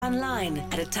Online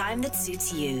at a time that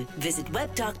suits you. Visit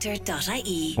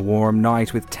webdoctor.ie. A warm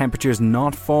night with temperatures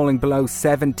not falling below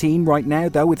 17 right now,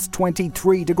 though it's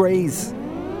 23 degrees.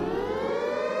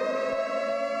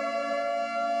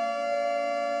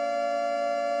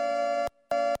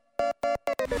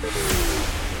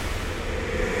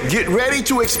 Get ready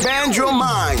to expand your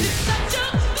mind.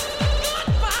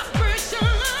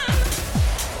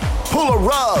 Pull a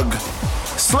rug.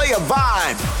 Slay a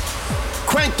vibe.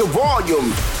 Crank the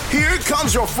volume. Here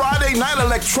comes your Friday night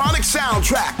electronic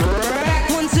soundtrack. Back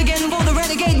once again for the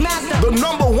Renegade Master. The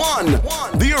number one,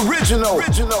 the original,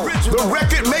 the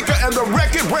record maker and the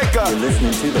record breaker. You're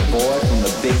listening to the boy from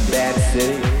the big bad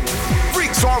city.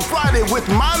 Freaks on Friday with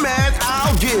my man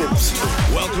Al Gibbs.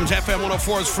 Welcome to FM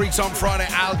 104's Freaks on Friday.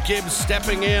 Al Gibbs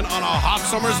stepping in on a hot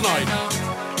summer's night.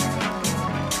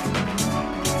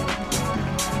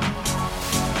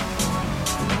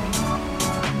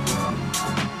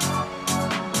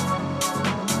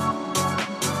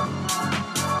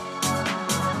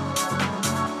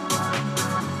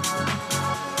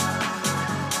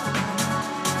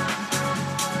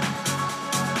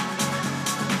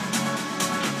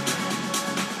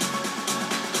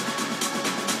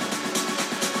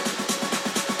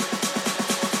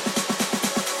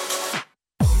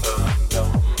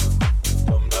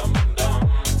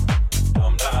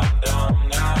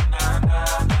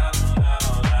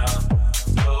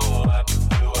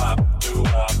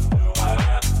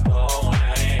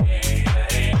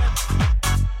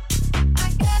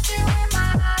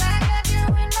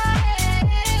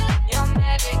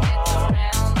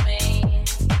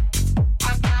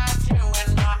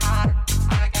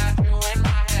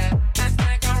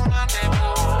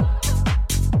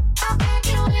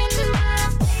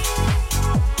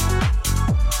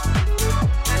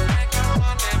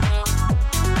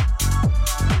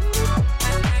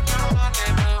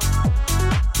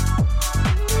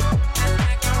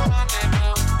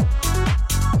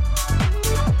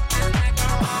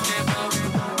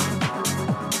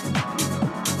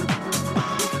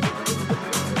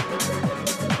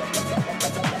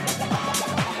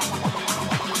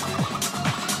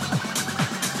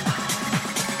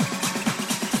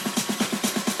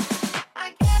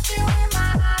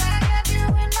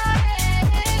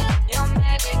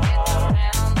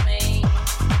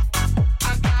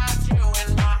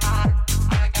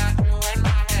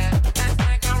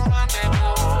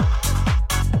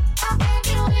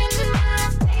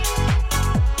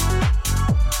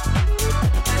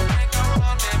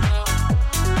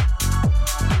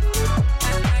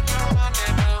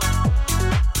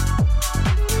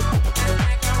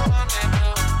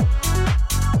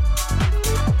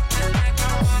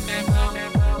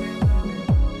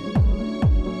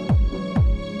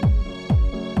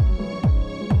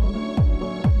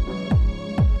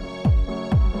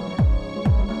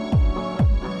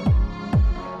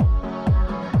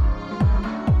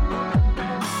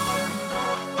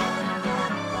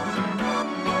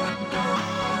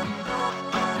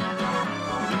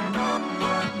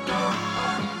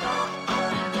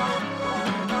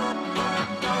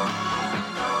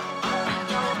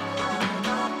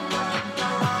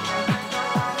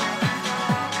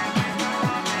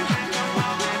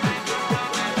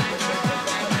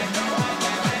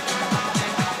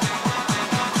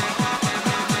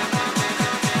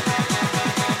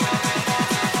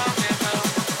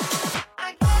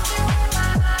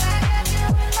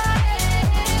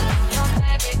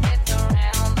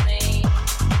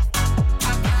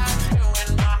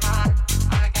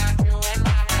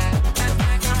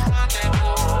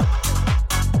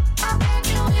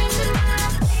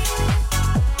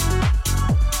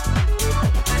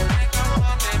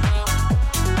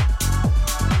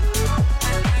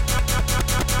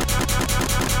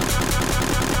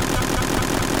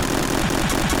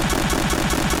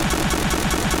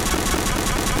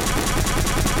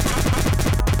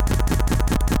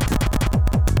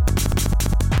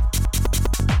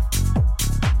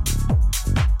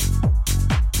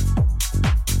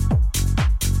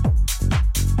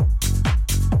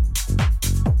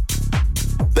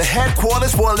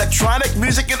 Headquarters for electronic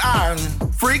music in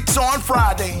Ireland. Freaks on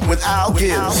Friday with Al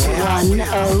Gibbs.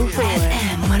 104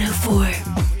 FM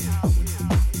 104.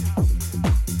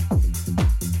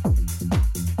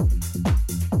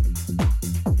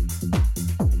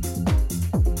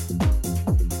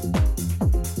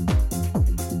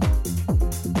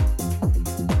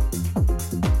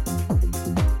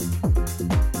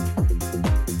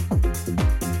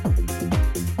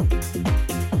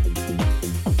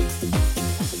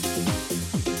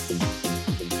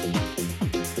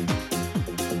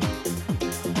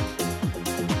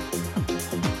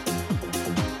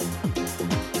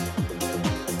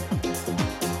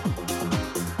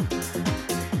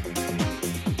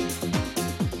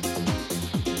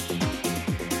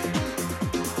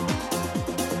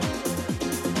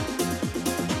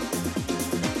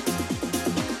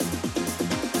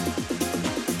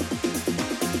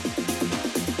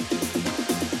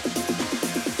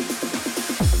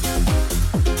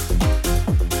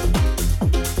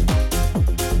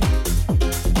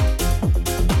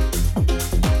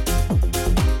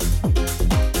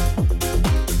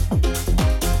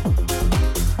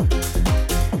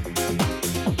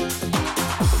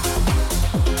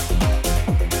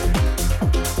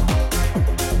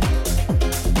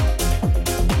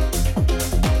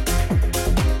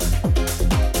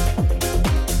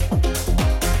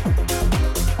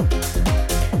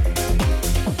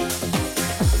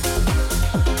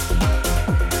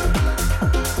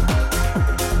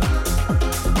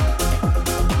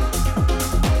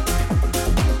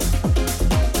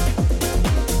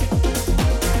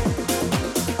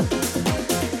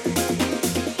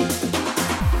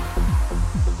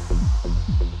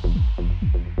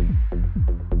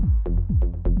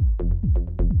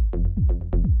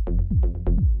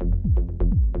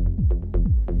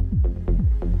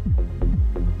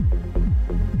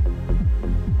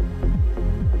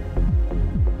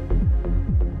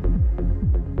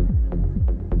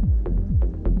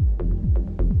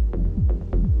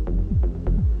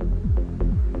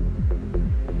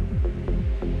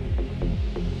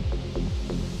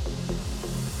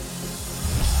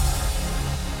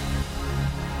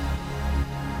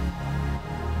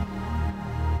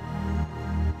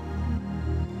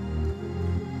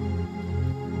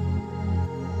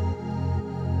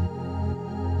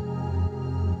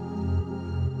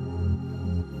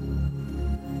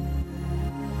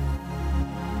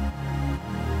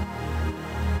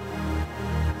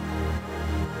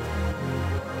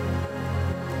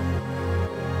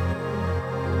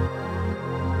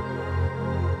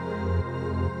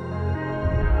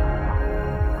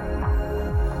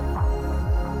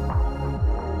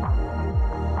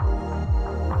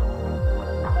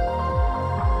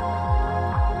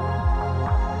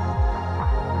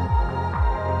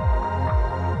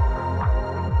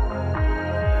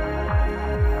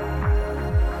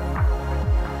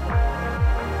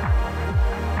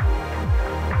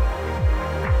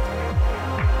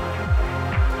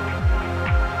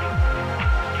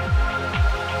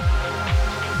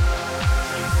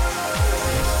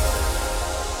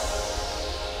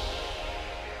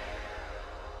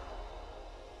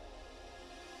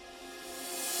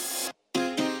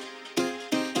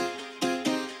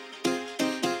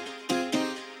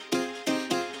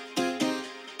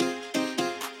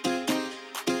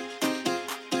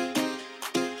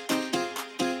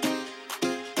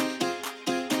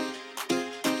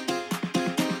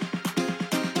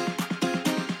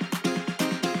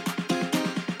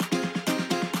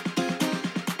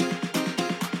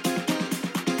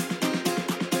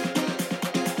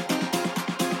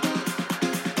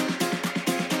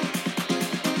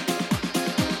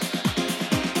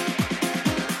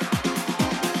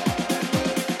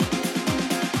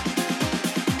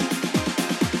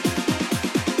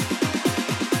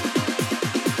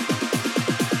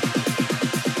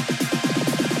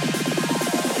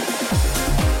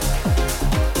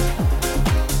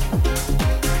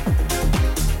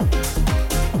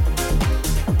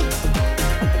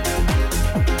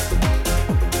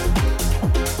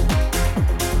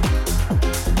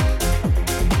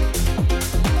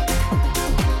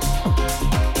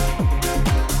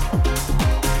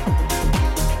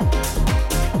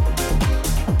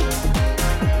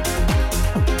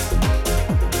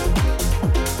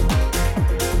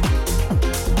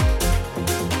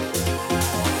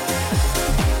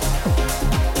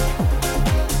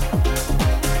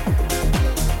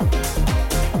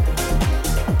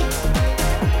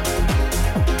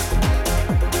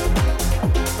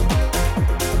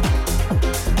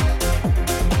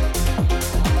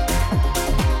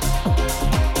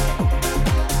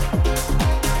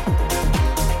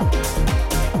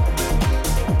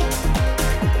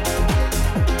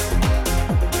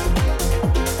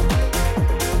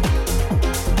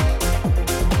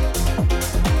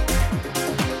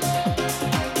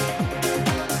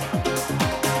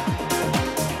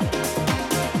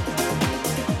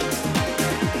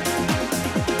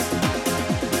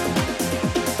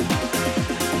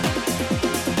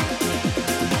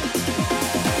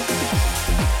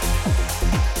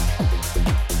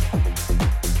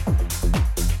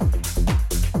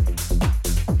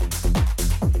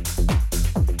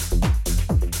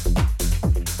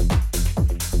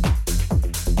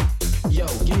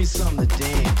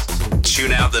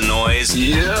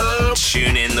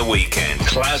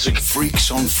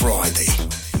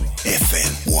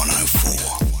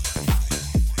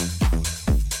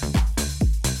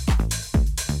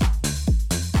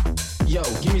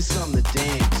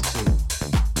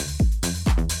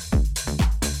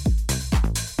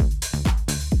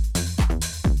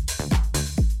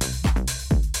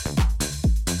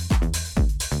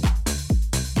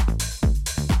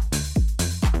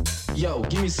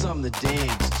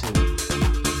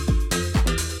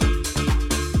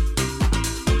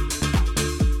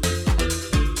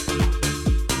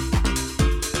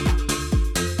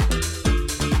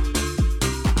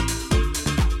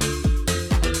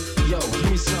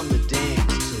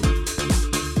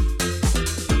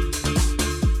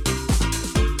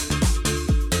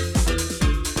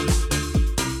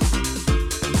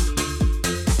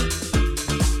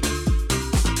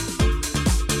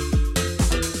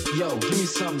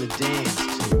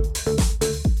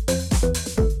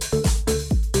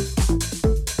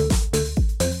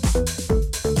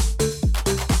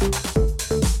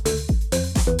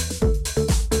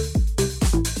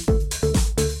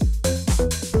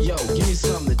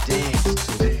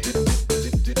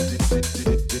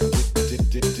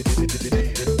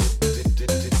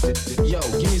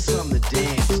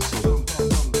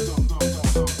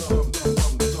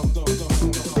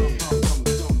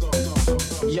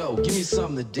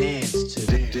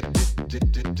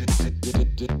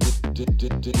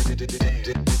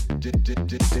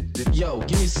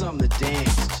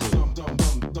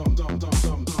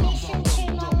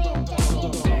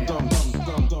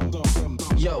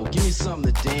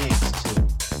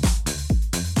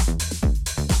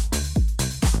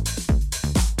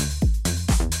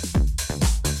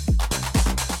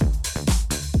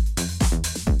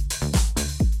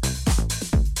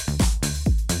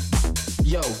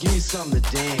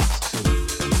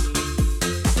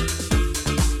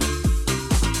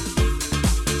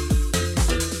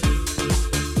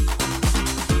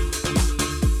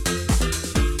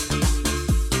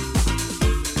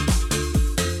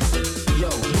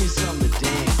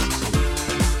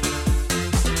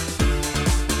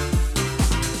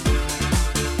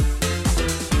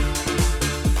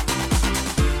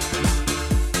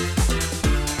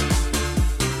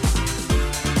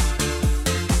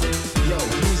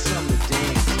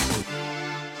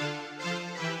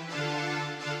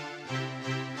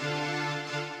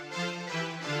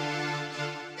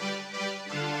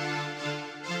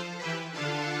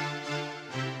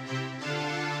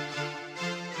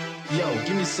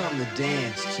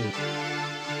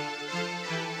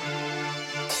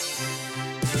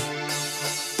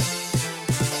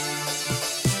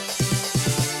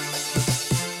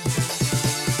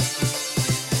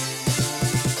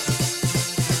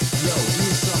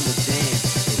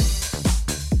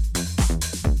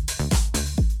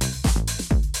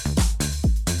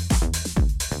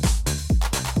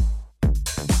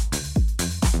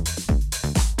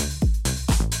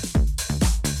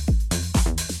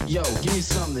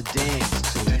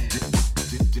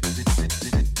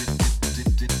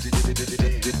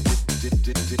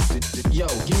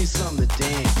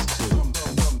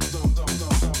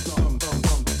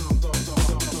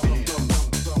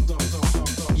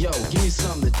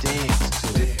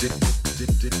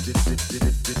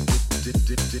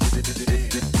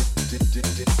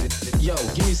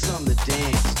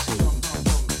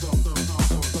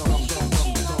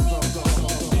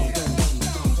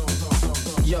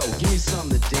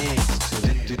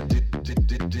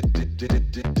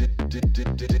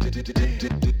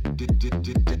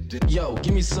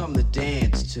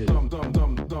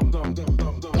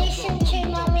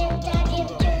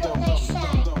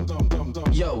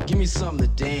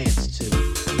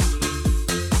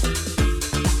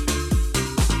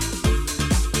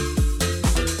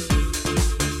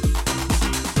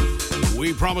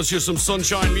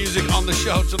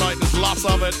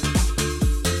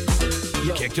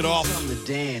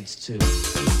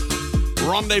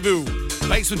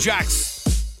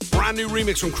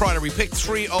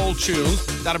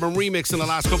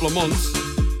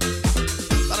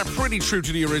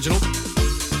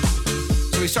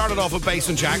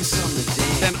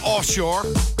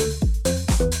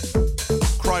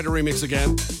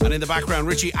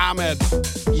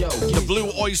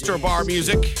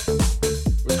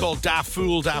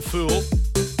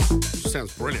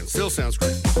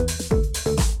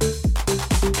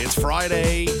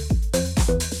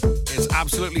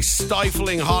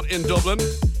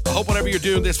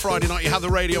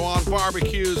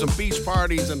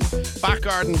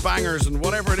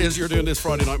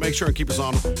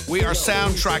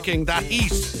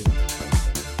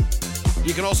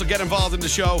 You can also get involved in the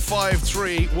show,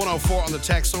 53104 on the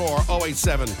text or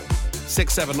 087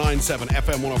 6797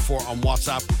 FM 104 on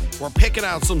WhatsApp. We're picking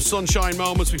out some sunshine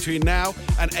moments between now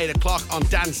and 8 o'clock on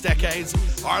Dance Decades,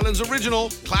 Ireland's original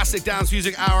classic dance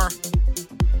music hour.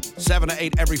 7 to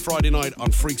 8 every Friday night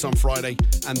on Freaks on Friday.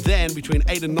 And then between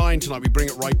 8 and 9 tonight, we bring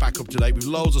it right back up to date. We've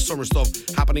loads of summer stuff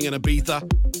happening in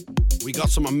Ibiza. We got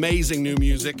some amazing new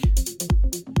music.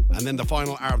 And then the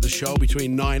final hour of the show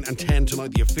between 9 and 10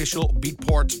 tonight, the official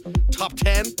Beatport Top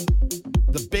 10.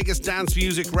 The biggest dance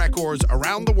music records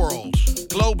around the world,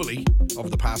 globally, over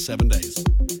the past 7 days.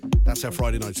 That's how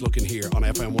Friday night's looking here on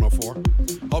FM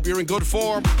 104. Hope you're in good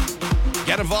form.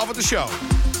 Get involved with the show.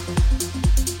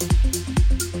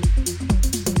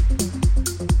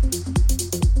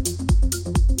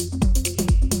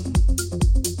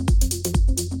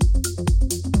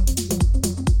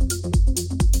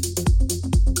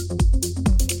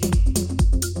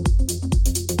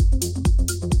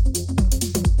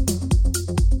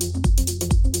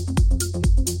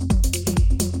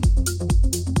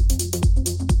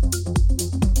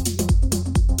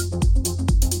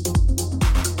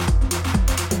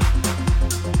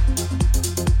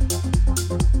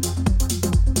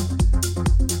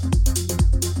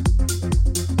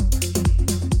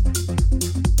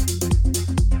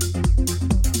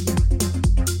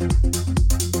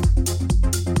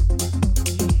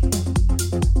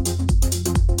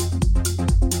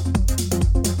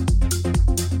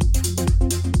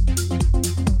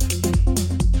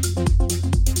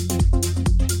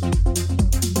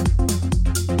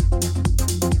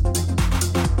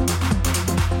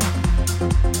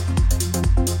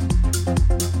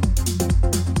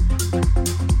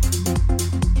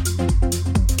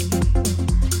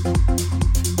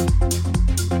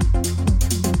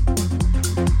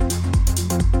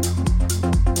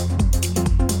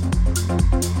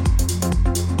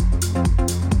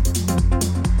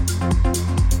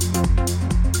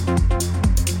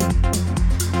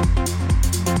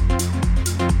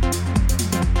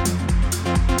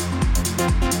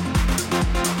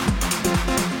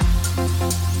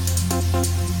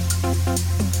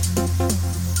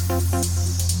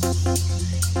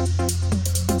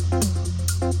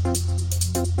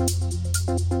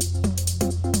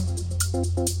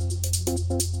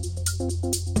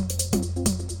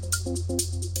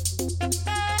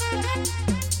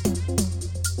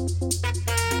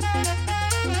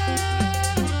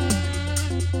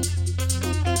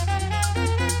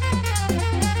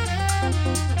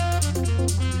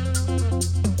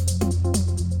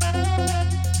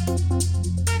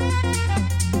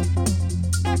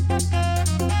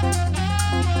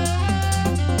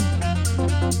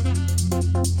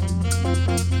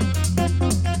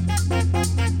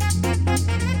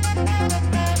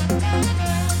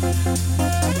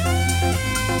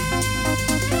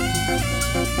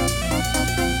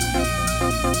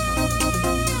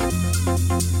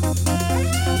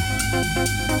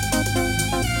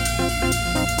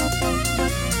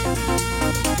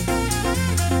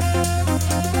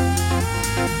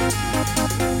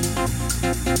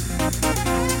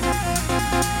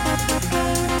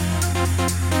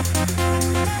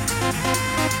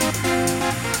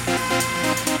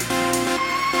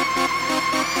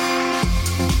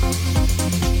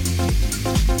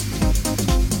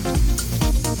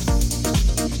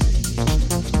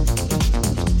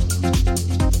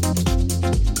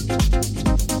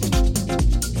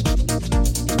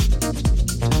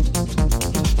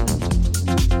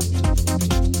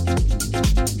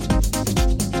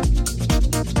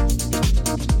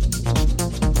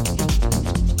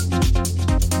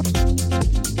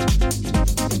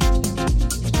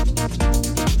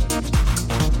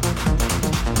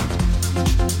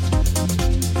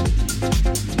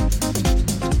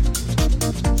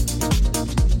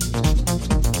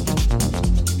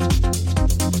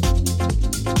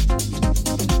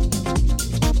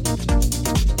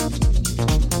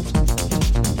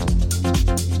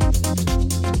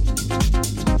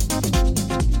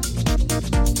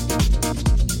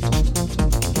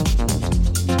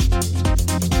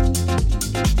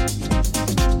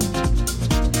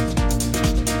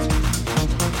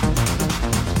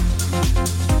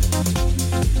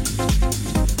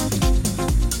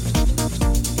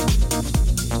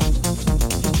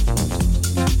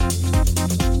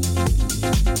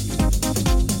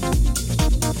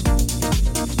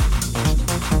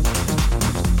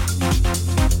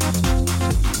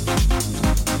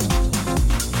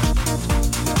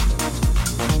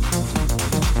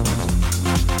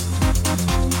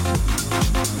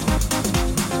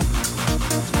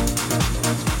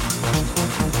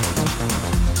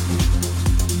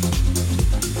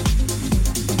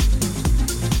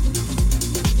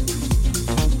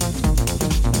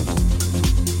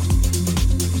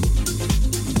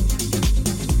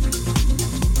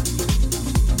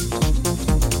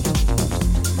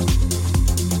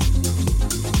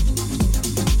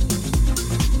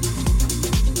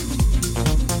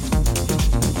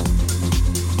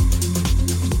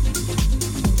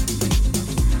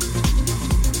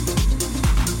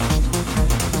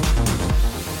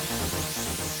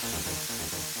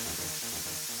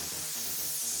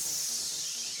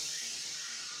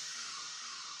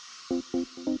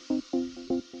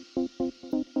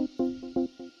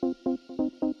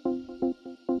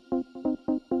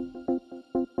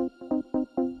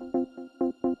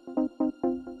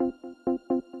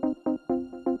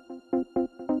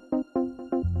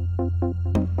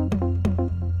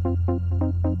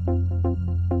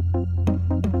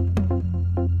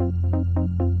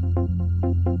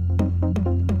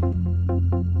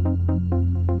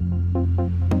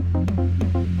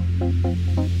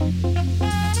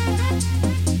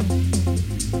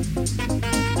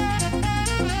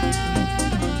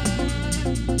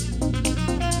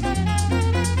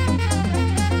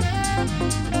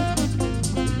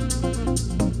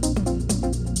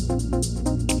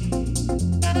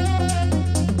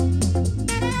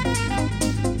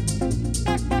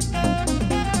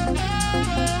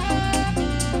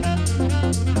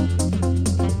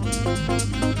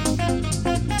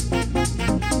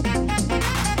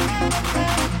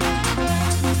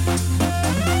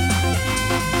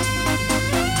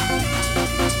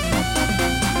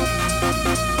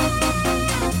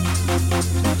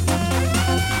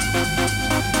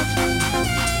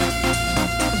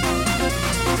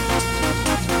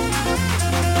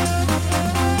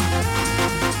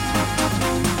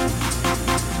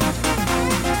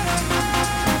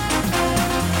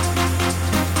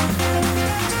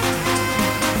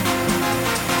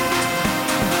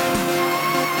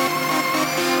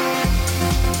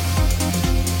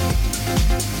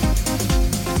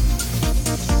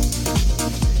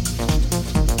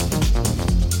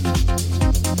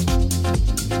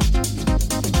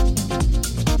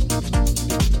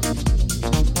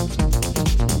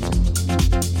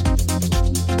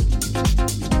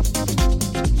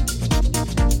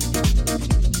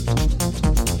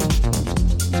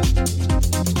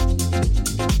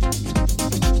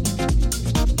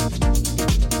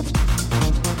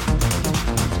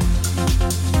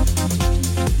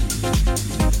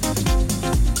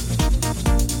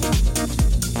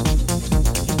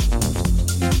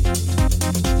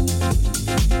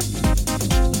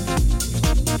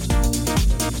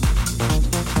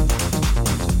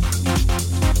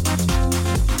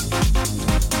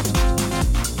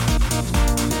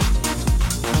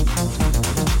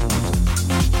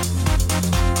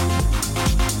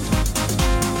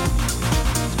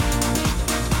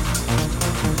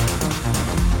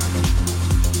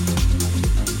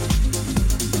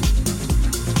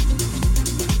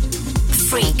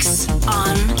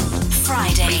 on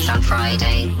Friday. On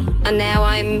Friday. And now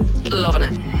I'm loving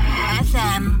it.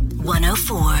 FM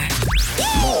 104.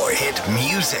 More hit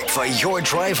music for your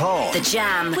drive home. The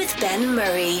Jam with Ben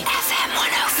Murray. FM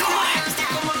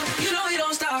 104. You know you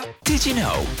don't stop. Did you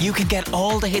know you can get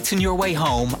all the hits on your way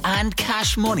home and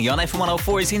cash money on FM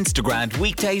 104's Instagram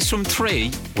weekdays from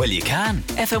 3? Well, you can.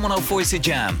 FM 104's The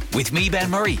Jam with me, Ben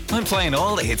Murray. I'm playing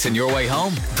all the hits on your way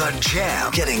home. The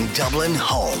Jam, getting Dublin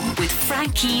home. With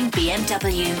Frank Keane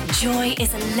BMW. Joy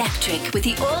is electric with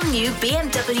the all-new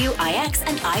BMW iX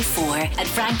and i4 at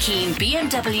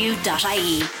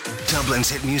frankkeanebmw.ie. Dublin's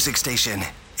hit music station,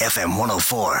 FM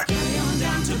 104.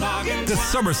 The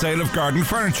summer sale of garden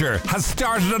furniture has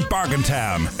started at Bargain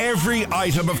Town. Every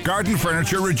item of garden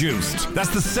furniture reduced. That's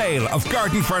the sale of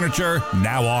garden furniture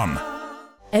now on.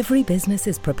 Every business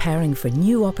is preparing for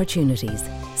new opportunities.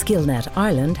 SkillNet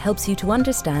Ireland helps you to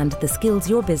understand the skills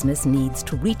your business needs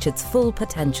to reach its full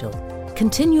potential.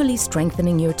 Continually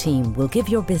strengthening your team will give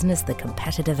your business the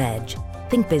competitive edge.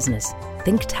 Think business.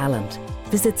 Think talent.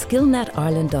 Visit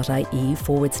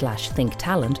skillnetireland.ie/think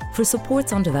talent for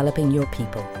supports on developing your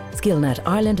people. SkillNet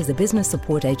Ireland is a business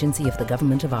support agency of the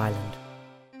Government of Ireland.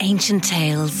 Ancient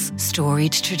tales,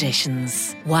 storied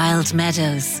traditions, wild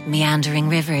meadows, meandering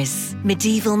rivers,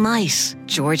 medieval might,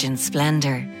 Georgian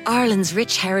splendour. Ireland's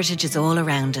rich heritage is all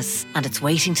around us and it's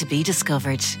waiting to be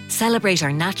discovered. Celebrate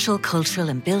our natural, cultural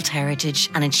and built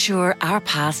heritage and ensure our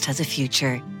past has a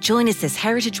future. Join us this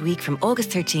Heritage Week from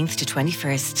August 13th to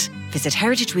 21st. Visit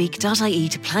heritageweek.ie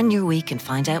to plan your week and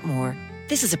find out more.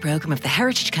 This is a programme of the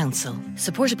Heritage Council,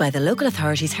 supported by the Local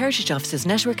Authorities Heritage Officers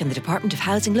Network and the Department of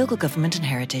Housing, Local Government and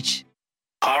Heritage.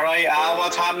 Alright,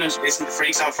 what's happening? Listen to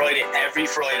Freaks on Friday, every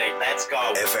Friday. Let's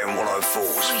go. FM 104.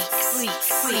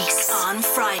 Freaks on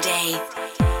Friday.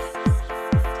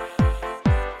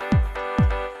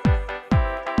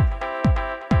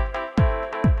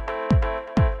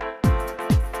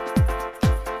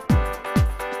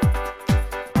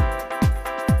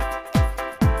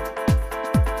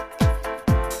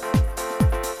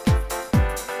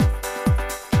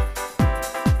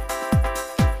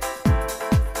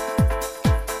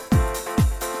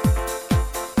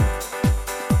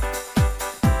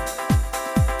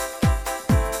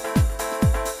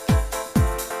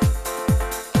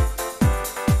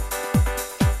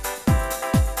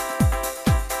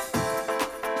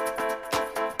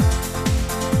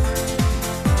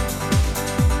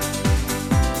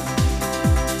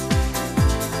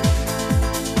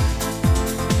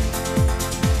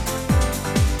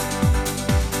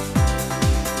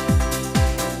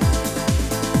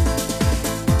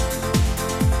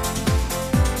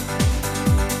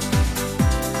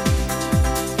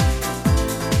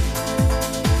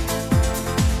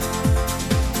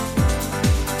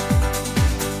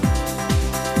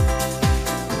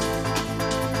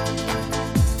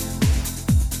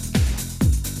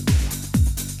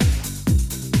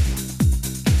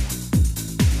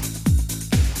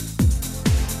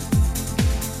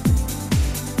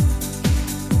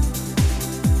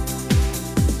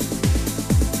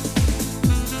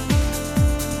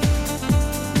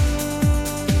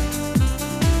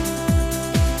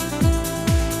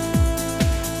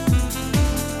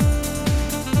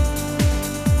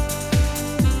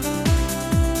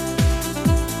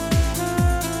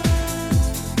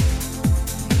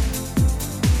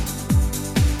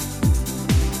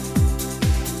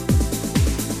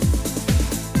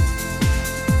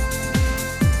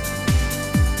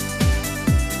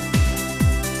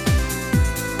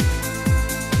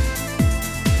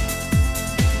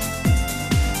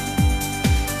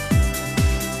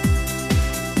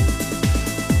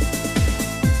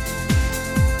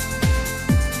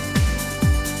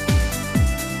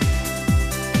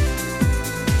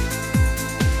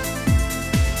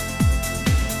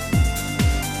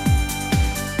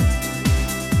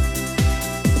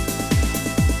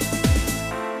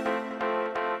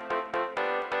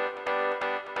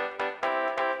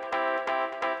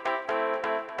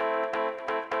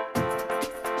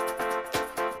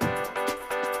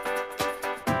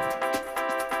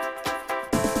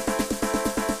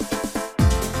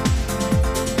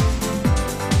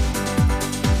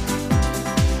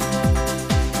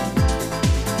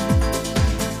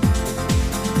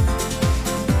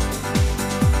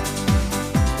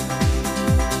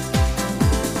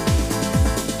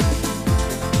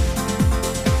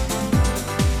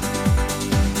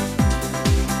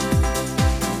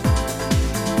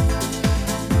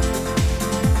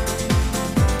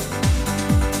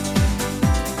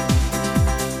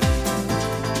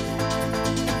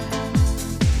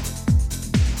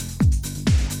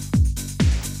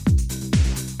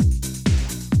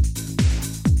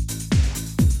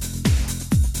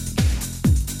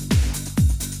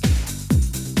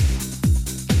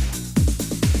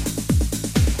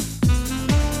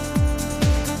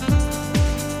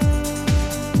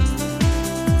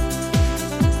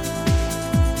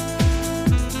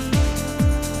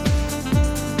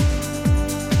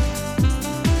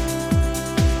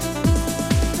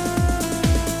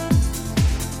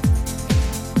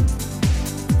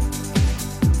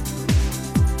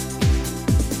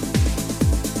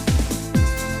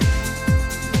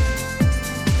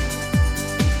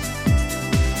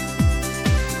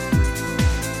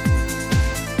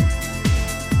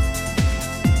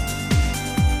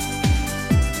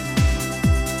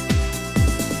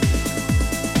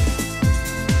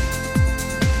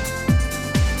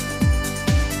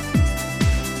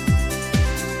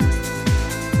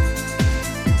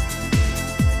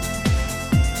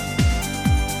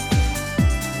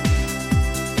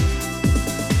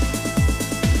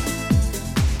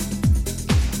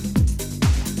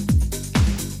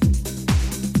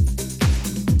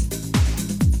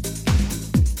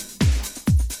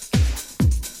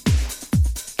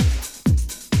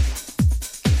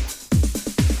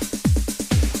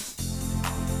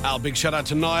 Al. Big shout out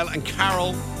to Niall and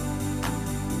Carol.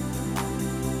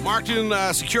 Mark doing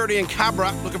security in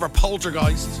Cabra, looking for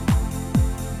Poltergeist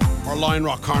or Lion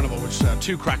Rock Carnival, which are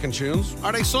two cracking tunes.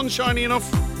 Are they sunshiny enough?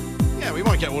 Yeah, we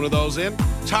might get one of those in.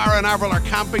 Tara and Avril are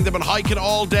camping. They've been hiking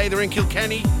all day. They're in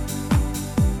Kilkenny,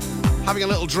 having a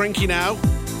little drinky now,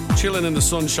 chilling in the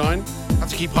sunshine. Have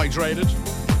to keep hydrated.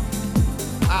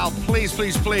 Al, please,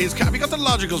 please, please. Have you got the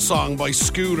Logical Song by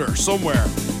Scooter somewhere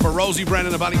for Rosie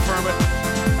Brennan of Ballyfermot?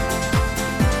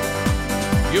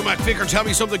 Hugh McVicker, tell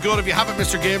me something good if you have it,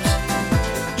 Mr. Gibbs.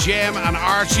 Jem and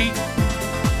Archie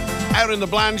out in the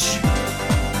Blanche.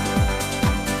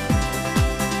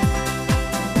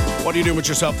 What are you doing with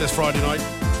yourself this Friday night?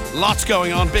 Lots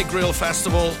going on. Big Grill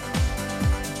Festival.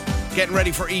 Getting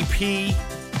ready for EP.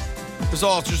 There's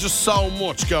just so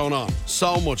much going on.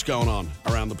 So much going on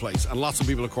around the place. And lots of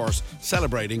people, of course,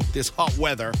 celebrating this hot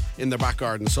weather in their back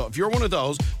garden. So if you're one of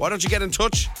those, why don't you get in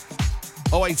touch?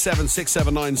 087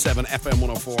 6797 FM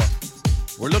 104.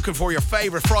 We're looking for your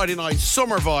favourite Friday night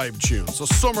summer vibe tune. So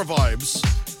summer vibes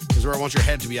is where I want your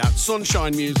head to be at.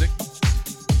 Sunshine music.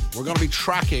 We're going to be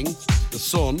tracking the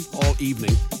sun all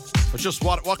evening. But just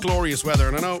what glorious weather.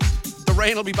 And I know the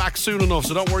rain will be back soon enough,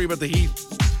 so don't worry about the heat.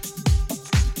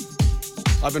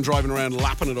 I've been driving around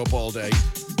lapping it up all day.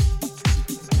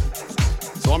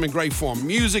 So I'm in great form.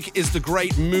 Music is the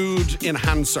great mood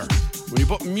enhancer. When you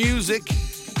put music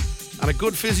and a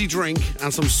good fizzy drink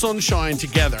and some sunshine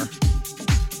together,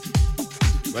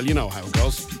 well, you know how it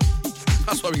goes.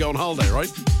 That's why we go on holiday, right?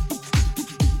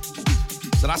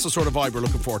 So that's the sort of vibe we're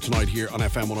looking for tonight here on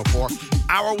FM 104.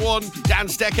 Hour 1,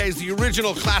 Dance Decades, the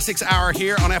original classics hour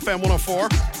here on FM 104.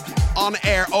 On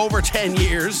air over 10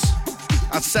 years.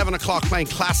 At 7 o'clock playing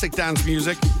classic dance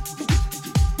music.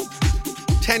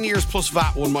 10 years plus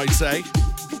VAT, one might say.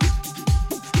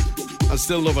 I'm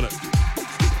still loving it.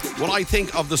 When I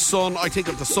think of the sun, I think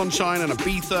of the sunshine and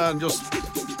Ibiza and just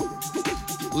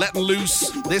letting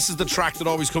loose. This is the track that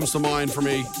always comes to mind for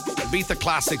me. Ibiza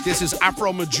classic. This is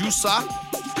Afro Medusa.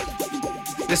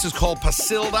 This is called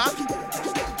Pasilda.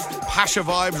 Pasha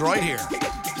vibes right here.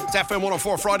 It's FM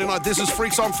 104 Friday night. This is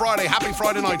Freaks on Friday. Happy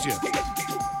Friday night to you.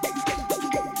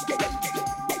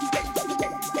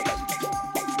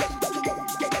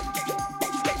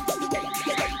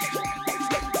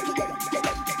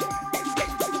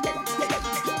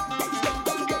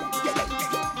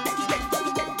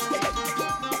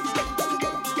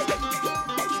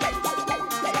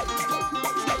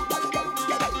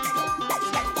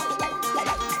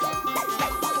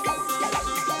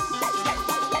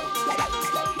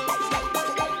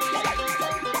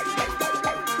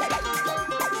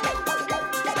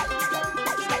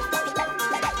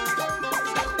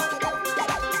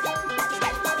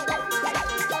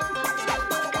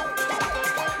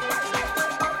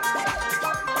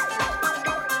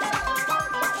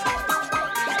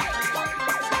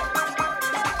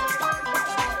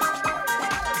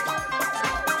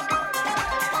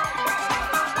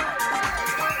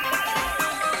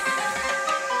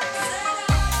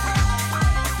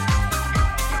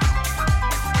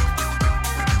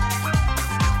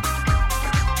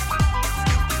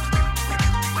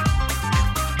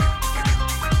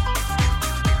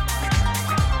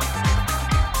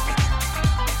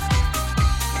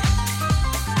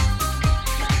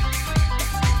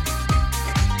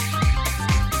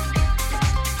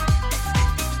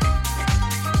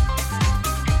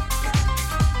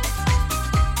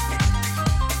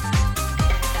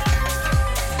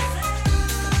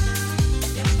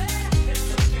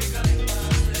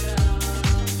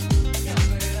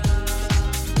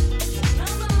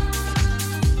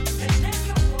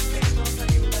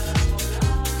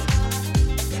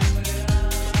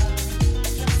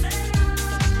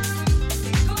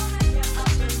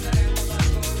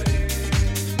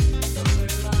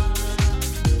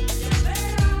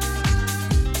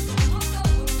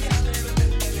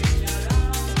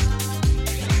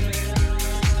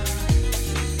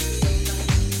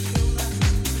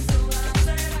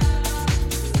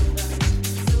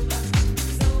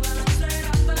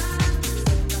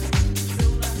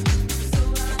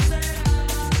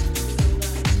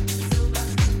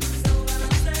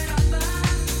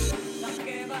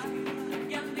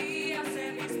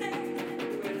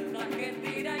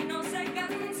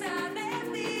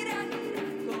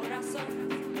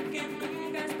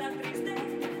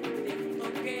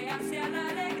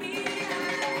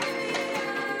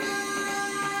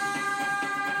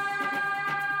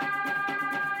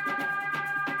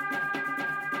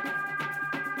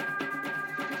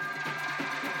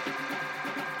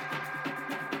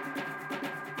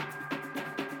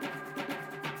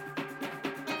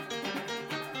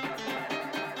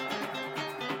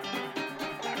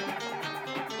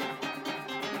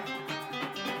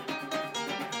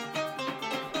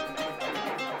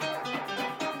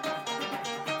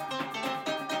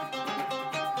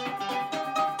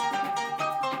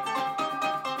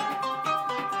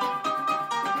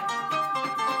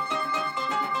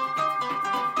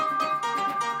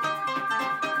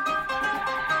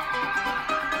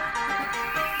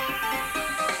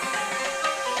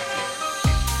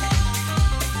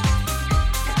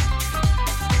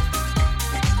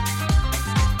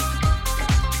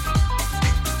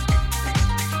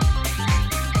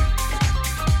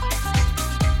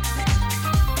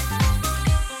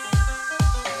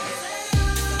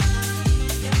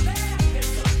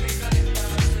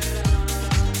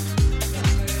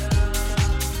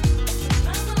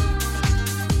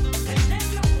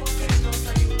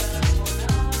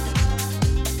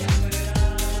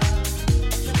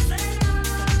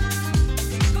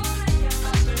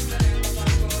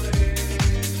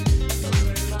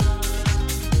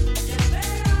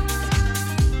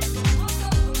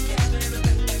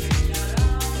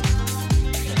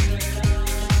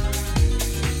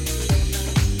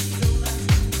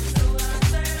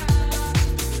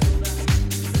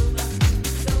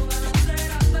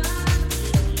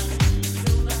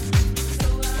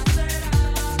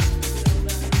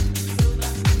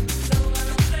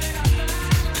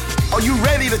 Are you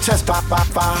ready to test bye?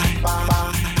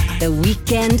 The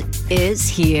weekend is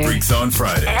here. Freaks on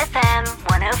Friday. FM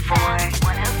 104.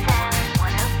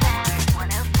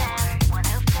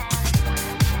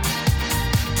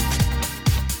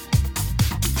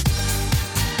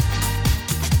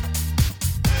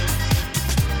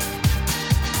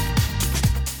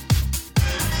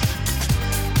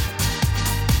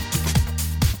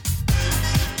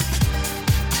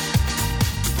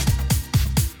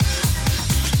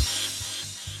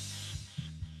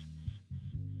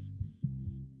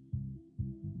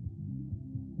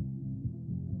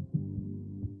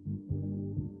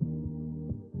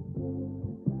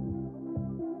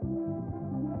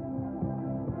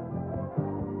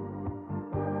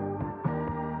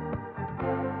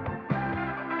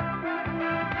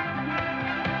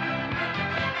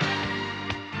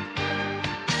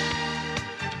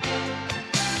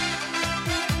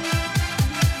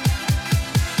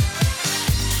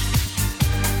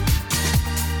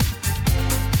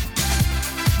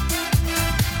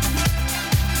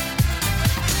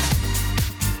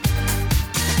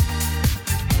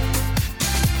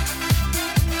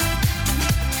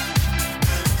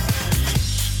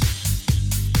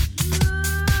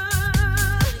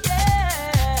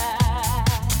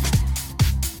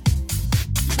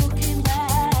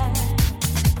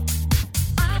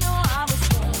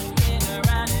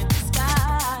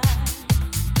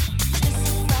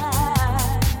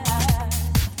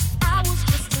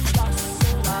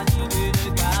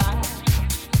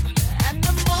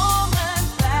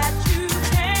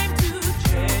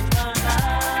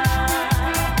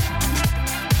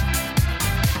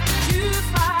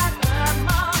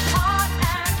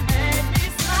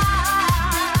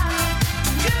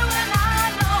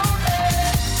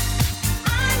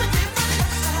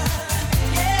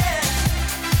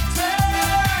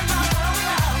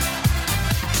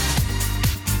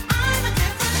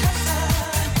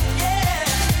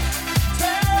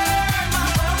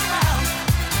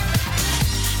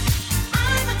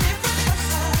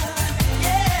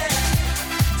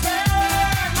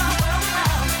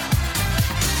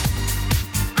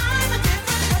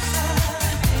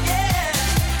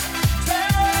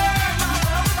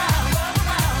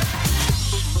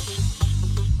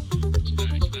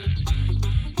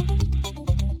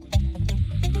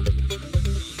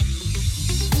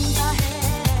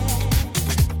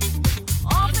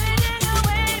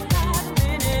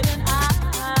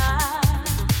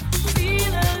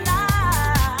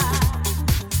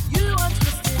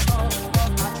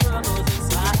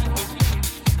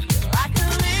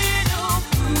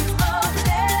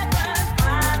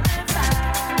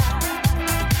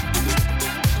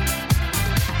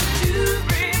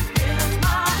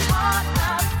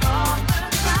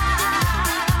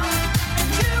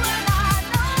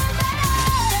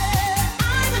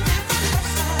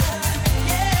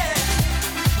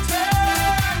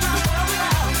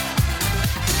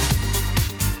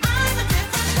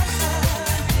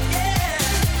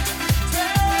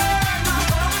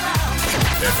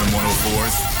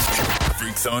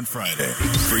 Freaks on Friday.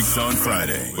 Freaks on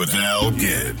Friday with Al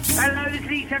Gibbs. Hello, this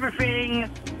is Eats Everything,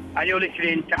 and you're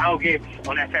listening to Al Gibbs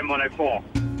on FM 104.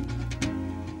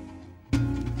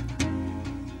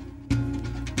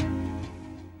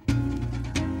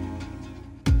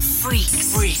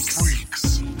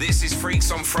 Freaks. This is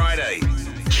Freaks on Friday.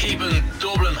 Keeping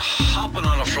Dublin hopping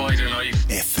on a Friday night.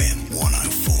 FM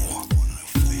 104.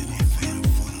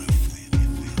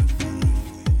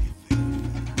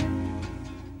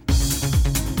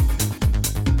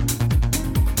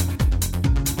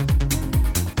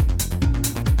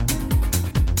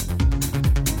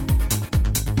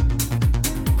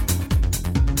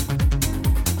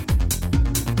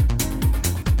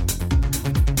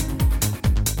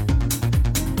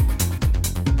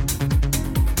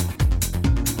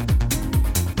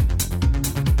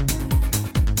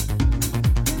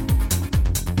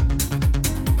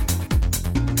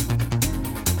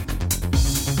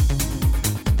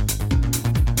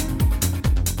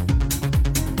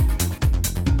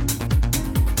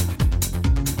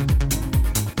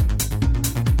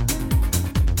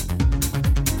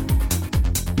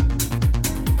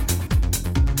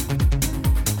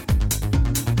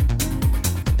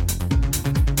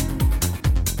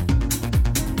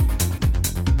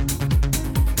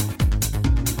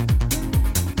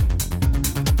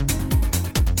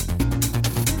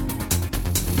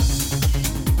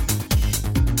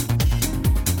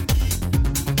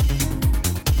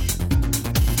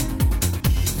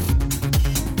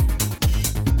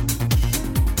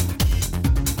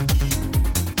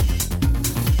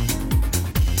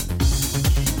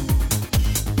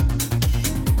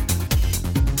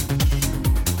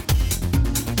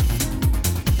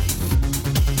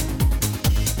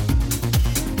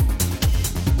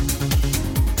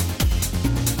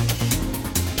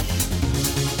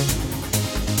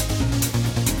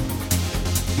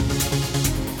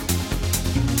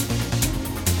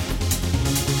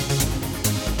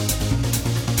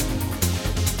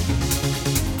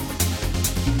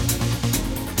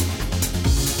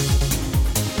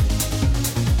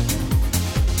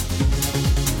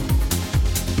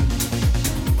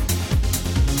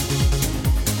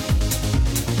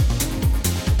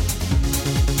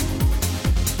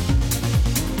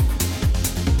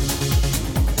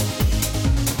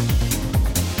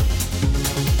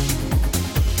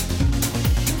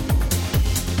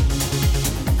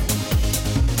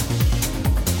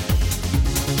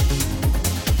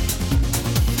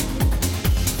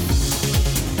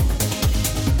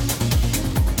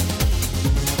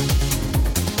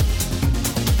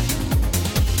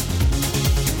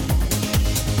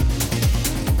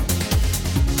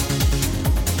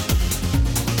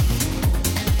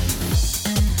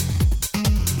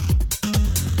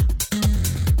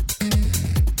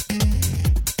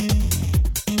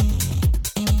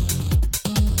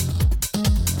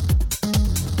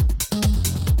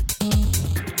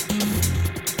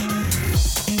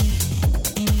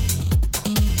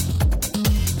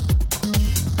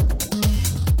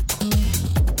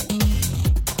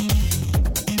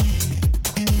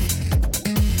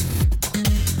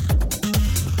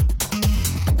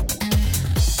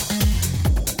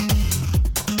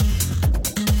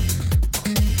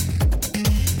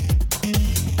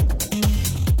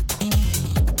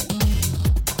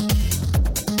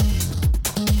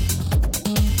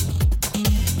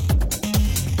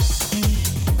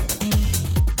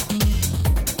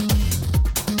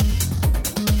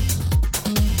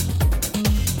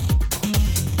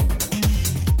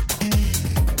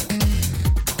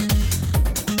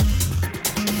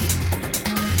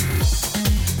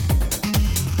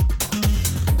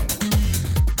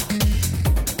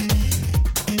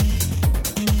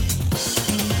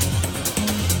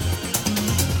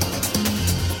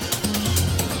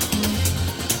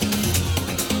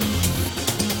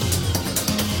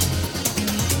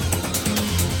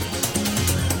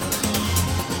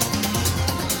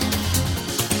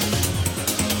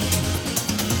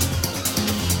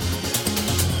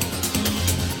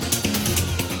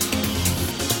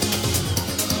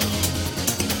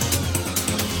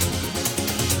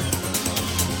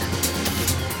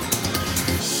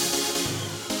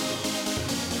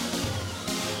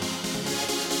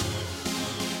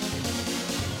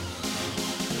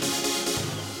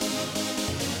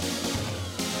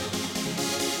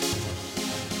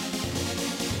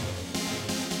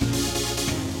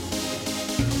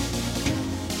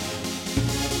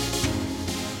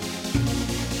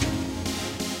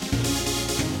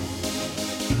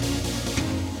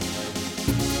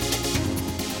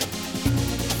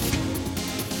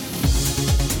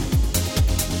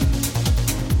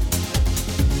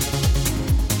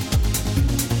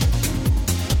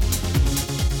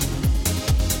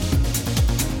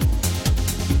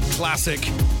 classic.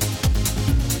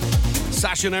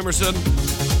 Sasha and Emerson.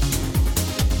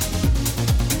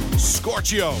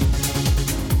 Scorchio.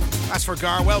 That's for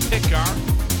Gar. Well picked, Gar.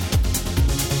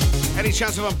 Any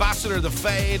chance of Ambassador, The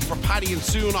Fade for Paddy and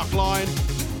Sue, Knockline.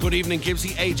 Good evening,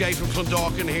 Gibbsy. AJ from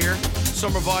Clondalkin here.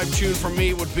 Summer vibe tune for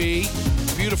me would be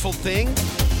Beautiful Thing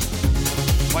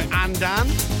by Andan.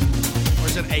 Or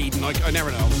is it Aiden? I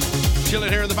never know.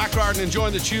 Chilling here in the back garden,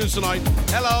 enjoying the tunes tonight.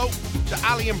 Hello to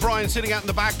Ali and Brian sitting out in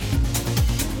the back.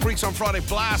 Freaks on Friday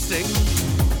blasting.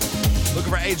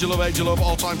 Looking for Age of Love,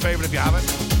 all-time favourite if you have it.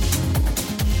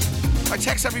 I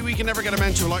text every week and never get a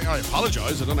mention. Like, I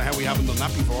apologise. I don't know how we haven't done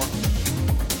that before.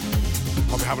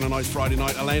 Hope you're having a nice Friday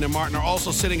night. Elaine and Martin are also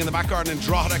sitting in the back garden in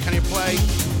Drogheda. Can you play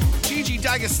Gigi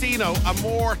D'Agostino,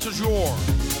 Amor Toujours?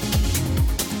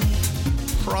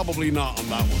 Probably not on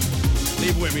that one.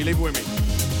 Leave it with me.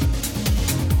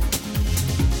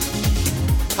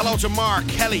 Hello to Mark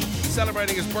Kelly,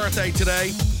 celebrating his birthday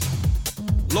today.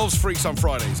 Loves Freaks on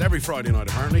Fridays, every Friday night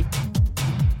apparently.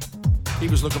 He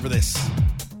was looking for this,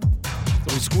 so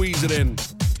we squeeze it in.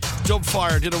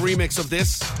 Dubfire did a remix of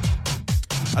this.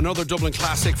 Another Dublin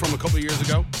classic from a couple of years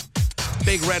ago.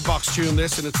 Big red box tune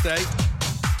this in its day.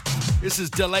 This is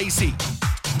DeLacy.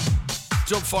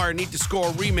 Dubfire need to score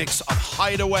a remix of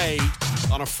Hideaway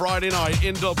on a Friday night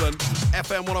in Dublin.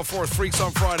 FM 104 Freaks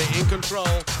on Friday in control.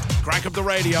 Crank up the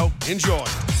radio. Enjoy.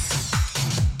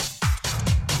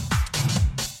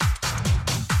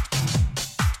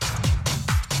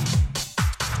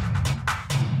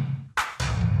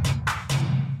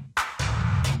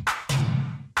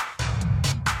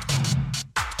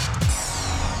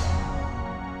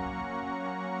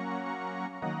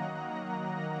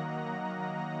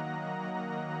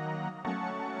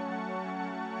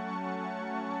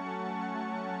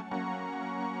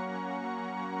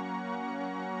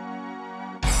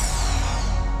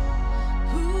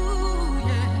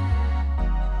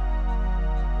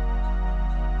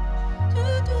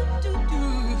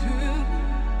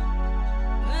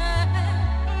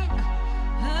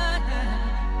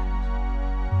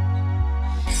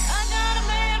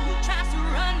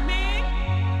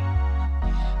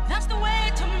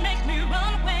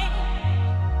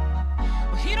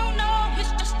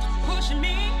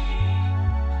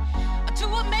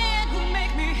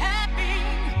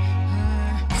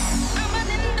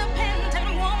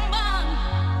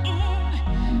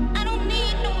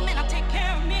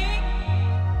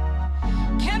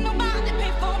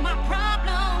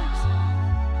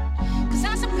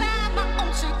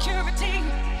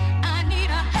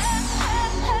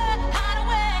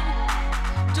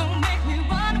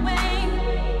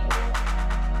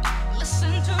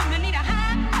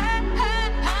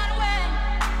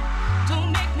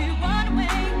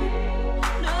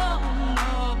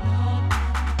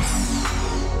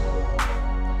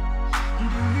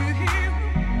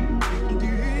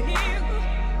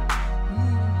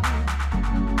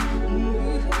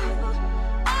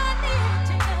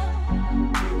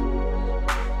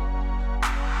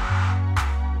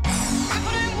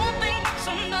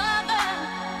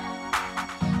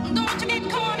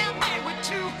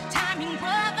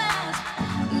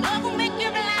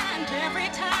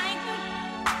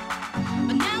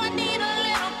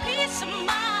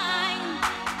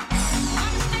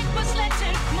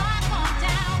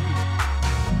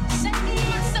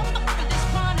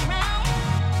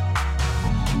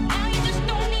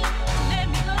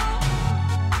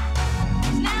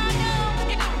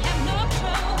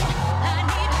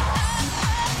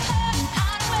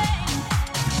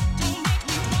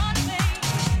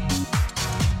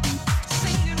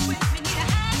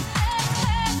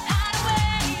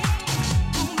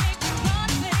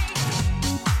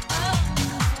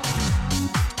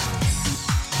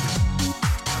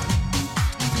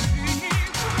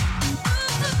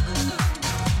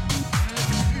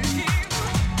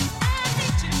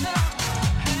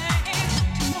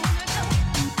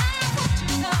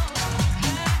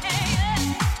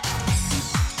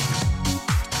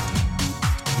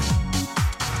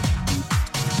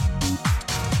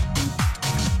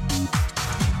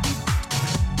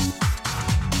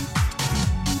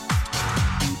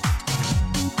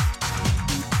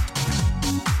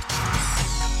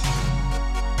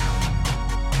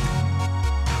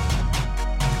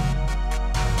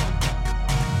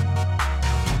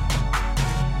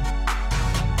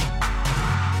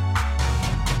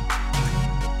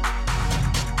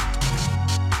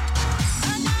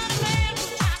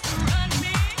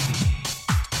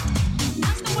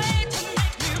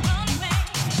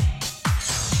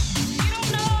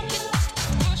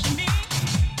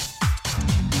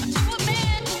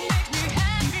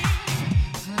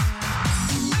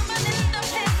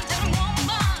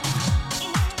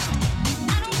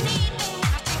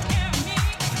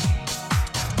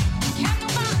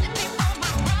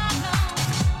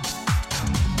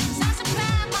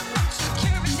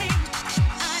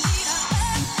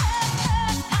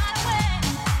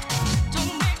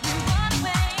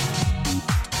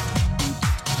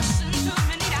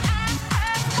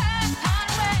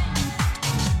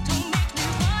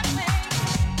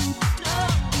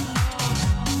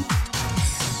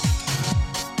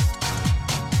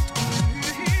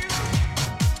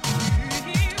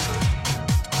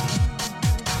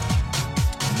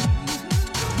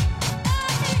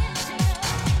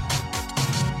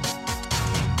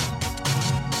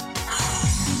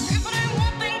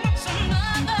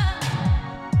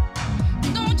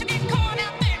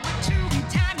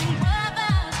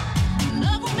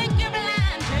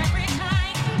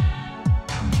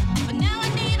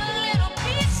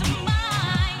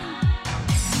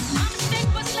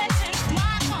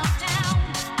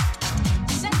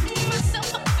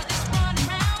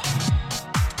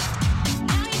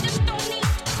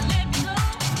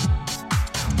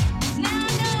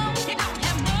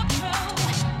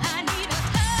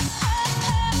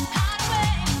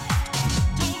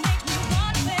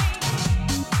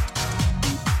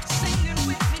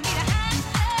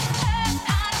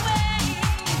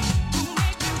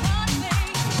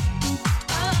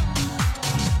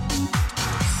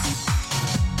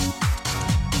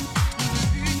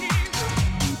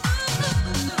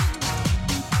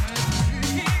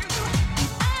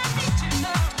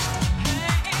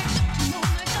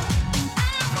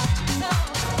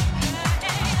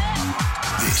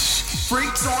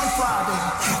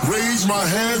 raise my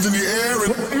hands in the air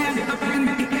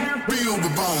and feel the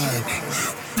vibe,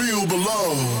 feel the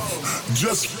love,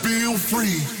 just feel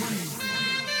free.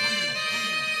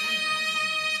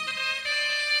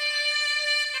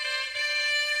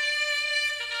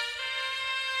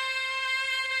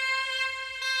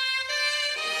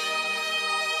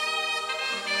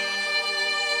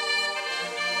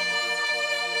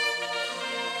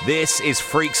 This is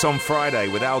Freaks on Friday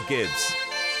with Al Gibbs.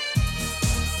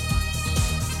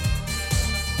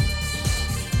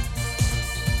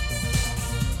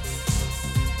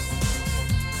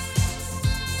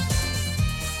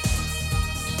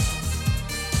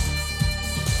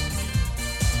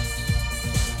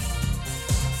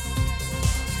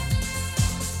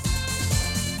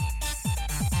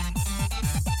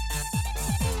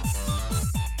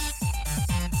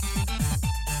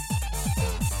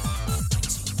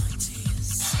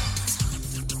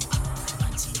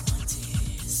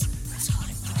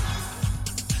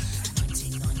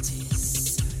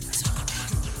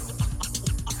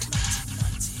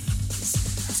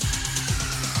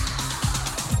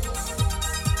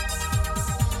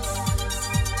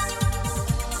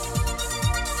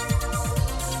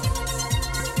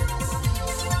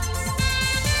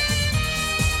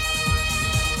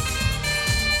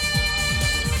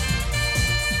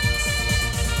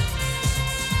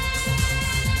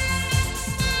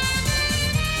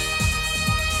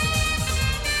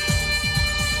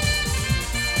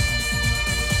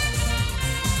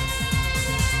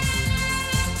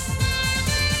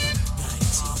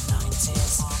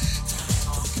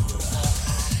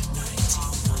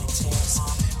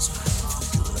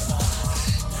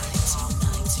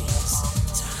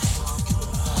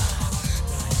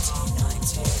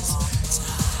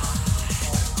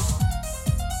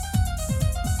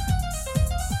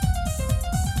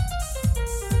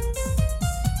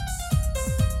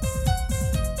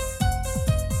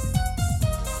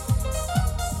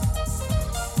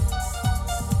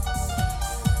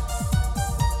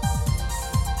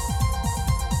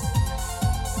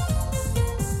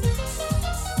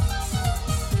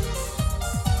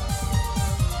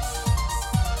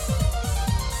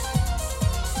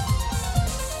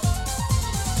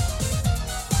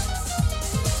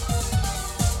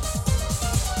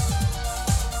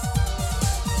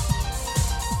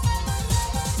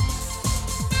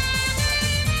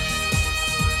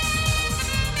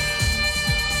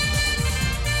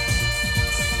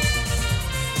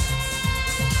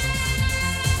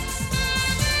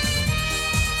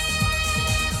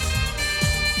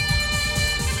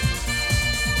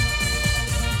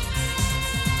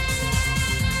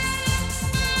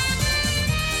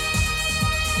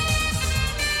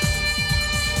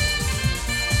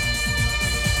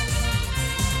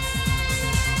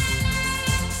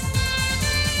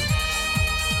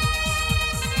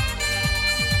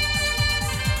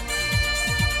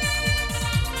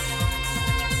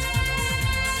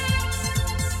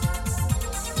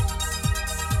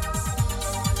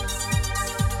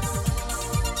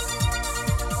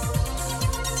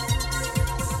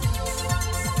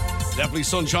 Definitely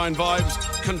Sunshine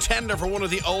vibes. Contender for one of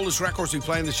the oldest records we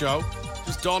play in the show.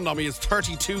 Just dawned on me, it's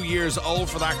 32 years old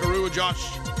for that. Guru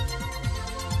Josh.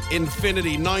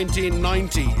 Infinity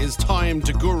 1990 is time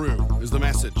to Guru, is the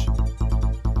message.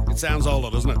 It sounds older,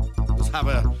 doesn't it? Just have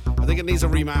a, I think it needs a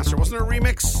remaster. Wasn't there a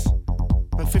remix?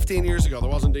 About 15 years ago, there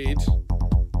was indeed.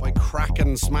 By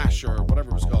Kraken Smash or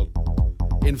whatever it was called.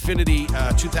 Infinity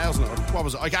 2000, or what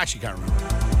was it? I actually can't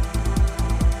remember.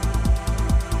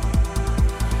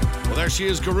 Well, there she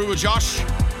is, Guru Josh.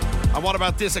 And what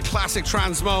about this? A classic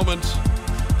trance moment.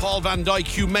 Paul Van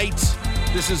Dyke, you mate.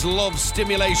 This is Love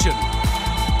Stimulation.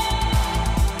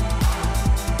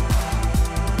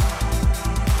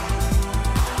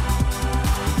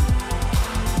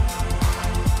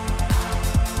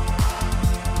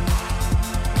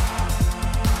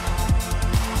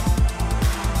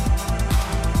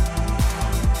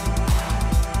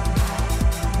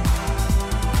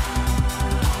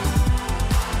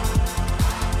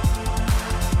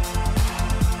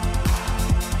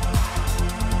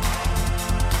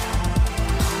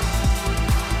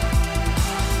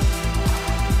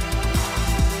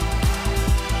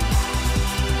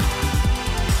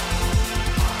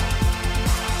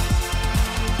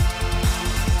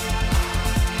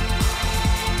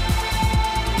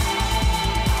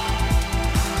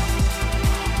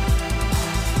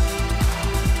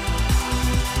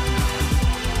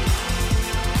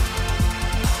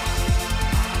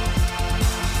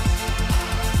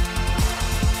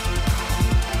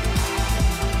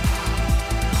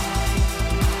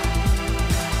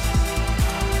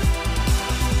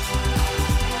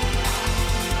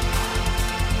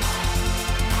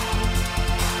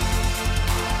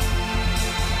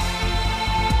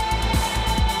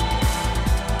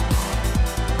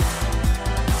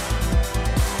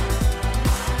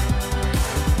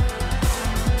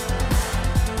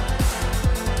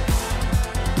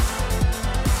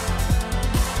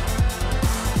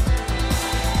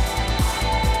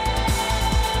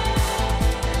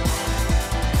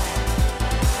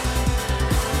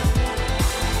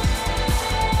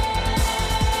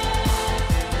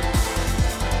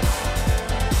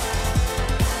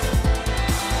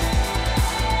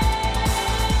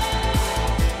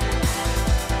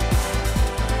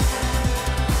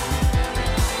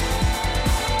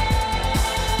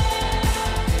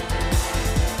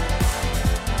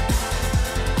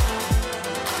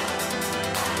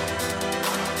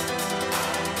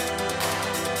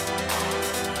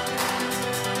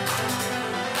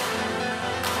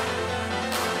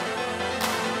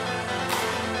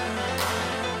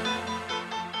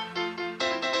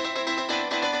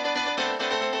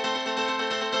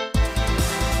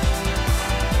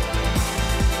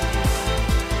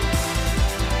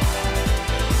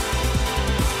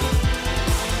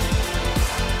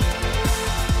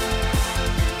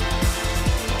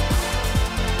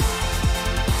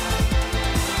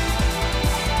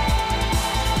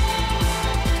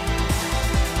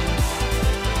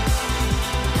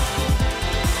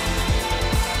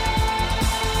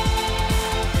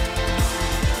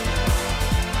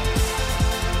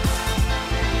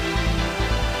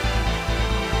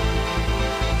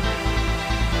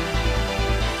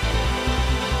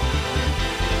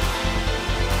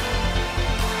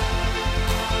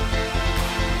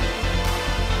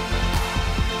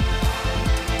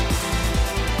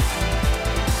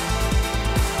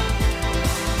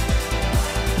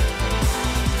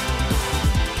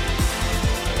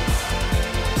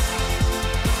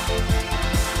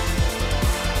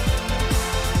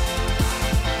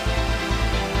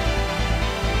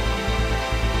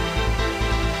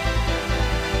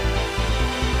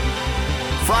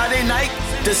 Friday night,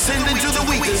 descend into the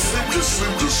weekend.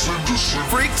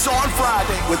 Freaks on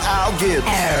Friday with Al Gibbs.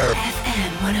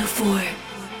 FM 104.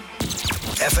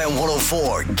 FM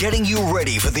 104, getting you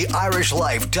ready for the Irish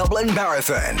Life Dublin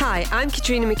Marathon. Hi, I'm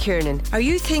Katrina McKiernan. Are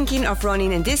you thinking of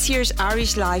running in this year's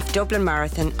Irish Life Dublin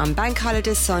Marathon on Bank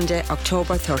Holiday Sunday,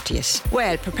 October 30th?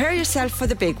 Well, prepare yourself for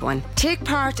the big one. Take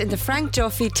part in the Frank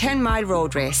Duffy 10-mile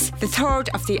road race, the third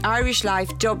of the Irish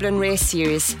Life Dublin race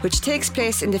series, which takes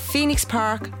place in the Phoenix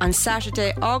Park on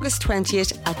Saturday, August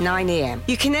 20th at 9am.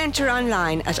 You can enter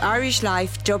online at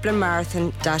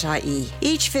irishlifedublinmarathon.ie.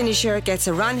 Each finisher gets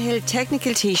a Ron Hill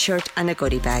technical t-shirt and a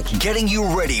goodie bag. Getting you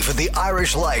ready for the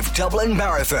Irish Life Dublin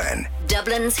Marathon.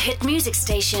 Dublin's hit music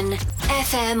station,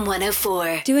 FM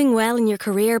 104. Doing well in your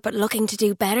career but looking to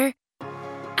do better?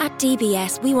 At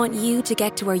DBS, we want you to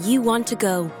get to where you want to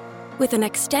go. With an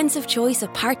extensive choice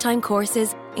of part-time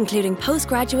courses, including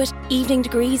postgraduate, evening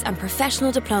degrees and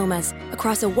professional diplomas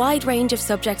across a wide range of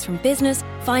subjects from business,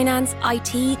 finance,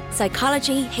 IT,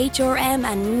 psychology, HRM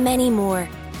and many more.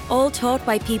 All taught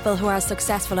by people who are as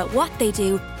successful at what they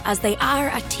do as they are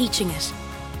at teaching it.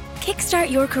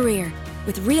 Kickstart your career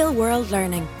with real-world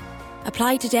learning.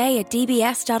 Apply today at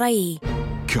dbs.ie.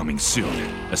 Coming soon,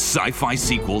 a sci-fi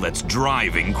sequel that's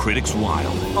driving critics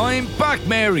wild. I'm back,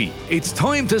 Mary. It's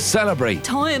time to celebrate.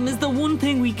 Time is the one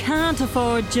thing we can't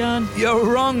afford, John. You're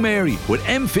wrong, Mary. With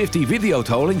M50 video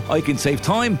tolling, I can save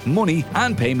time, money,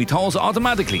 and pay me tolls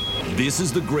automatically. This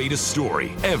is the greatest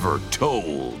story ever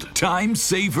told. Time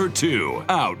Saver 2,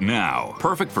 out now.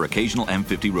 Perfect for occasional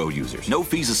M50 road users. No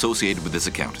fees associated with this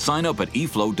account. Sign up at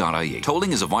eflow.ie.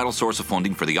 Tolling is a vital source of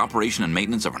funding for the operation and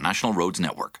maintenance of our national roads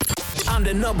network. I'm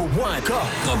the number one. Go.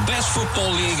 The best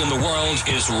football league in the world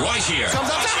is right here.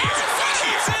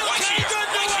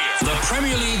 The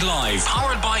Premier League Live,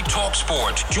 powered by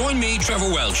TalkSport. Join me,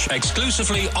 Trevor Welch,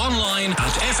 exclusively online at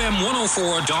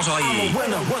fm104.ie. I'm a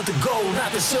winner, want the gold,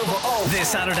 not the silver. Oh. This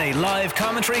Saturday, live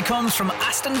commentary comes from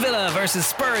Aston Villa versus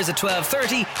Spurs at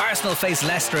 12:30. Arsenal face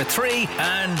Leicester at 3,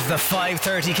 and the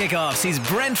 5:30 kickoff sees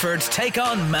Brentford take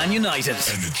on Man United.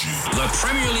 The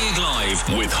Premier League Live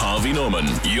with Harvey Norman,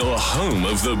 your home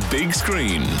of the big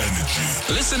screen.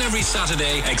 Listen every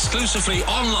Saturday exclusively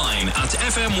online at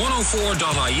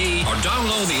fm104.ie or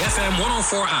download the FM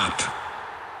 104 app.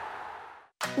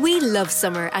 We love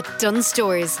summer at Dunnes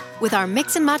Stores with our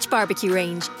mix and match barbecue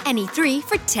range. Any 3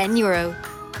 for €10.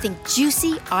 Think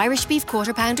juicy Irish beef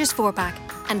quarter pounders 4-pack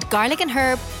and garlic and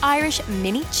herb Irish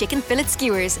mini chicken fillet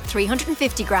skewers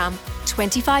 350 gram.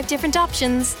 25 different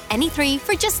options. Any 3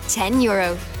 for just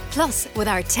 €10. Plus, with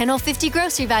our 10 off 50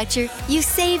 grocery voucher, you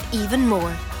save even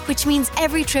more. Which means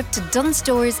every trip to Dunnes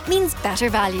Stores means better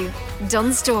value.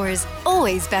 Dunnes Stores,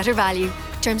 always better value.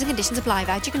 Terms and conditions apply.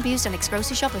 Voucher can be used on next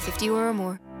grocery shop of €50 or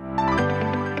more.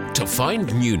 To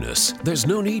find newness, there's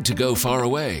no need to go far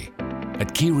away.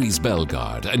 At Keary's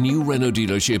Belgard, a new Renault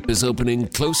dealership is opening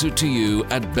closer to you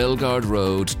at Belgard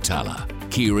Road, Tala.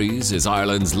 Keary's is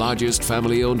Ireland's largest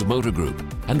family-owned motor group,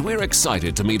 and we're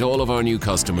excited to meet all of our new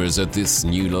customers at this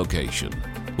new location.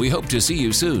 We hope to see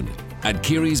you soon at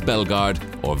Keary's Belgard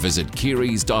or visit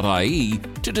kearys.ie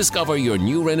to discover your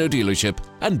new Renault dealership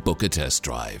and book a test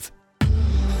drive.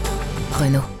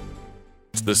 Renault.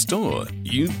 It's the store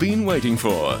you've been waiting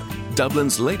for.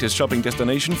 Dublin's latest shopping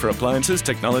destination for appliances,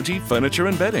 technology, furniture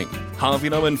and bedding. Harvey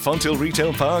Norman Fonthill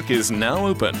Retail Park is now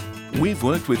open. We've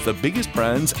worked with the biggest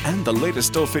brands and the latest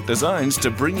store fit designs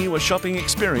to bring you a shopping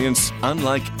experience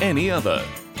unlike any other.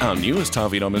 Our newest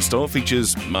Harvey Norman store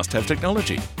features must-have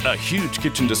technology, a huge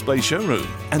kitchen display showroom,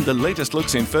 and the latest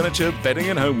looks in furniture, bedding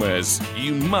and homewares.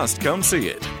 You must come see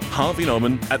it. Harvey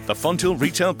Norman at the Fonthill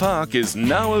Retail Park is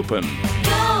now open.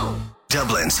 Go!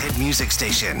 Dublin's hit music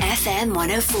station. FM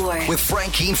 104. With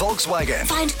Frank Keane Volkswagen.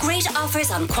 Find great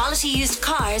offers on quality used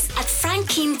cars at Frank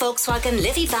Keane Volkswagen,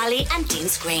 Liffey Valley and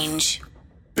Dean's Grange.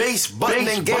 Bass, button,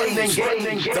 and games.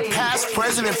 The past,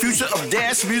 present, and future of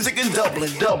dance music in Dublin.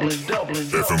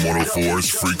 FM 104's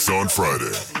Freaks on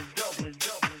Friday.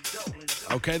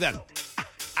 Okay then.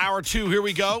 Hour 2, here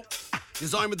we go.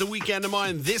 Designed with the weekend in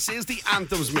mind. This is the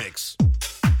Anthems Mix.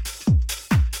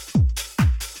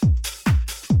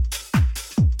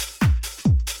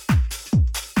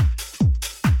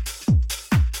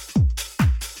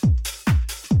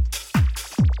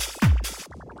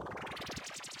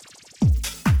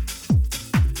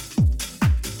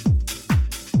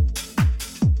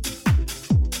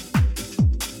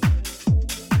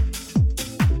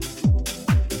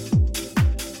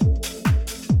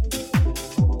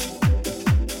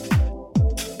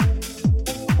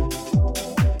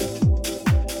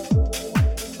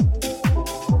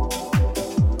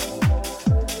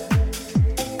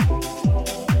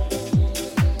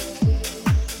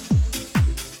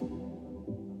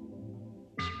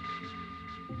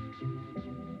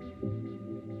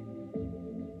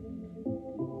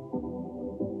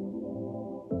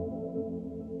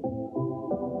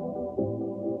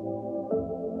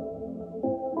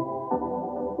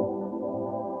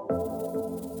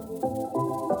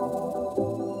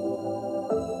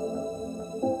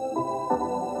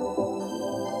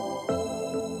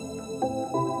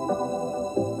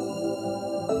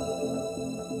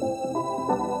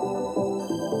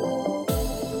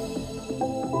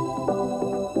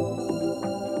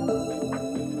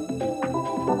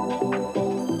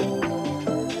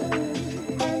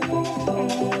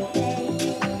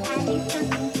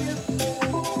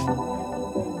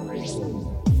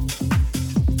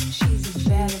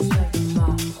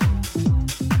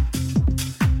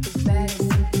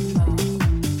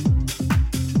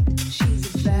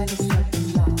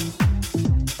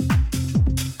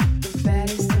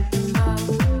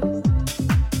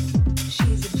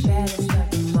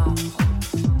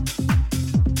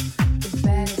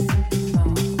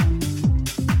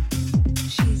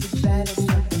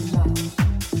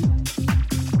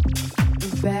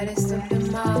 baddest of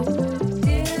them all. Do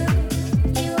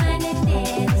you wanna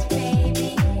dance,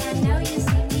 baby? I know you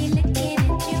see me looking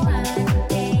at you on the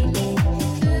daily.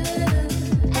 Ooh,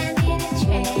 I'm in a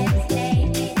trance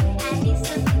lately. I need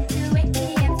something to wake me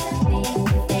up, something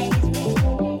to faze me.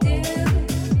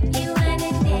 Do you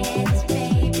wanna dance,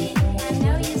 baby? I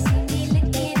know you see me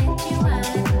looking at you on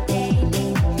the daily.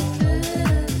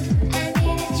 Ooh, I'm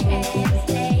in a trance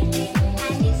lately. I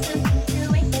need something to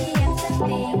wake me up,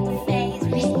 something to faze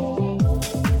me.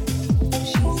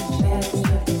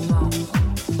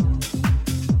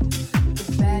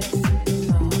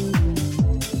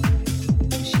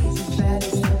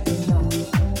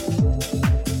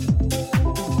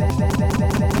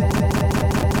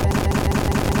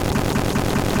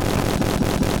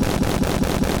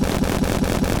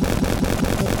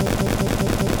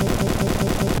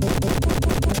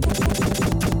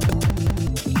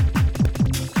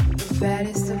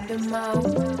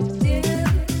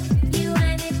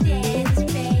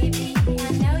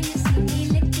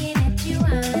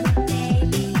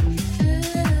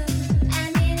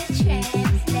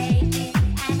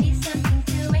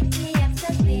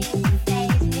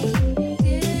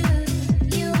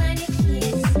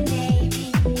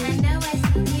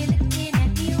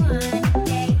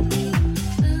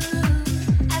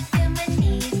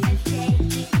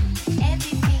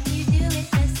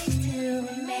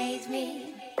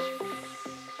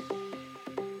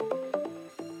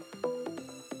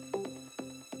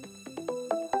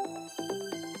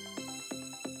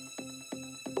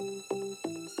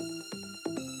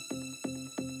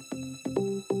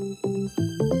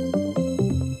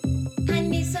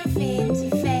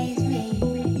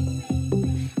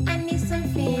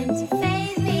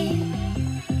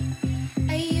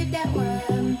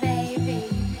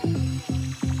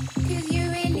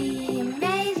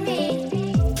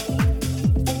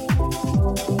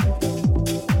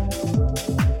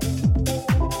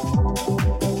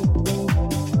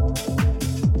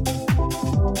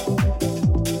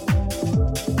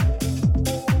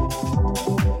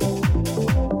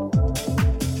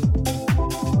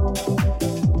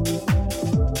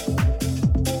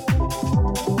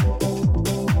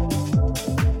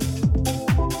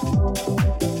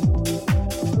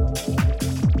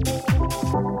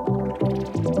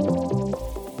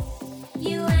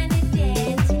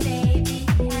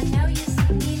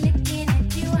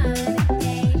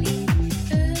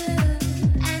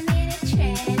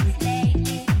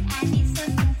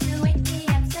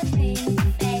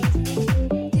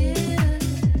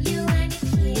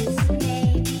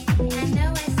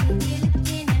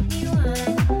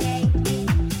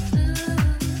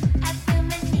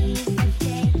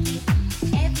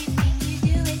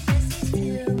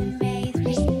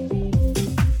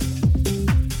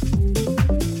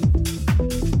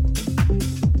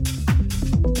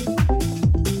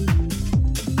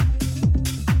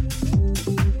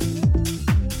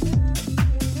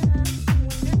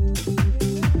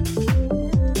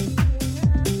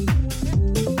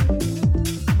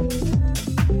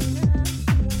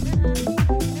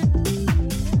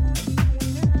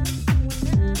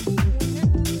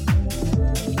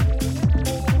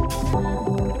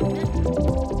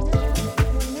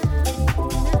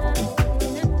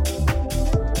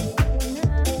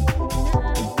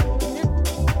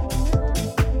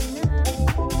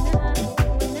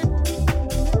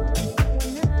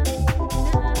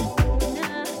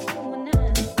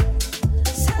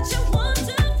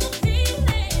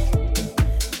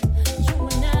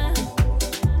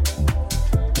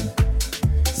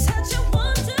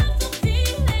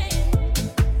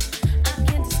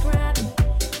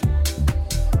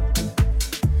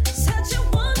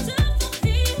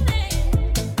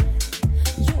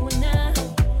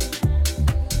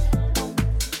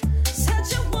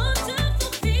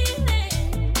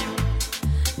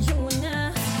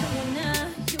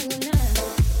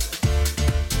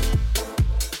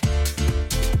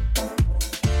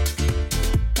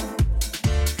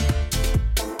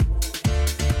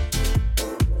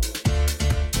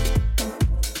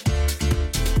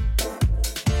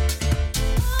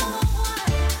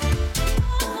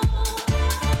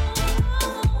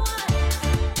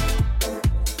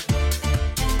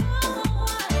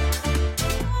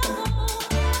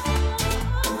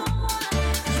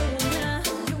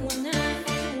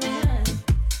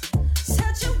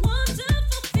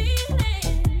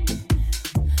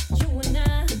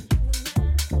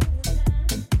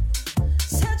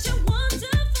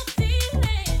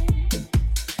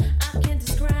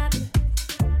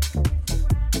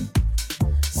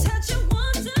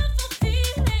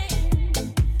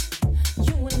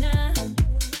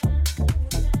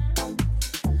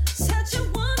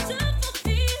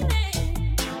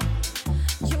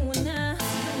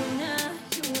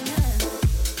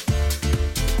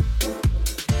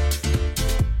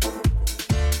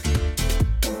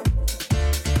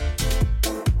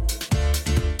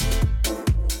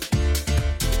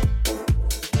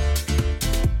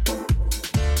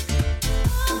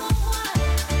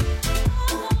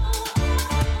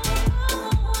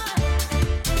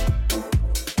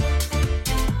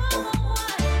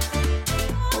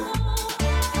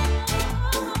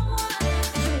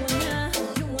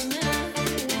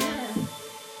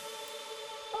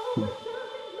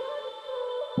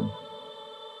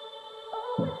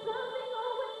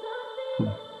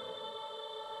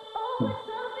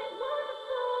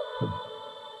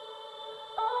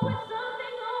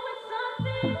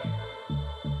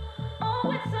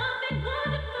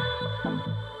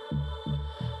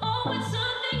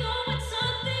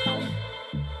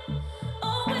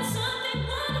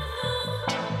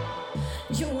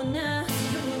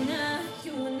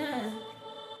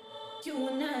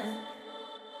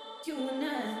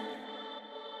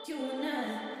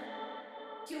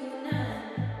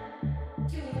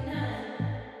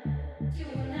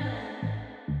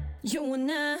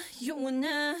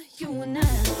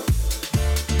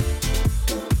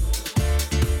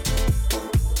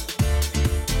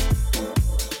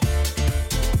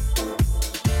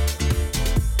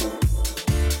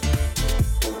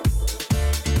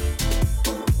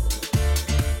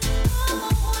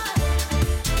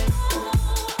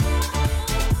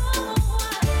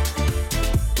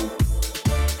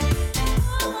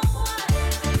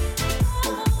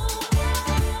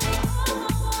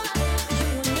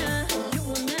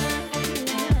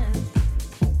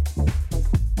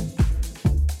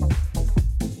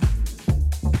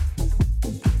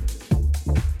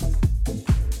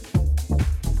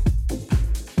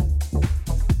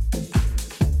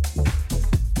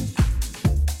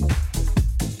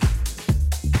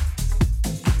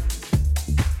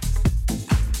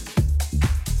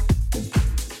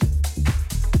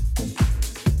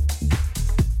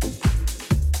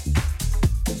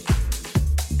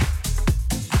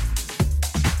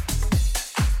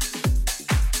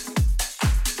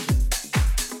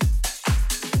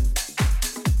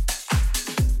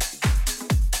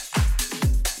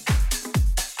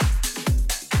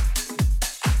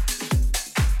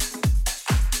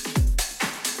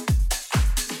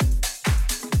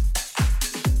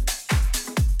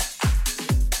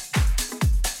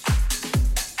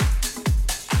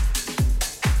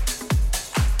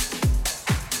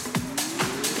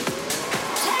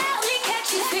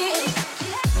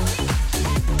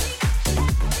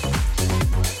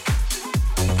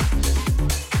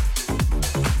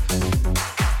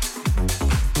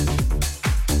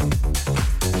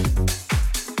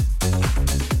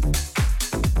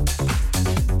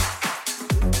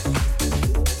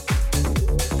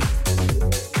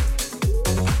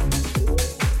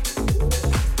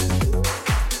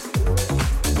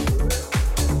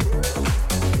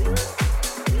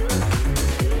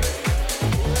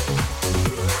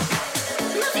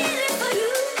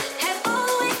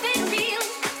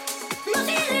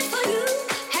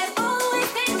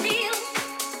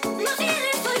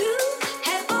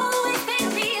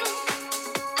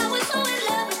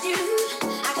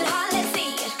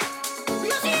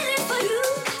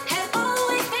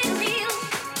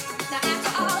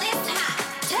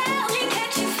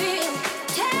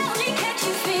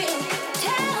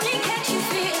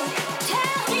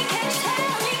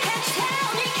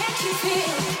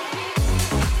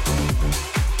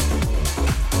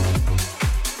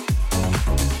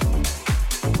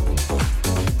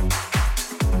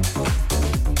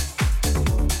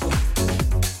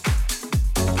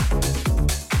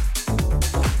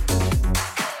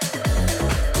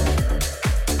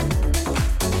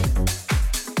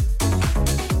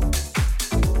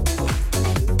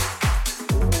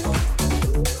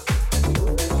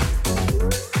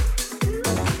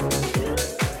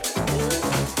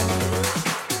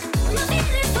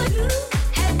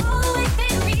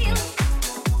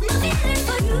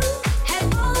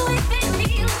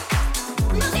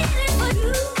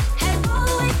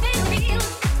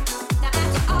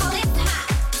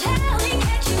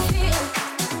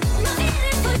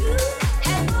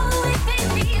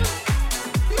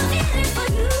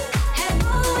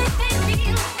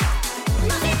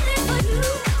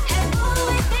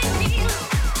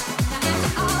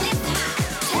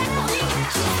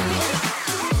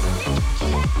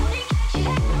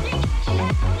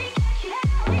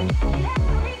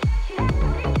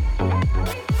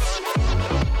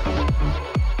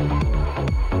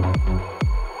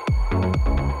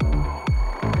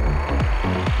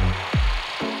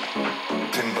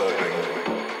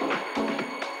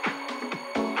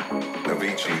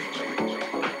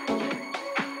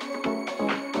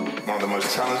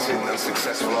 talented and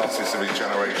successful artists of his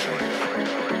generation.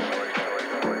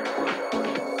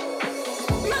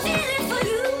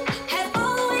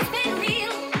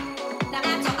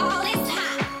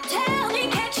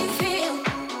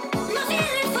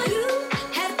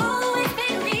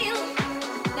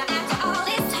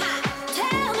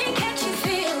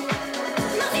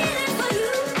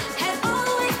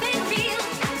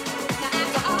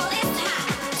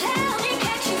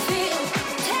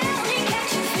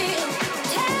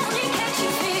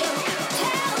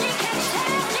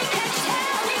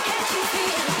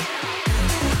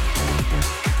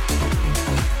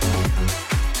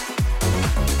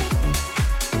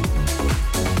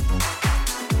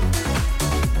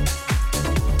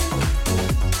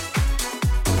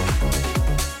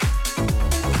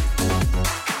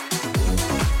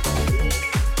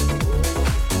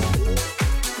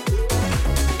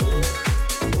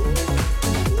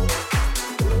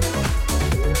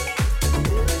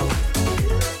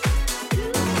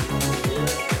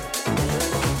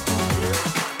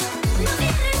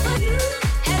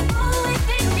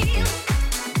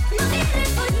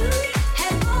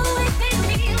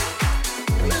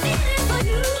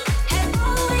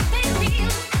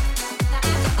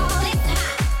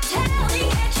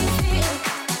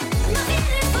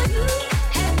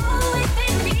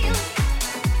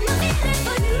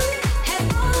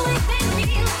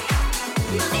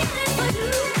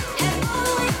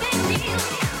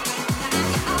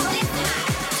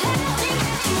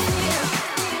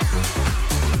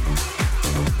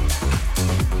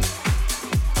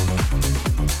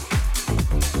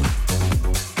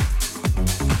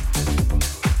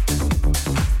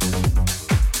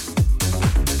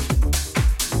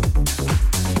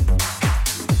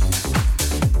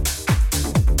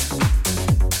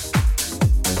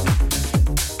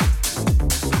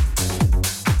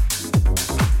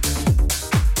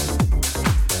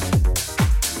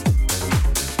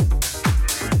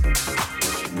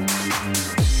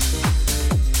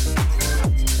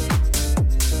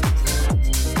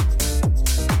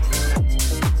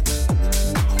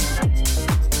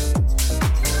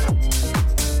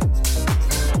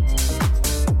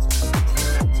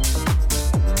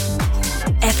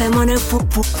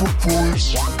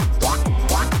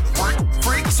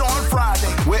 Freaks on Friday,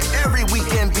 where every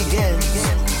weekend begins.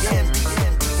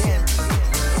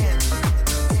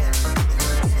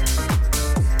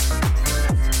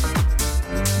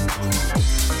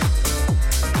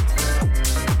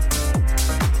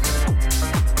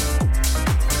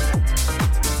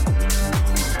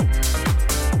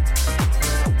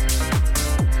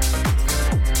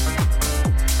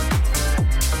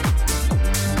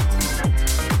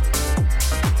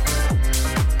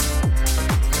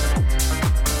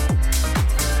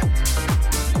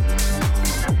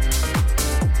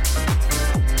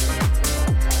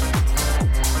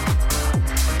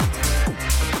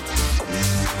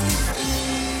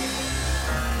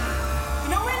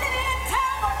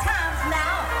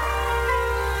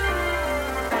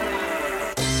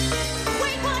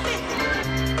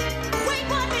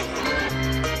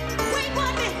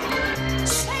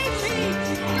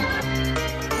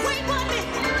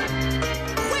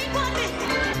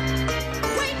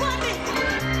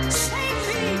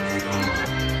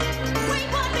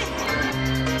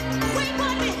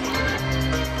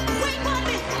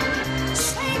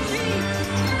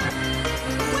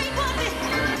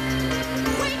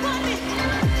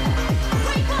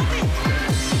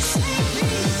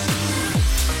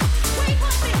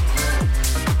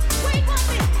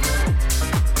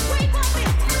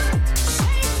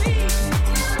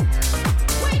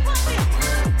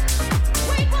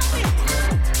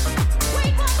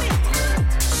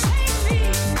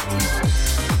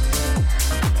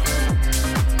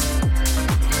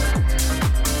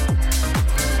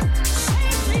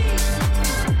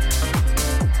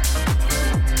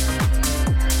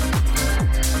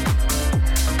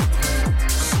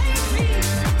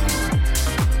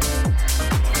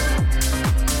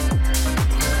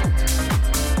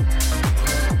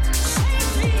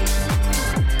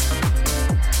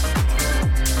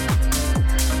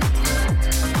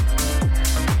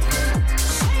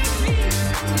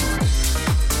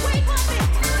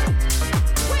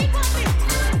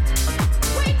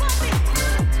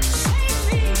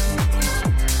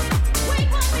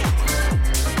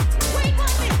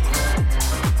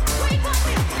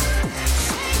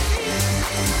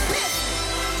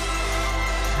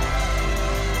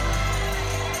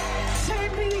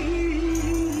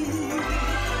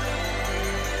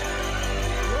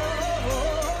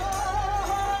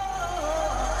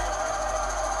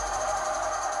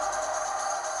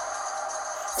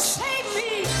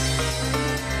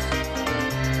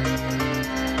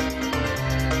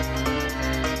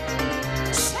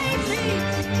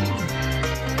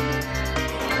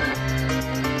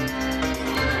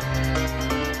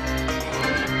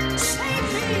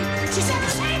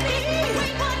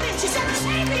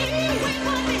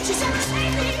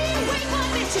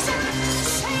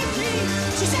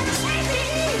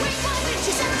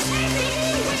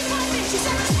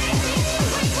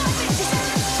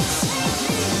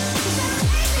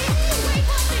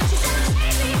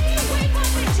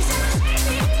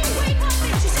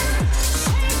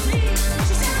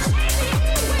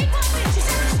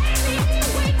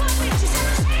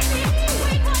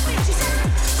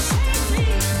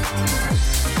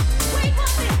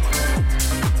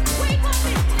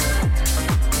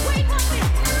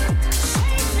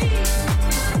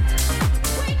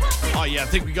 I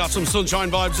think we got some sunshine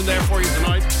vibes in there for you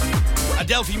tonight.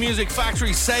 Adelphi Music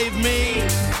Factory, Save Me.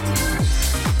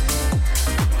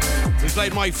 We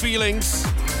played My Feelings,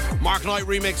 Mark Knight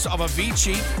remix of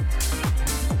Avicii.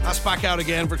 That's back out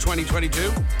again for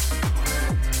 2022.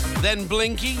 Then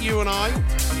Blinky, You and I.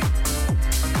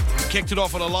 Kicked it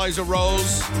off with Eliza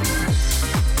Rose,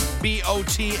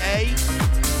 BOTA.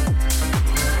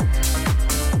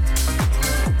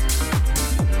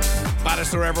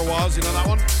 Baddest there ever was, you know that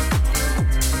one?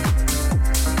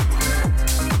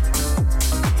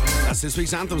 That's this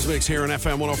week's Anthems mix here on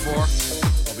FM 104.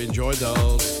 Hope you enjoyed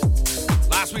those.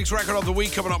 Last week's record of the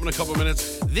week coming up in a couple of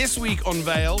minutes. This week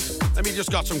unveiled. Let me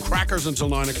just got some crackers until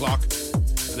 9 o'clock.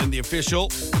 And then the official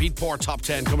Beatport Top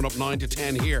 10 coming up 9 to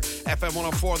 10 here. FM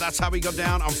 104, that's how we got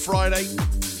down on Friday.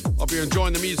 Hope you're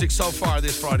enjoying the music so far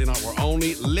this Friday night. We're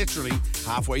only literally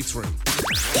halfway through.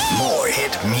 More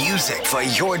hit music for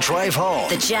your drive home.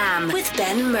 The Jam with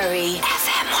Ben Murray.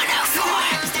 FM 104.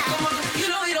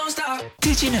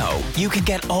 Did you know you can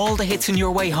get all the hits on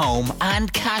your way home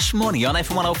and cash money on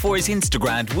FM 104's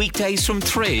Instagram weekdays from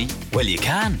 3? Well, you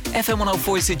can. FM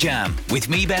 104's The Jam with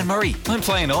me, Ben Murray. I'm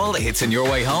playing all the hits on your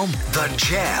way home. The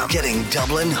Jam, getting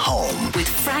Dublin home. With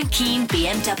Frank Keane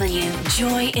BMW.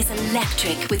 Joy is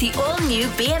electric with the all-new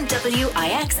BMW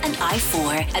iX and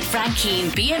i4 at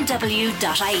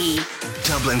frankkeanebmw.ie.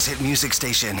 Dublin's hit music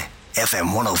station,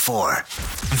 FM 104.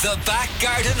 The Back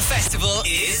Garden Festival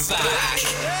is back.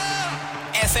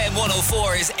 FM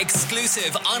 104's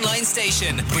exclusive online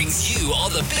station brings you all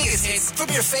the biggest hits from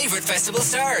your favourite festival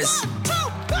stars.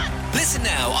 Listen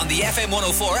now on the FM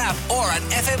 104 app or at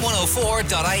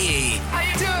fm104.ie. How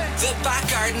you doing? The Back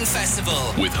Garden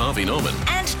Festival With Harvey Norman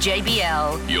And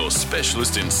JBL. your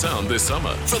specialist in sound this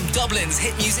summer. from Dublin's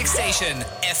hit music station,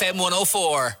 FM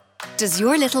 104. Does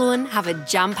your little one have a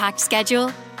jam-packed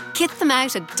schedule? Kit them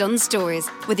out at Dunnes Stores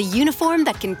with a uniform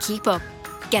that can keep up.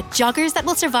 Get joggers that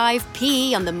will survive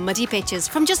PE on the muddy pitches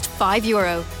from just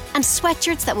 €5 and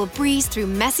sweatshirts that will breeze through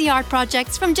messy art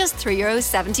projects from just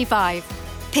 €3.75.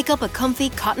 Pick up a comfy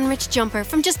cotton-rich jumper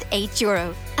from just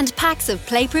 €8 and packs of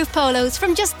play-proof polos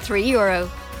from just €3.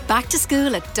 Back to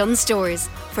school at Dunnes Stores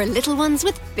for little ones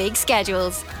with big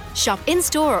schedules. Shop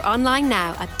in-store or online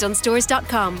now at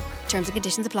dunstores.com. Terms and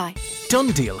conditions apply.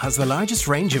 DoneDeal has the largest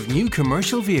range of new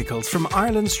commercial vehicles from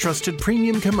Ireland's trusted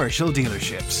premium commercial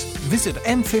dealerships. Visit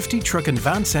M50 Truck and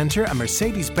Van Centre, a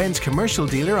Mercedes-Benz commercial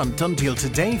dealer on DoneDeal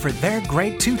today for their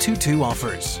great 222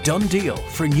 offers. DoneDeal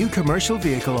for new commercial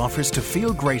vehicle offers to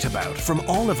feel great about from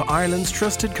all of Ireland's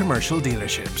trusted commercial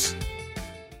dealerships.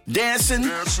 Dancing,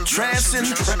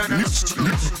 trancing.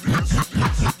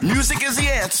 Music is the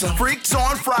answer. Freaks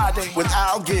on Friday with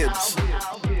Al Gibbs.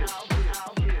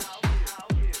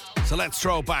 So let's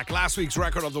throw back. Last week's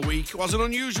record of the week was an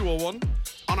unusual one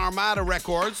on Armada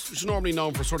Records, which is normally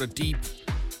known for sort of deep,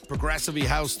 progressive-y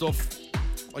house stuff,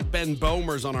 like Ben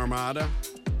Bomer's on Armada.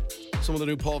 Some of the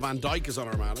new Paul Van Dyke is on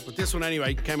Armada, but this one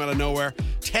anyway came out of nowhere.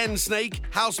 Ten Snake,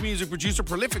 house music producer,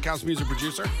 prolific house music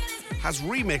producer, has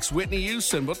remixed Whitney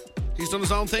Houston, but he's done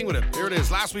his own thing with it. Here it is,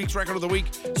 last week's record of the week,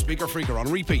 Speaker Freaker on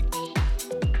repeat.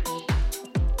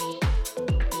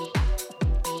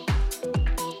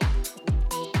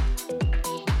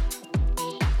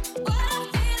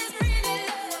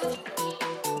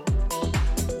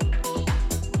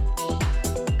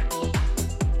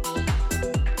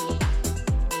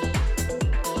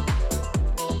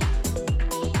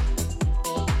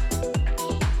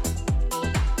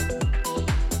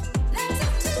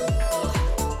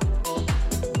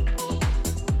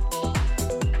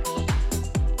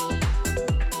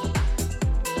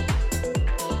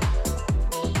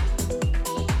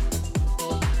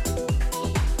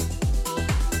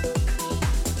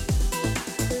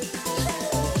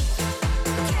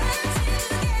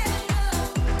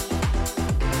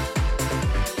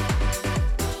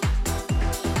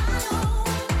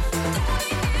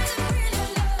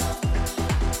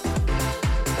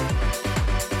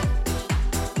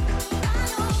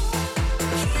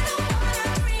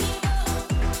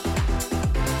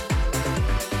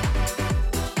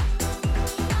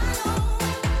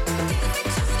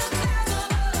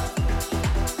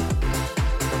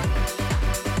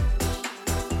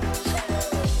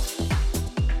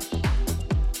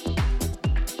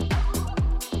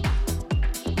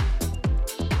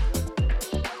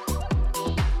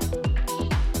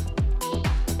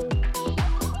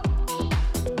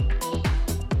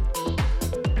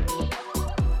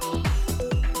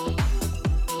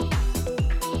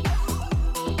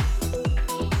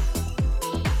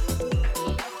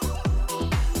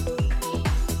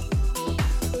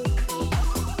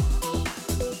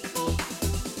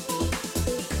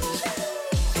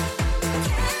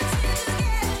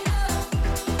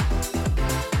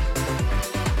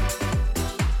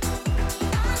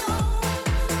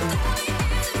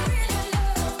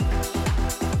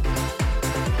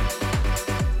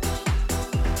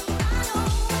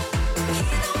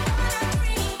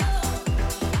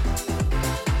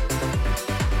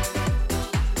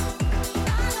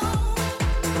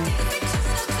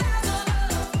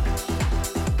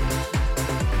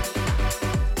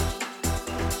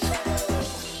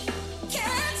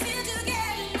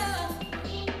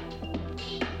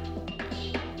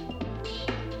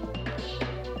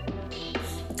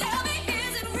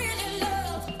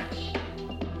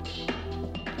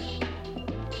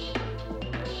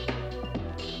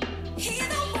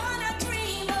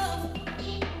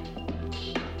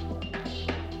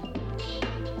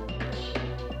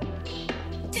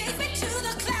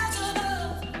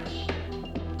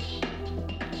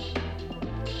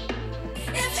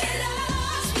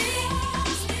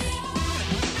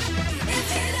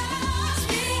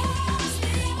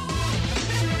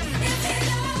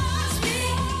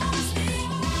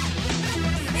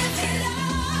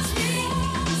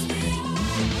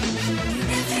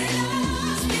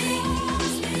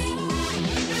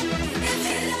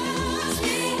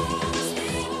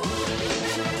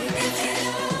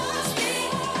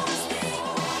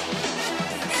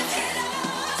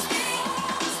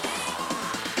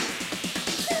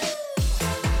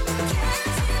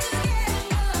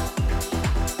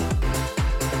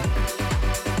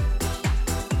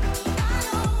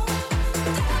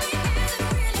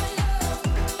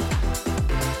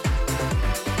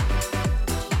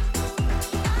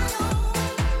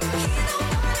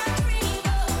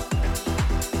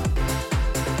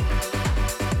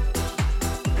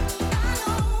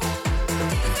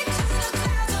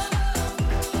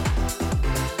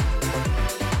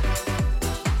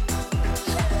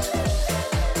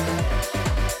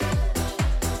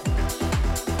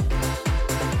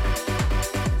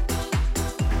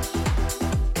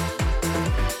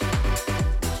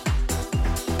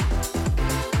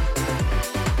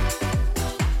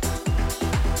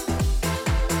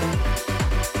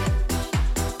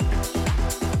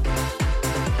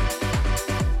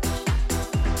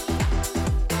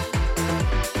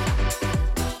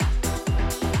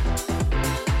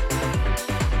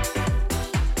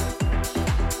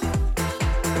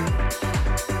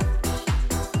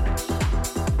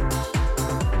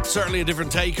 Certainly a different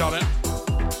take on it.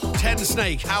 10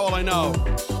 Snake, How Will I Know,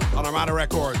 on Armada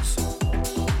Records.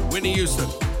 Whitney Houston.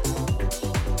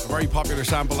 A very popular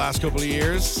sample last couple of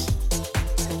years.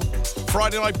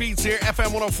 Friday Night Beats here,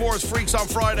 FM 104's Freaks on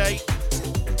Friday.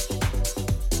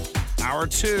 Hour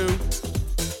 2,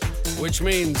 which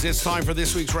means it's time for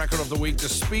this week's record of the week, the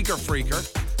Speaker Freaker.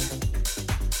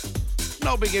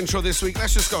 No big intro this week,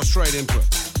 let's just go straight into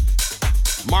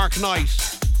it. Mark Knight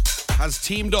has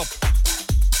teamed up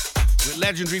with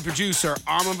legendary producer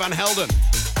Armand van Helden.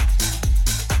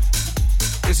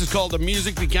 This is called The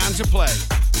Music Began to Play.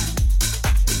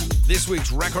 This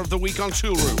week's record of the week on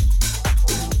Tool Room.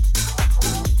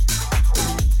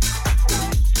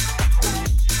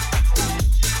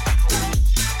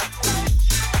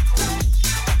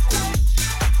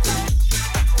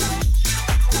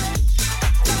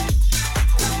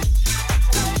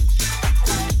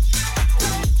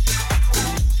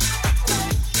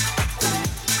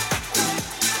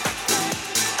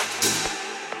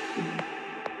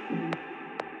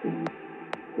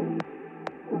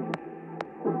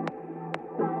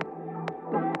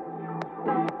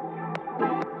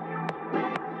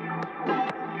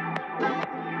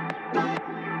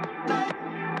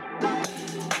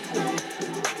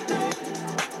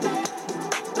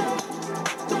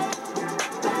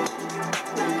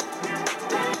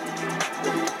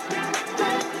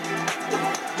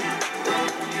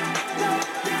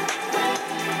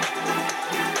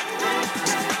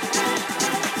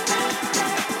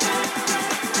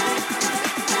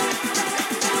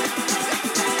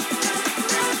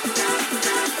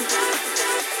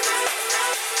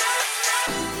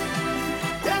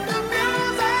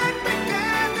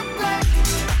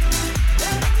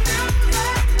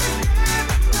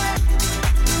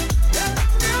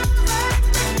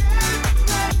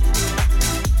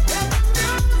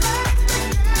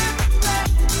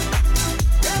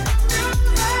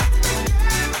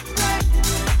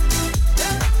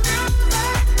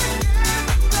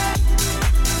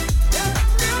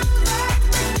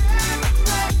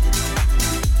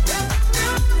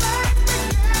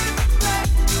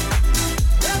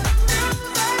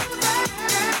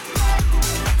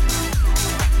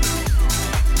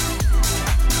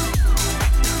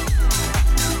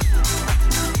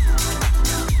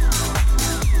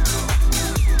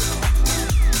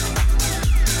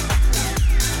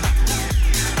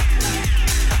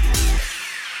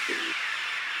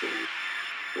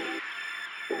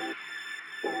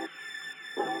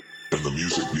 And the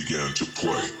music began to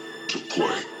play, to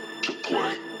play, to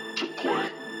play, to play,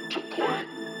 to play,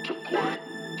 to play,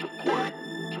 to play.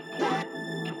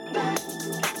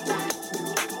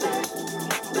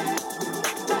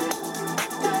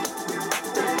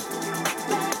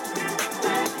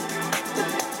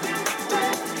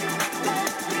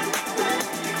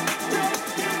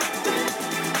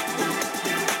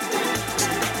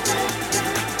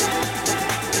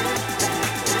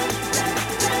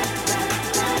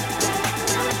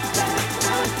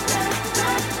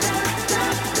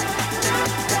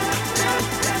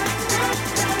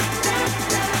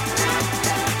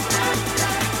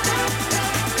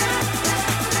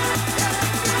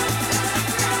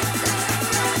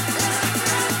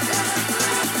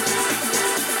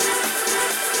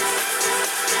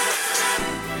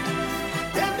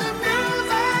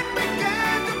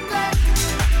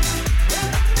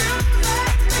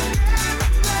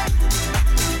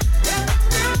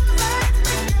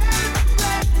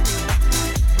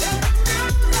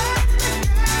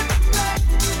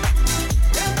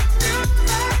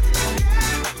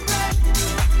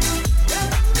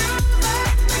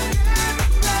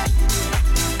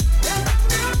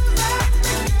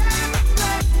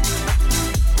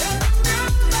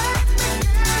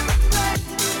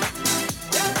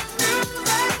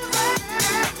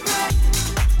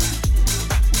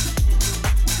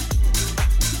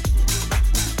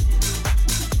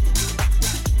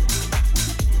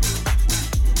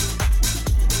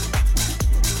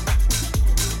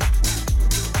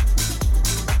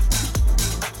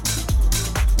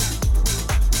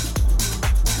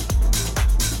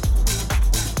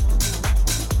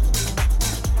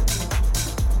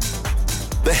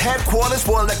 Headquarters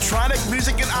for electronic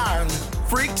music in Ireland.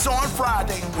 Freaks on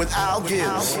Friday with Al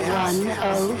Gibbs. 104.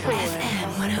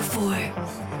 FM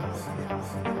 104.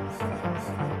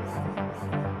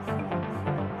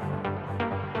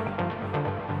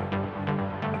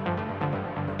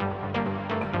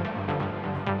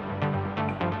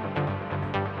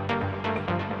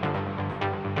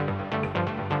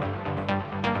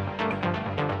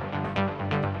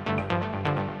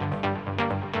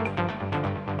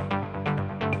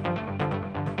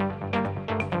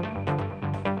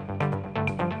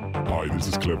 Hi, this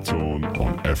is Kleptone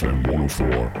on FM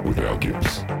 104 with Al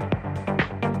Gibbs.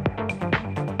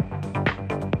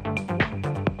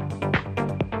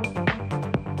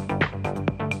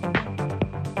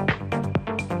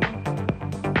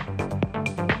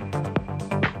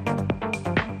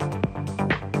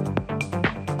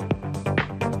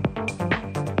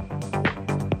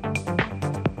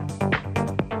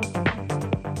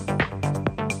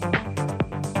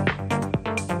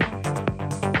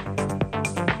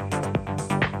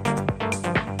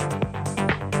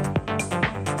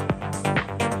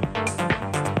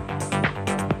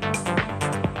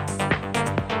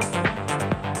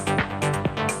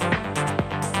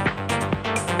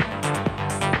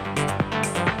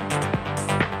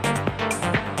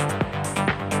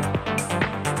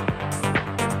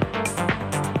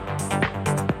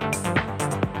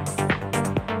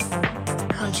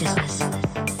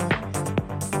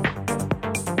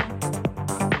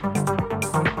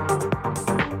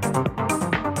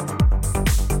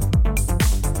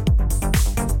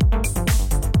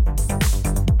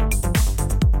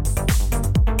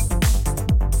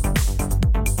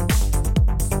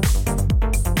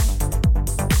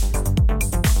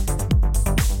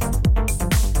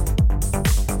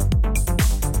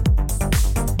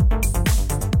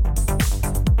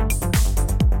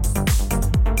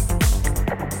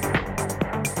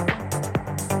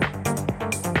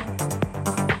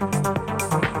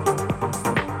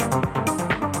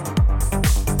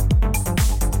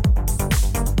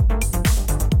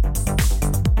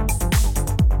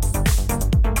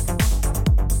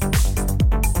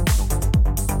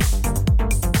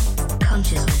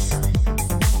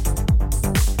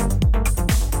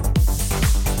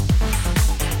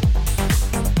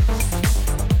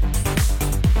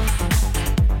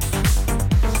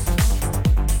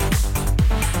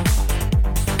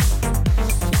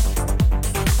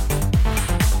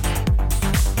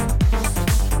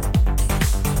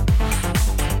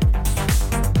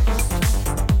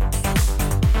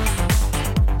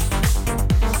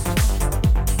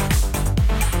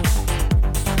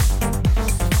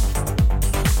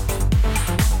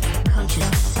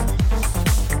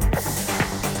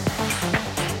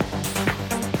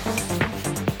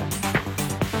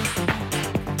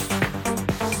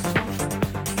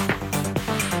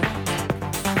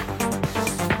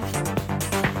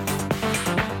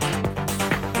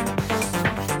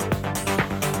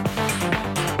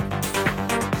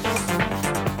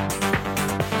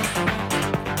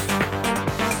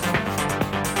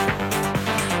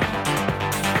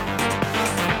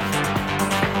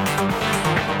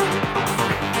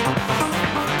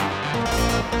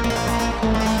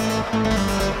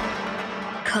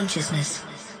 Consciousness.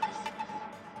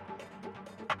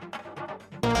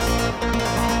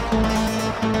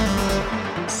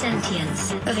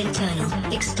 Sentience of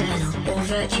internal, external, or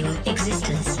virtual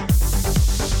existence.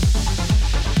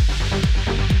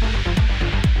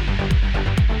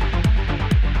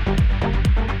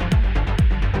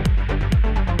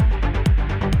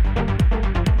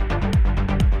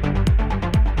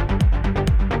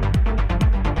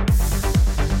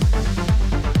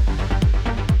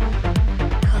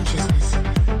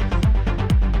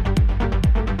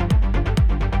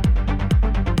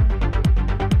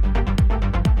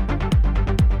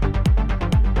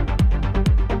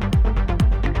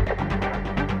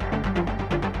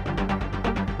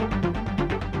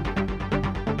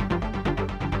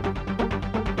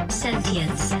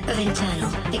 Sentience of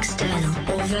internal, external,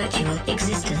 or virtual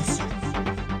existence.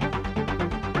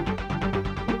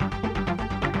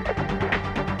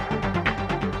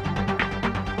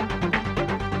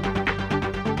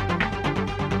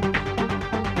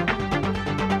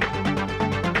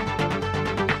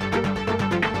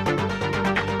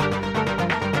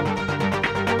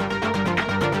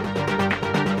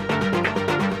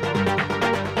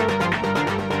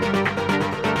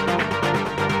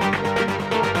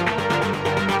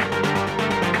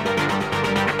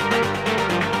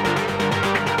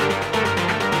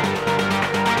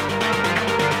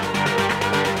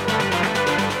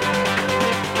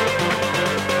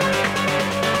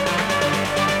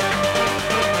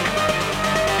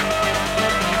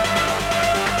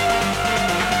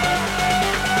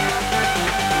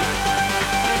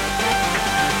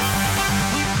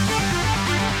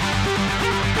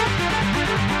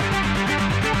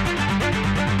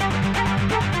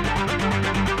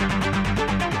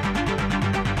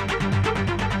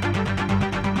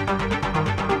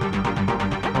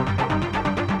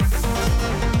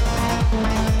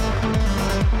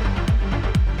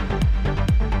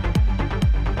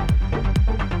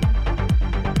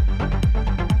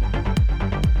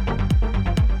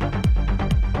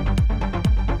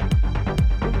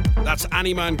 That's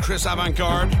Animan, Chris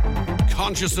Avantgarde,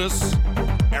 Consciousness,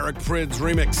 Eric Prydz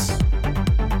remix.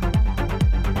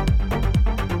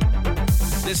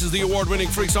 This is the award-winning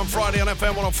Freaks on Friday on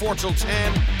FM 104 till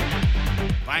 10.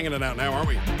 Banging it out now, aren't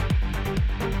we?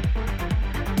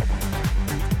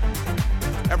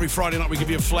 Every Friday night we give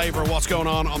you a flavour of what's going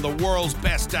on the world's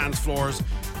best dance floors.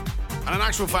 And in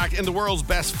actual fact, in the world's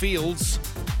best fields.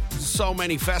 So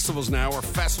many festivals now, or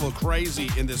festival crazy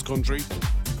in this country.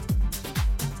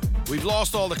 We've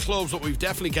lost all the clubs, but we've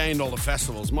definitely gained all the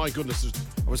festivals. My goodness,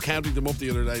 I was counting them up the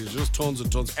other day. There's just tons and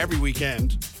tons. Every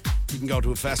weekend, you can go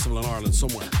to a festival in Ireland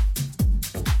somewhere.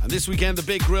 And this weekend, the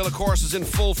Big Grill, of course, is in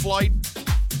full flight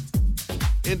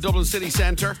in Dublin City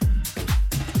Centre.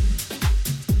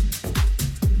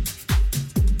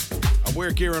 And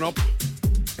we're gearing up.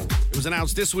 It was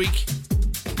announced this week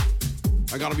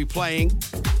I'm going to be playing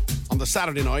on the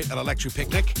Saturday night at Electric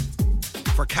Picnic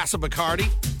for Casa Bacardi,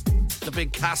 the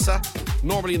big Casa,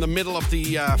 normally in the middle of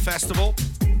the festival.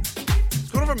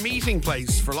 It's kind of a meeting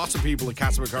place for lots of people at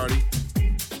Casa Bacardi.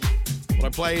 But I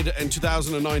played in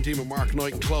 2019 with Mark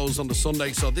Knight and closed on the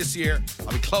Sunday, so this year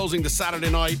I'll be closing the Saturday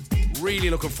night.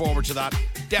 Really looking forward to that.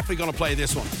 Definitely going to play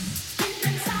this one.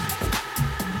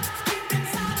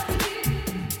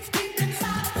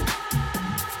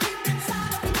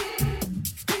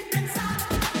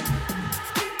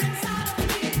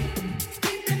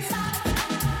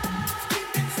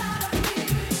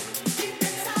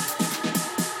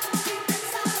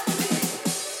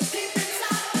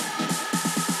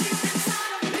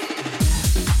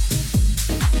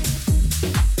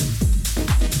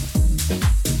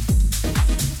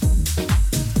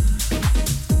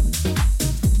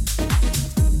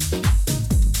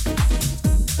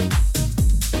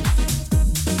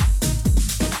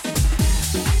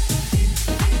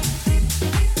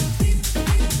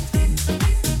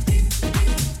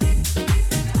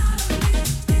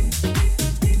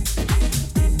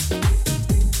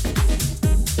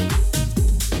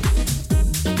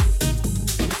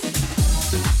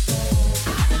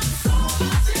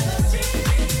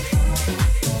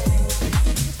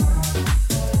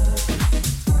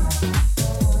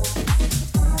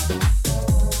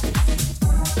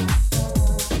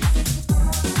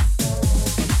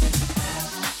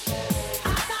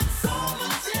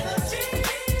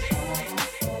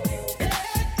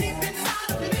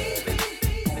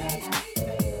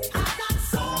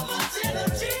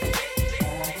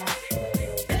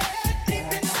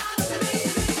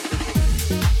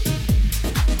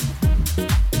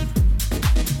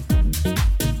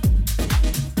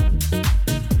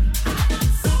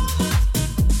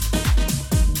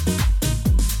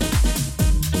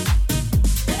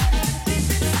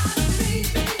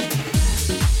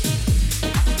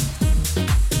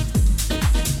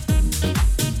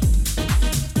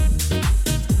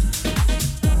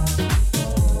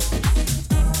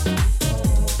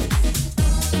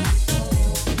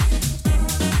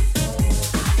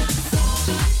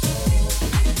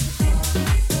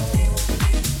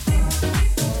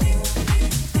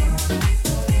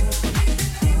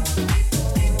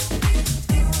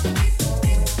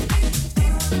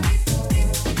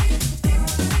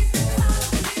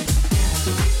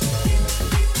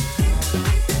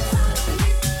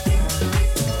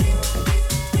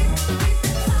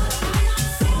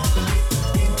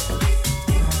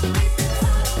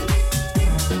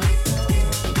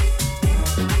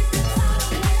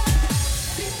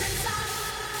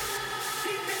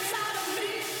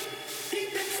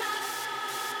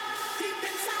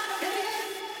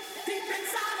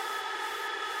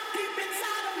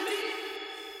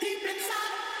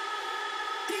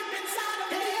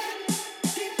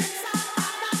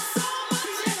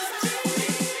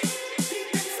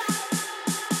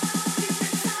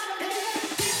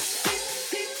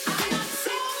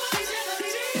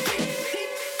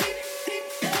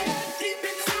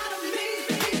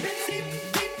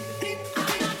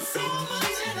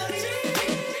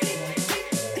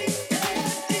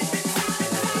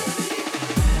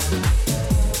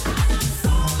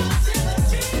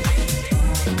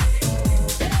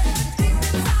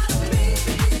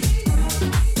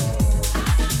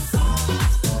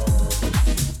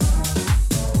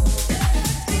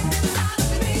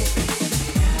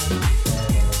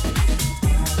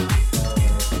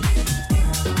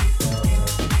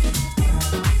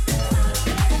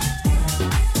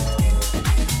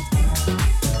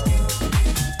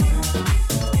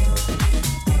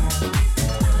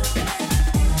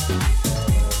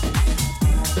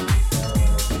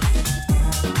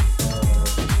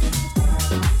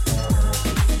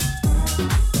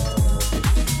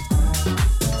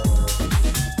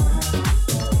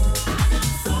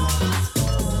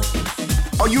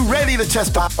 you ready to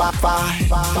testify?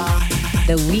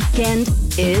 The weekend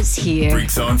is here.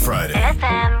 Freaks on Friday.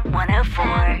 FM 104.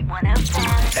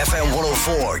 FM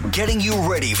 104, getting you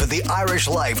ready for the Irish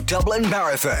Life Dublin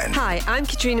Marathon. Hi, I'm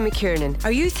Katrina McKiernan.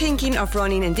 Are you thinking of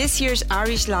running in this year's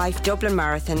Irish Life Dublin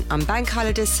Marathon on Bank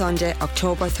Holiday Sunday,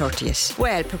 October 30th?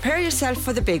 Well, prepare yourself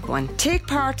for the big one. Take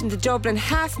part in the Dublin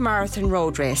Half Marathon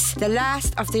Road Race, the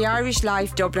last of the Irish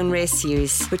Life Dublin Race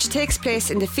Series, which takes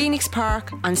place in the Phoenix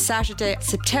Park on Saturday,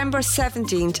 September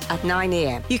 17th at 9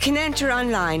 a.m. You can enter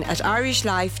online at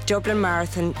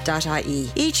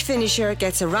irishlifedublinmarathon.ie. Each finisher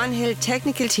gets a Ron Hill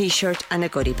technical t-shirt and a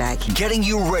goodie bag. Getting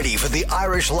you ready for the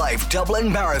Irish Life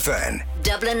Dublin Marathon.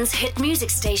 Dublin's hit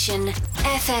music station,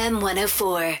 FM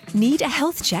 104. Need a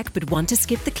health check but want to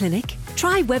skip the clinic?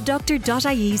 Try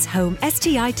webdoctor.ie's home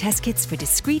STI test kits for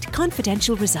discreet,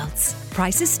 confidential results.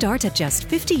 Prices start at just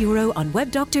 €50 on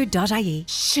webdoctor.ie.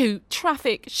 Shoot,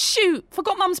 traffic, shoot,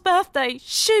 forgot Mum's birthday,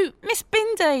 shoot, miss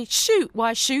bin day, shoot,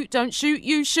 why shoot, don't shoot,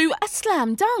 you shoot, a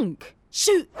slam dunk,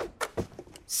 shoot,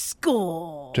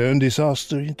 score. Turn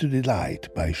disaster into delight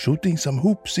by shooting some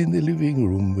hoops in the living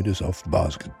room with a soft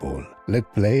basketball.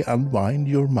 Let play unwind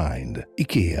your mind.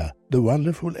 IKEA, the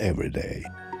wonderful everyday.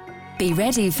 Be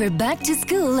ready for back to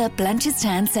school at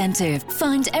Blanchardstown Centre.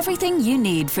 Find everything you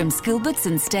need from school books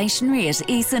and stationery at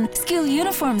Eason, school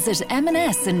uniforms at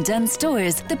M&S and Dunn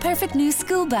Stores, the perfect new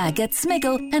school bag at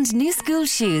Smiggle, and new school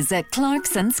shoes at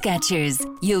Clark's and Skechers.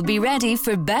 You'll be ready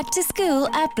for back to school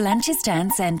at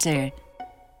Blanchardstown Centre.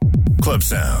 Club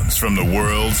sounds from the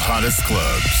world's hottest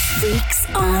clubs. Freaks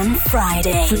on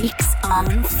Friday. Freaks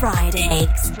on Friday.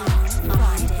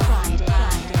 Alright.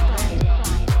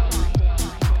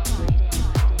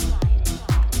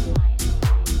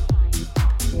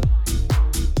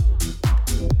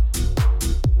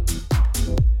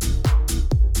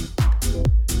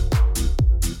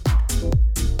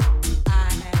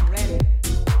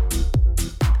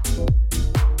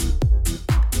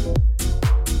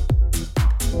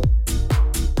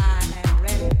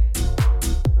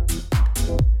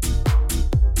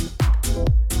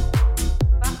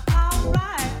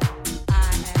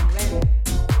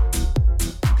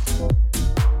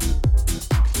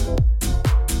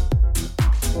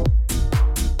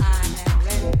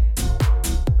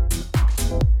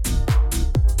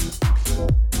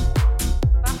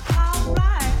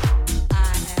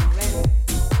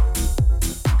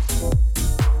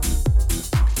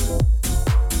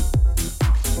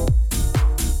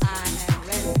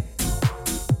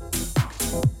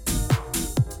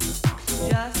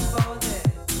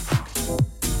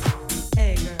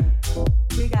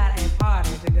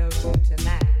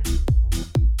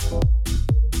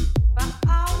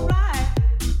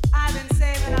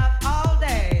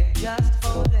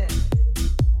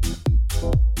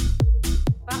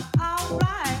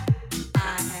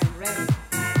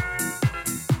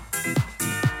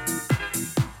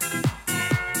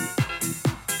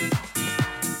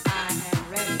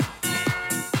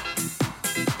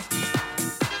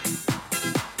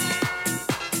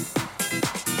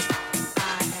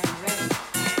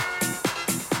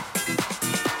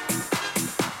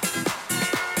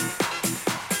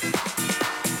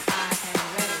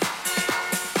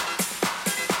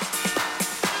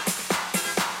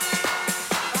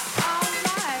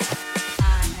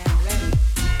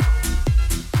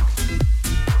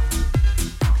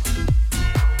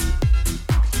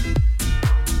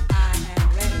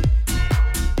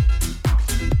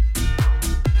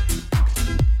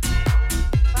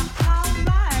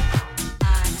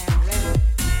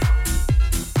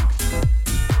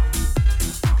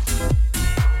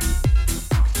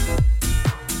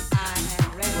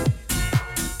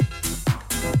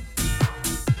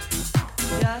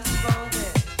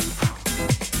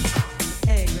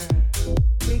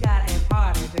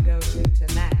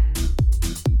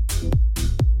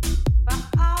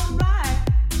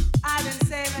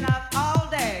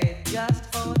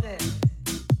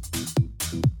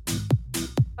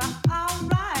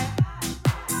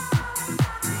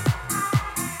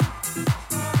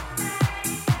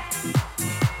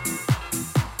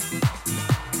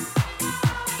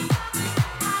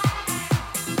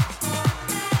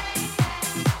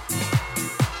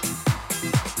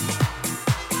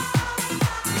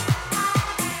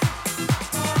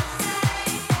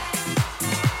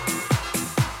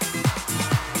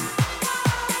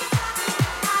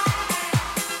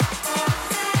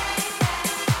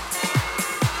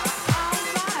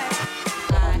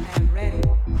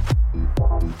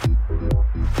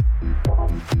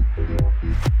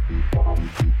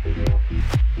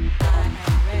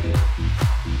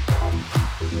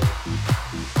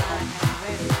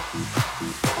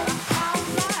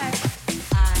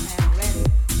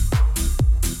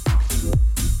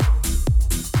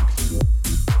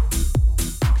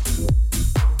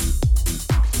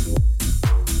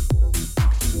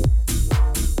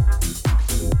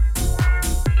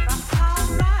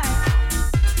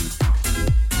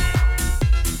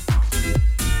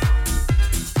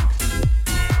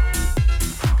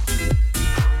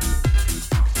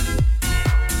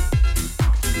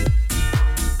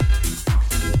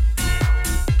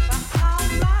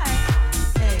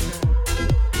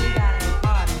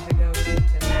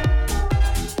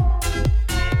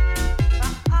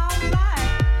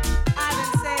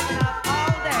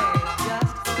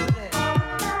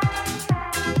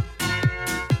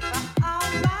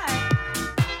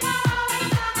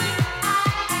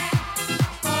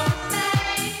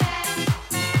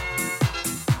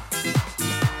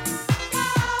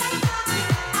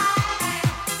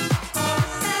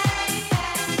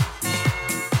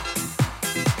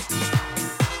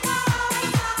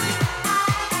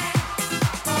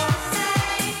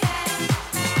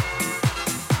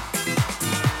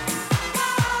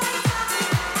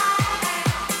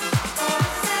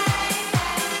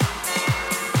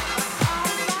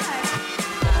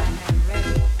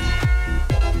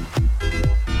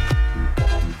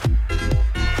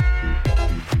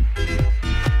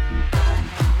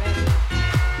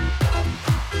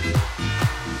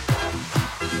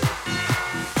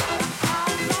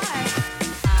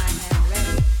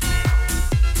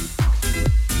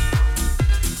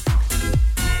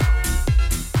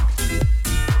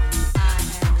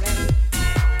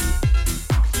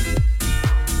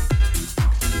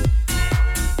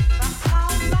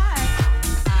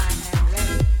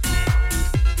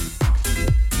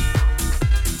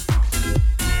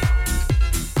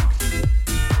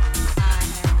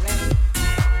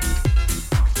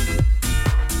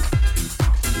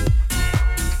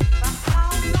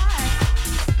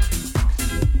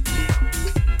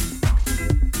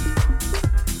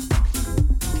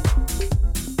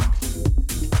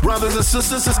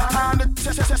 Time to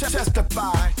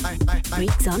testify.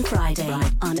 Weeks on Friday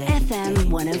on FM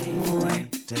 104.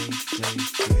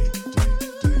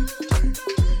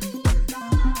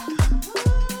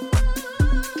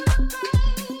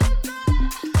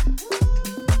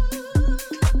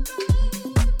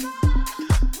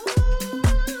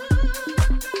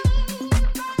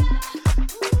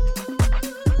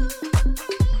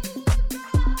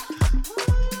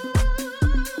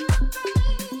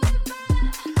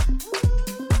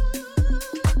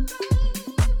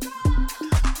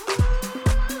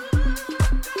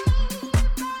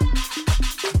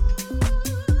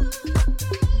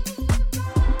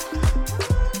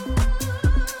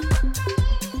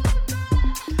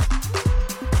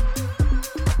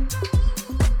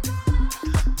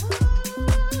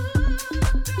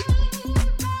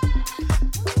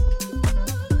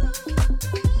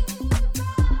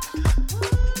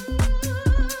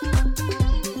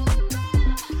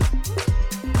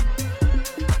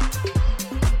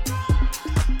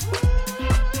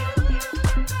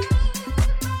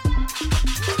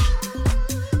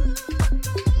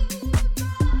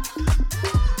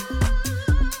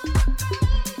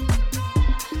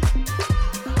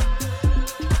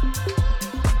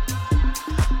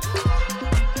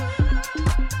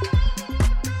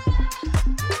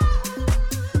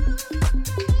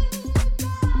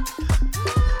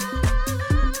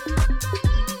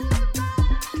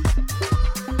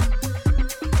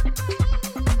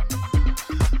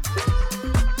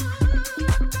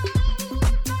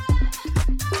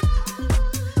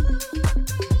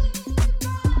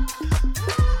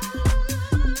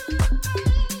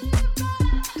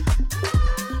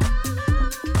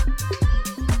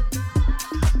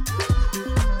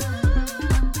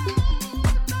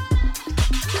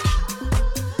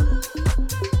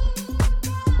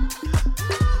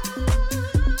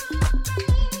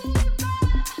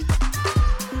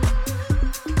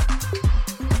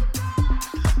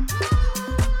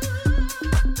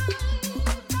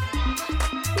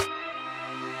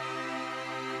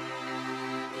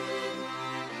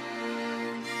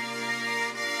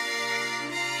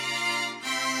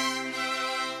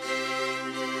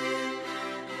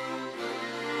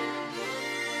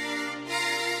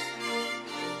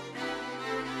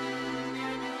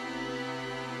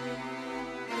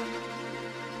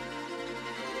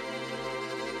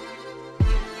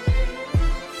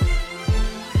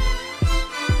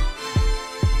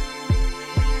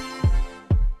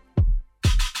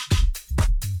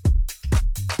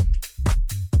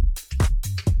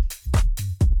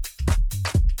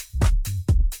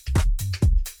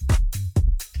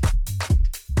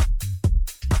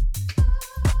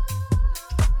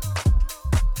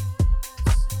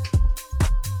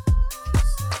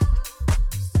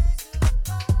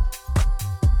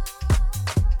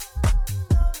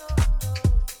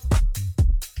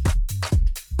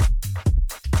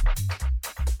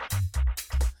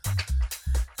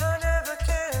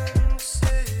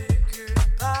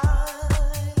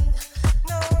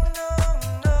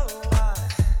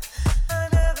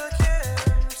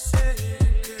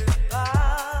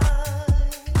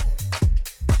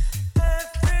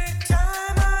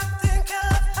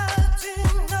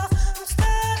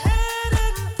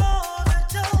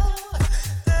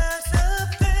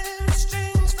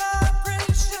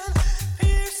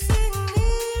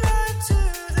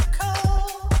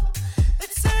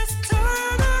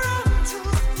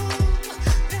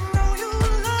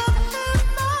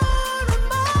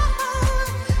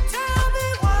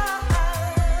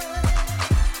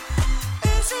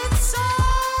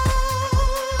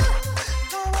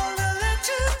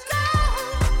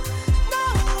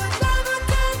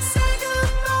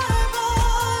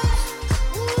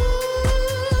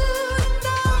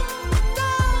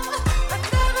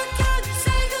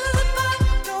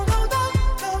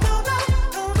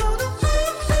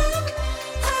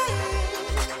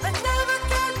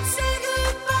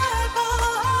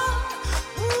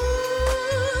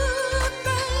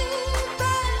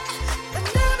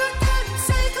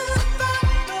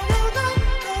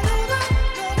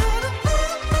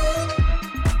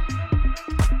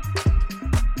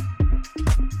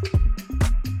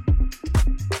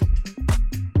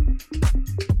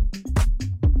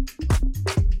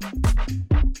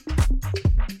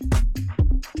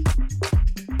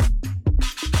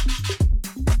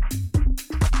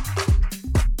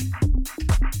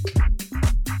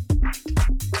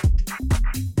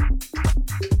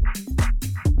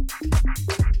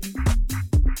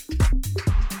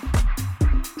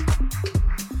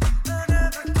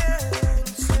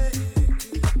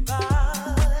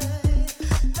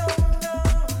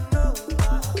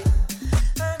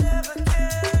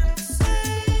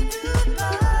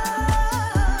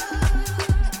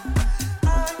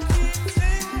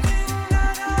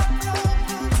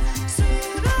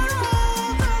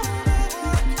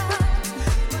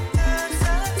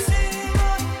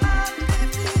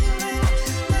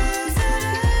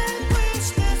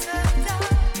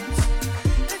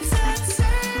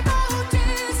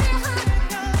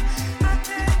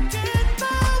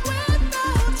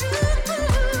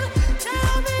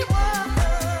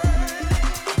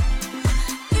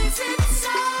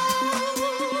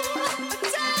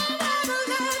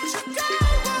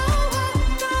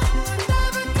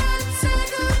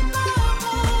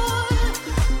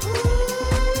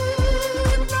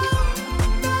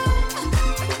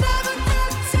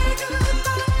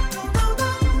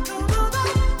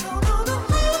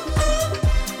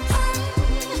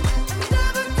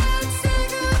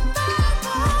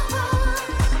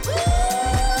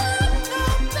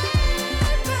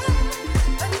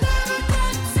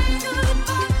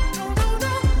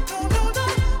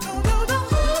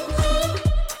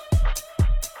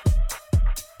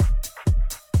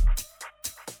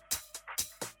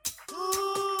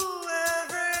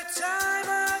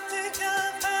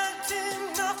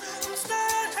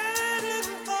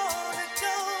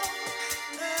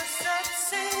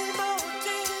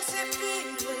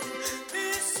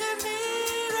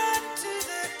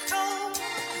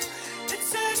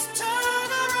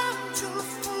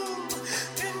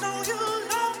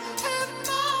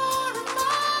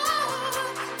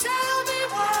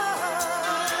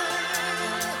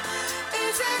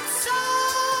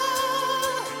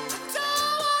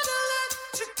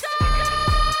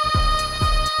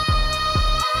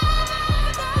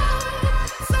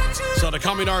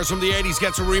 Commodores from the 80s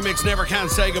gets a remix, Never Can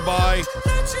Say Goodbye,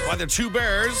 by the Two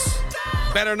Bears,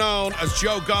 better known as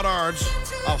Joe Goddard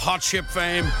of Hot Chip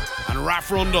fame and Raf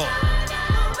Rundle.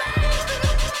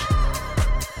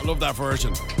 I love that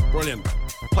version. Brilliant.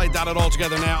 Played that all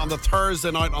together now on the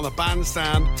Thursday night on the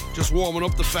bandstand, just warming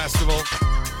up the festival.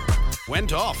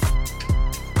 Went off.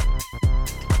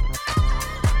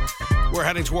 We're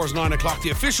heading towards 9 o'clock.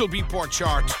 The official Beatport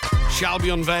chart shall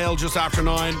be unveiled just after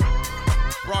 9.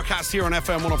 Broadcast here on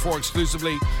FM 104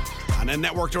 exclusively and then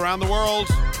networked around the world.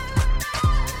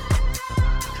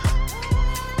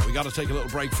 We got to take a little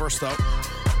break first, though.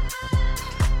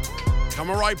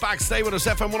 Coming right back. Stay with us.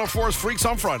 FM 104's Freaks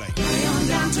on Friday.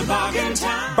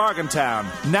 Bargain Town,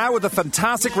 now with a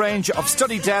fantastic range of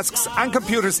study desks and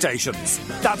computer stations.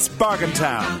 That's Bargain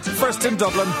Town, first in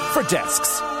Dublin for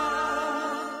desks.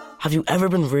 Have you ever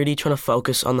been really trying to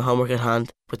focus on the homework at hand,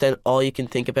 but then all you can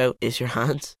think about is your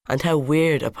hands? And how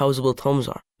weird opposable thumbs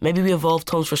are. Maybe we evolved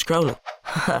thumbs for scrolling.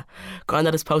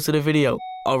 Grandad has posted a video.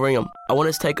 I'll ring him. I want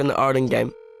his take on the Ireland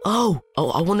game. Oh,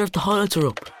 I wonder if the highlights are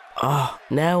up.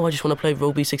 Now I just want to play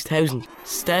Rugby 6000.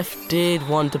 Steph did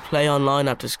want to play online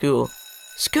after school.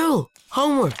 School!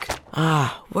 Homework!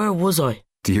 Where was I?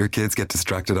 Do your kids get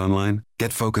distracted online?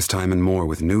 Get focus time and more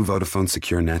with new Vodafone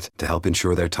Secure Net to help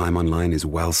ensure their time online is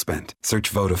well spent.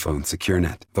 Search Vodafone Secure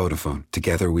Net. Vodafone.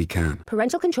 Together we can.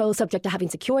 Parental control subject to having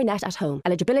secure net at home.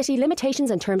 Eligibility,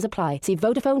 limitations and terms apply. See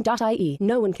Vodafone.ie.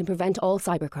 No one can prevent all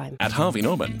cybercrime. At Harvey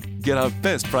Norman, get our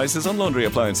best prices on laundry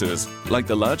appliances, like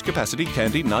the large capacity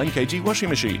Candy 9kg washing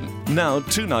machine. Now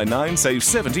 $299 save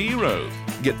 €70.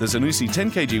 Get the Zanussi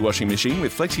 10kg washing machine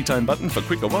with FlexiTime button for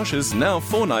quicker washes. Now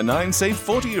 $499 save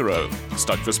 €40.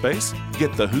 Stuck for space?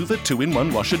 Get the Hoover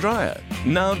 2-in-1 washer dryer.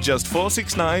 Now just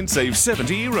 $469 save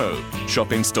 €70.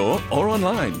 Shop in store or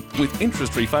online with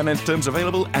interest-free finance terms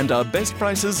available and our best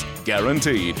prices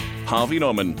guaranteed. Harvey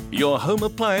Norman, your home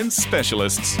appliance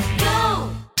specialists. Go!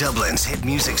 Dublin's hit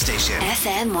music station.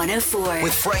 FM 104.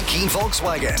 With Frankine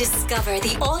Volkswagen. Discover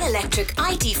the all-electric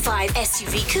ID5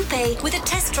 SUV coupe with a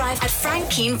test drive at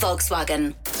Frankine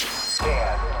Volkswagen. 10,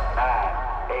 9,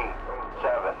 8,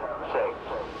 7, 6,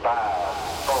 5,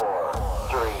 4,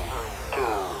 3, 2,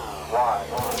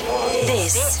 1.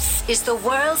 This is the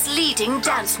world's leading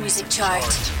dance music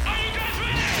chart.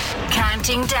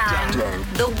 Counting down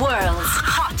the world's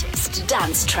hottest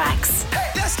dance tracks.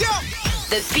 Hey, let's go!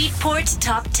 The Beatport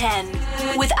Top 10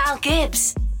 with Al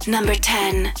Gibbs. Number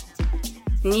 10.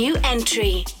 New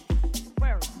entry.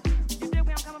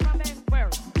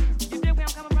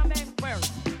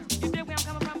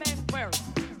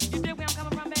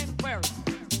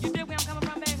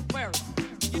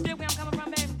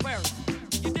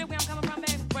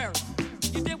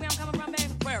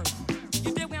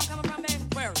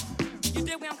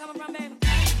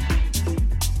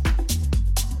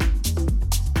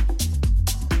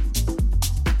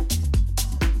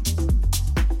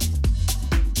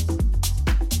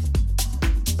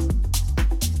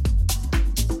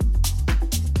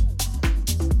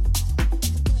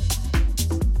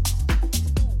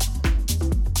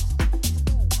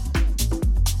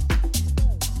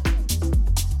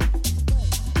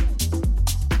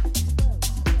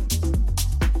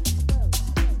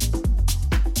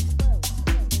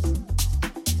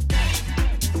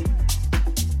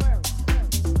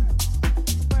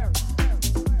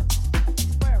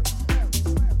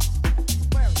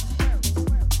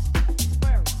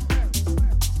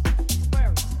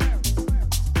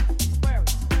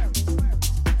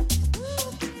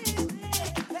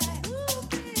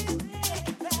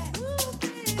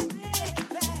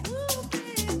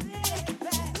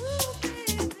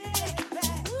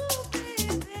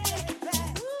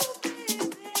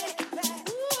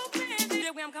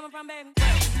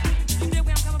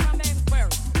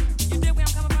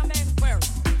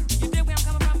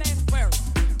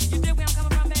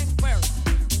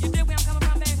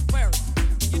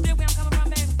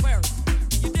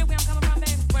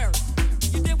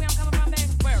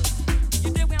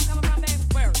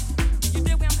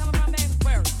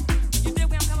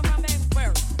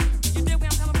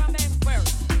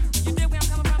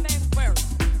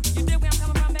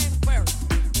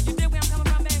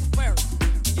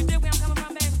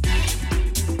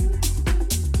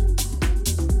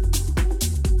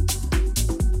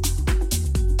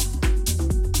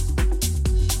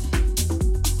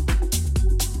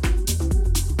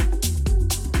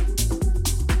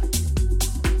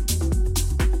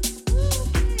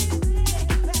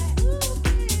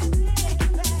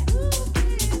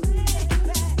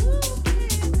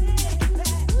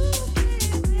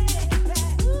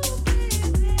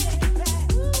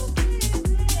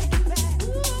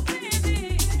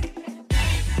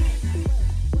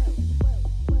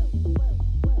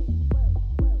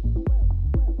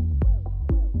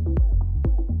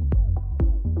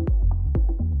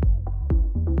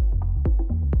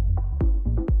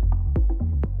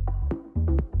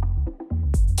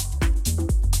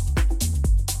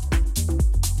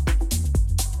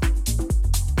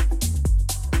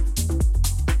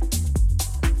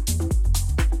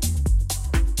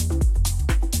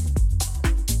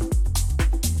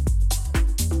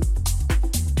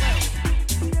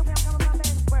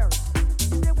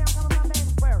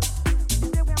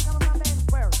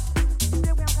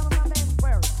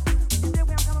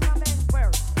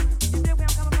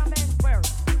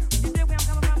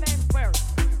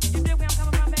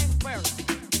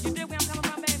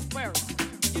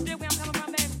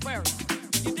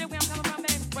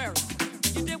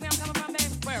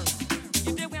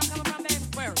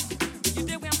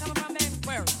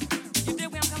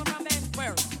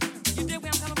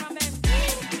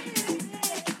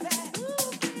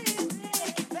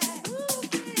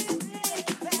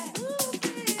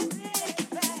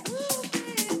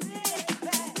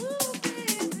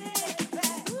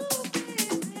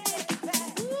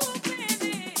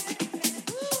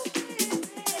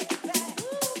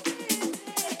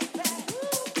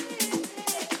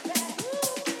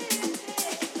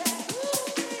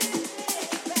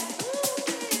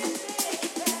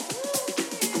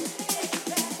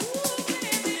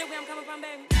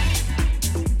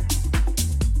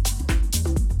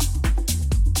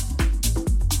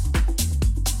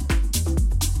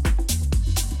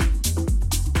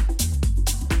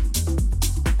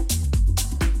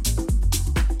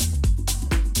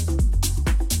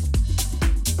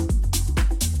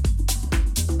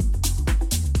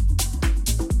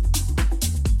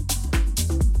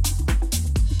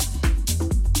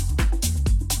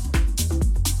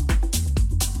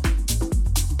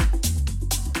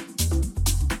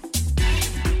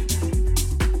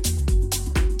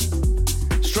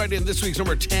 straight in. This week's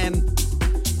number 10.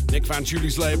 Nick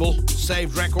Fanciulli's label,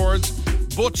 Saved Records.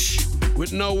 Butch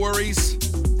with No Worries.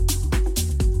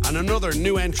 And another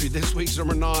new entry. This week's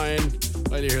number 9. Wait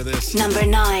till you hear this. Number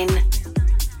 9.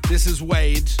 This is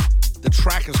Wade. The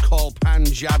track is called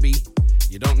Punjabi.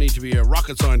 You don't need to be a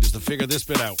rocket scientist to figure this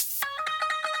bit out.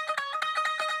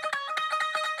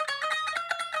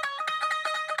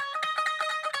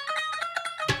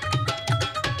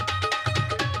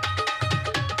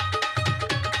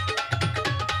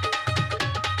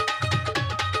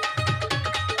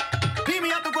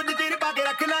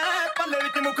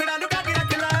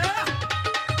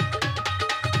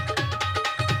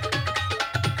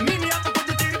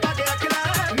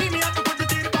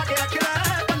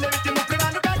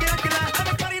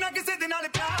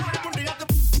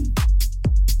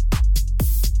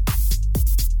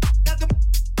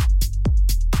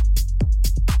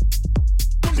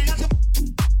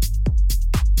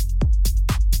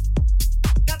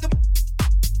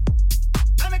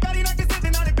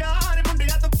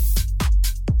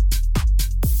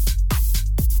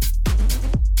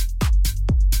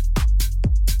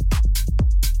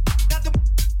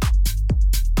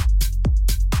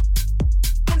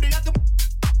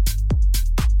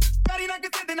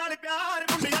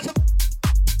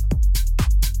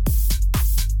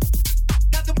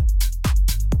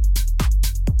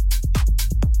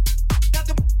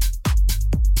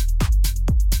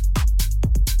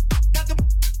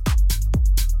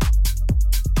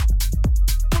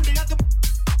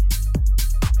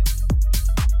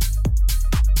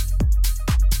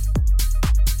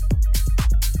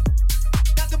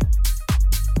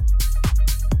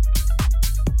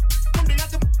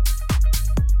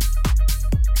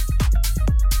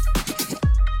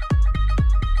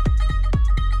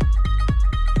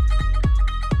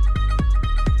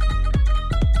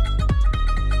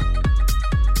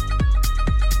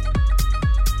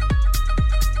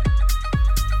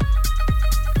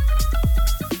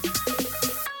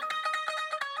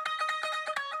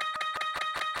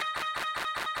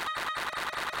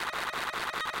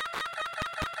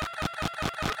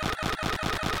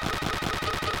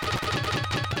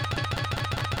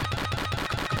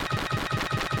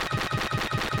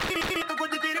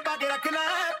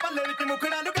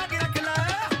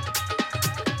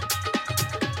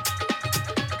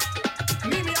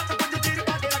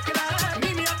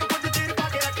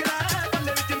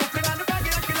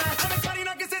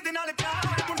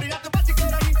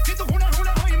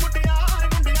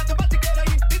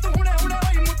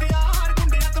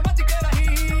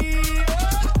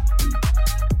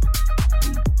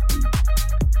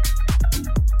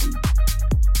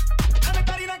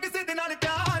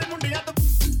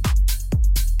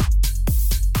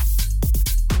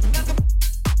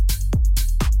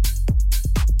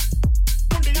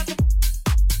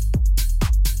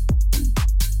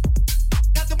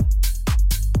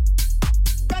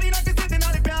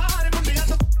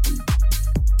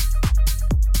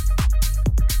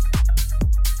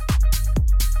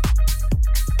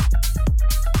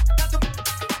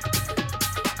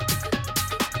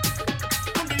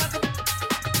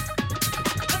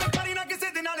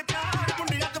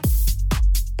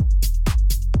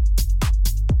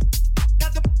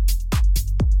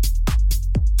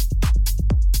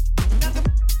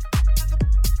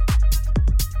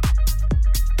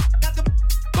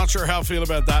 Sure how I feel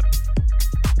about that.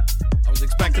 I was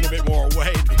expecting a bit more.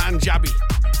 Wade Punjabi,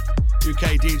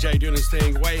 UK DJ doing his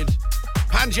thing. Wade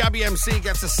Punjabi MC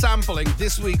gets a sampling.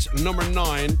 This week's number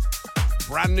 9,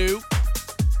 brand new,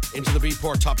 into the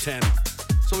Beatport top 10.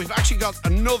 So we've actually got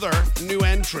another new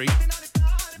entry.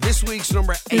 This week's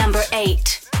number 8. Number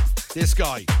 8. This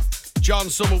guy, John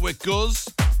Summit with Guz.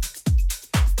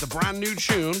 The brand new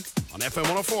tune on FM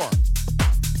 104.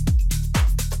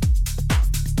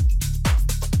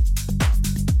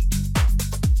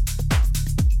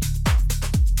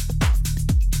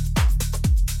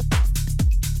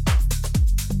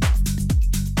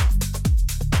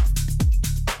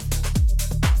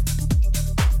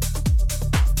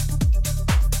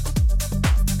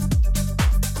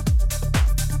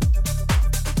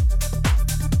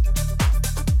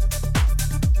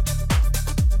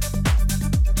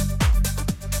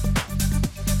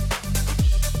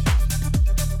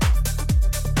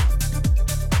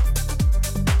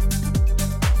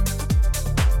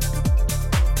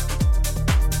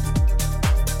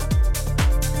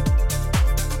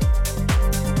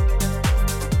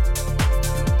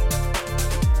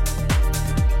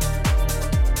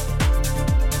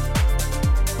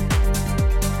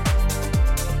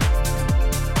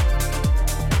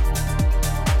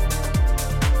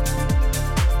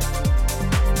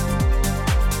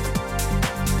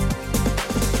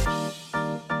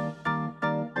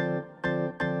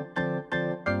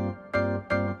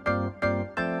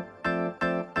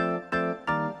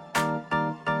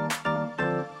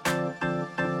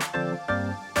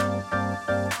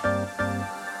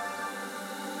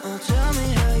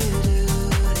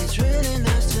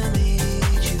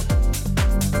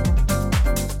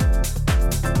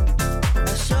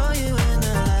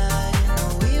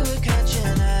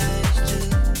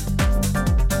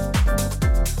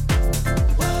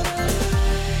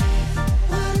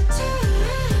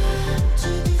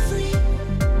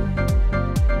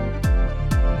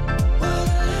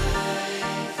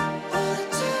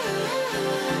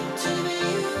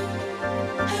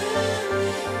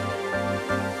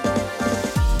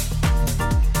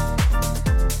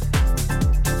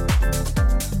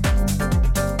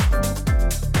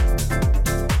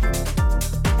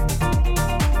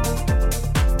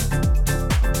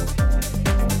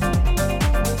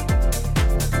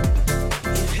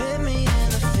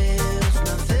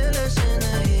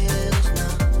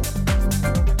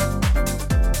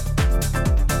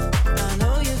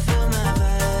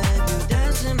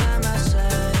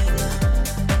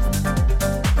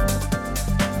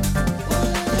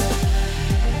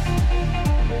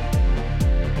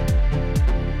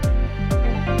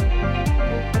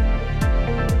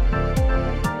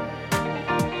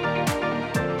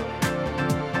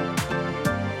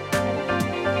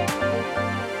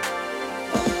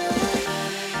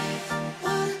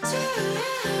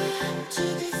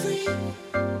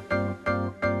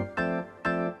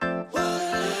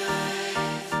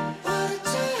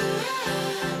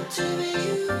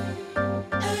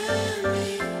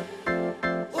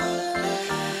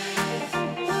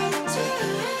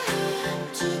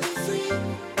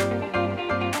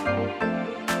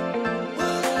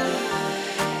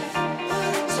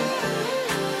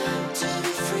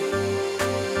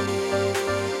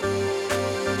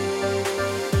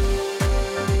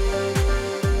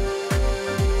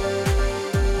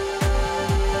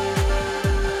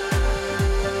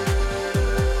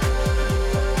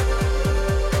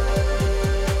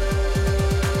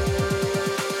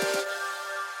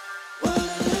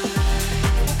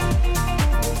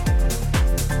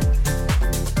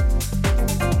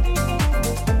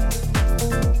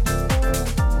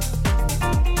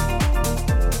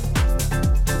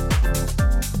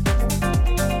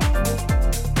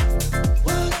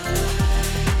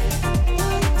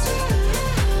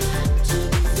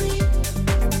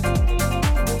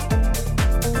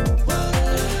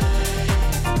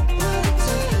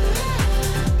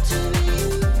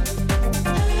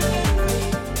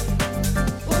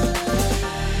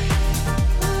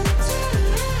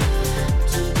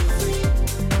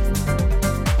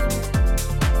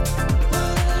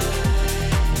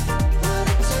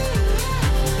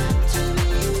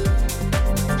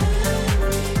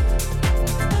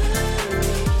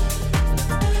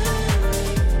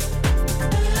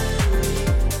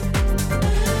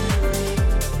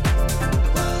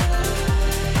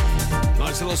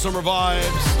 little summer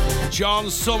vibes. John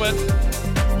Summit.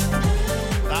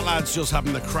 That lad's just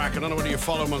having the crack. I don't know whether you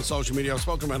follow him on social media. I've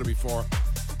spoken about it before.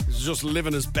 He's just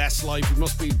living his best life. He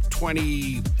must be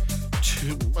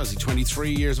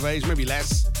 23 years of age, maybe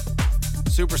less.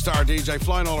 Superstar DJ,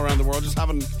 flying all around the world, just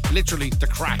having literally the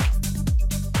crack.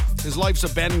 His Life's a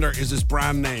Bender is his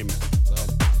brand name. So,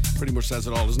 pretty much says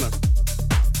it all, doesn't it?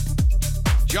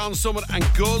 John Summit and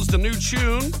Guz, the new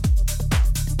tune.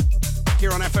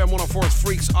 Here on FM 104's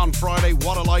Freaks on Friday.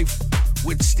 What a Life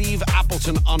with Steve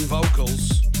Appleton on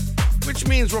vocals. Which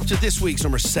means we're up to this week's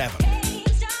number 7.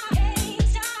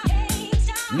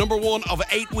 Number 1 of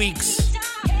 8 weeks.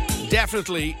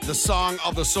 Definitely the song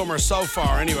of the summer so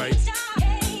far, anyway.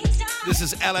 This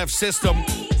is LF System.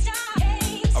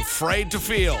 Afraid to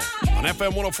Feel. On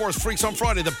FM 104's Freaks on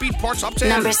Friday, the Beatport Top 10.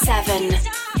 Number 7.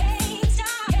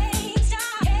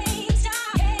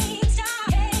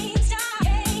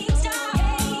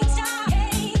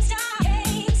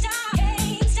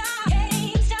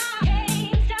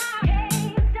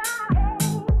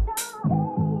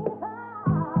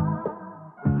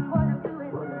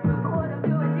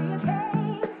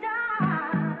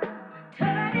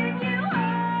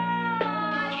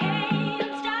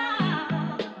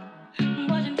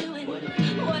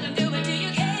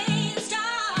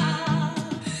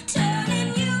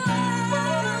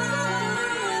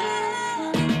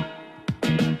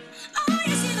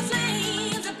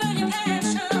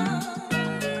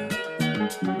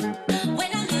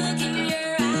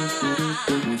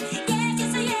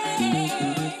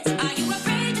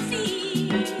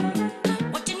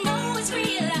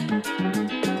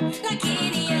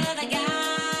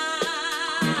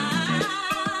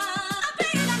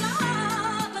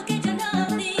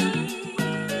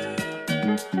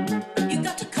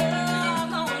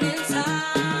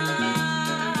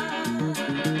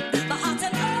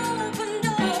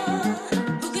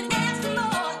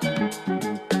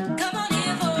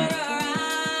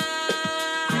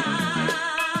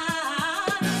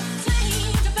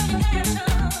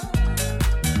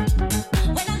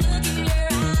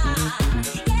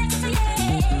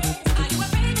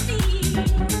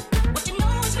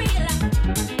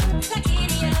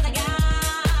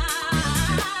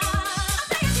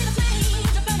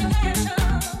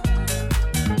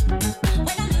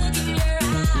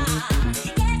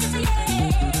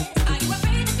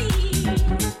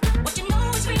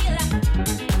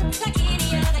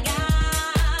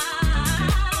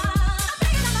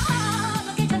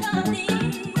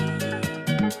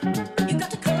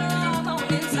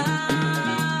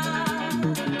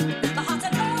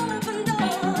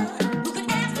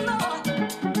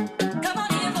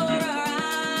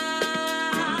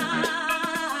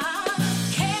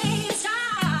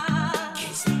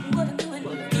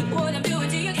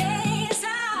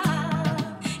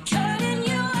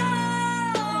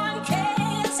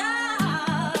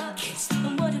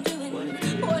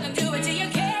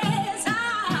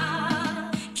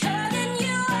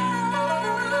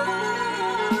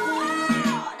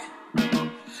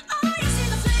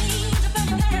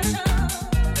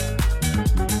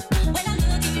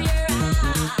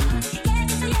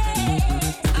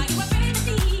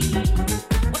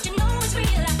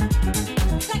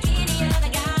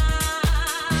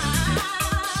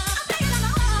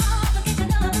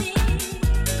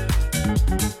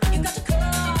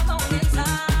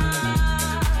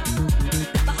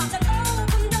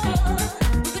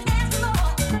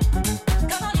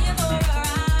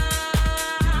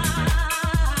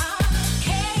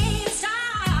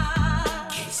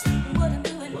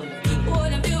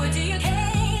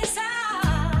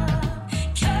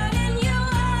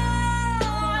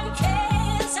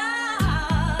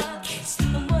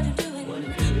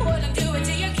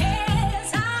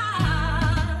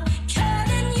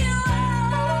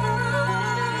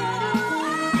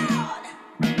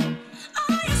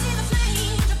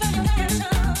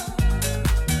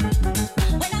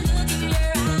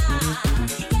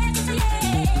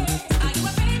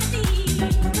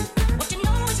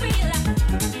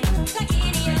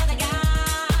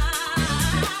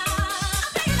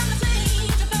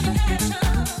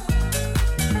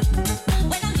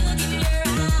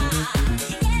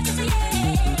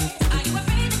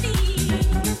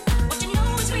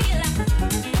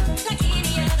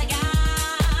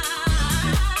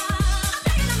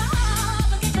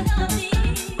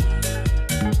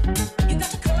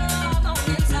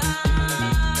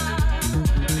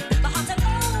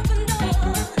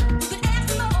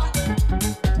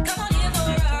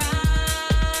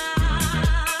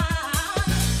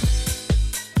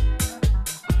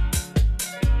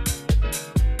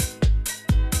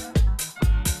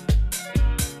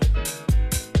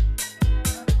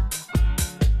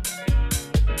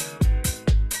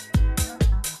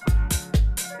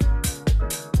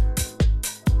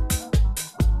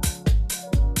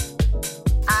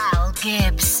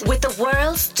 with the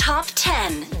world's top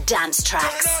 10 dance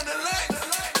tracks.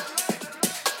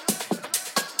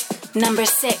 Number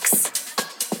 6.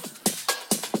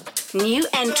 New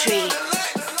entry.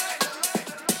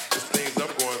 Things I'm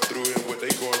going through and what they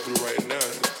going through right now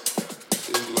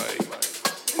is like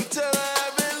until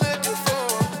I've been looking for.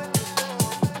 Until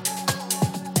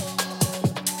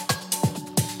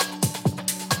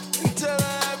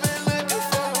I've been looking for.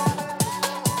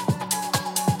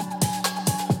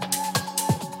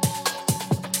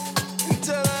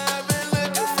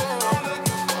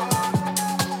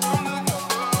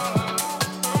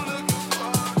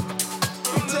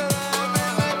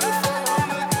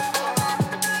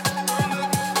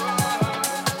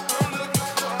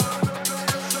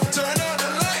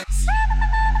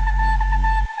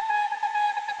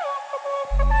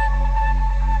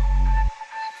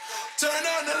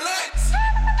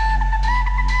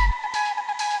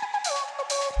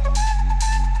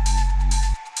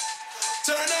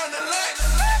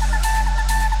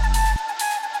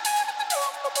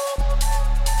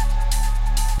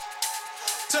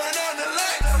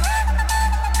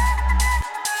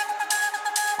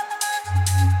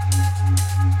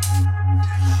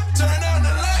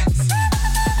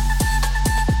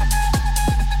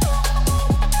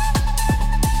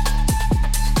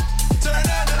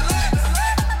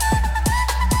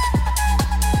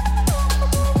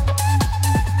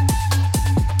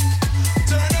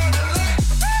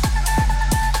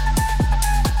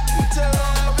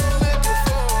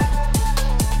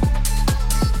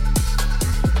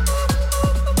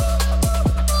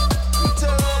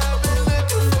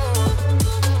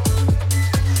 I've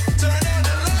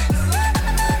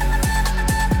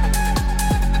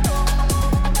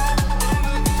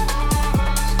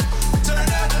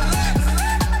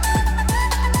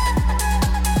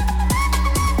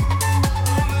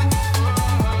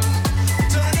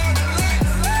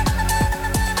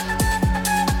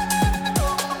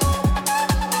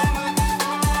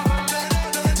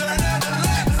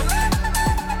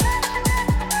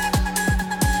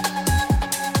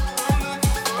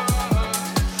been looking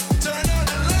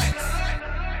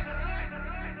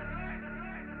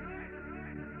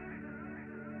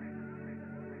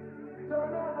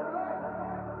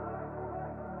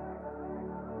for. Until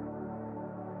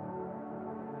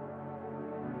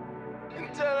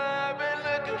I've been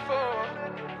looking for.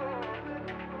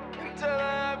 Until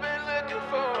I've been looking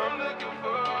for. I'm looking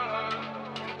for.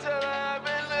 Until I've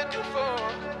been looking for.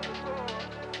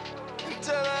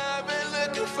 Until I've been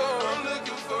looking for. I'm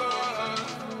looking for.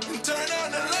 And turn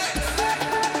on the lights.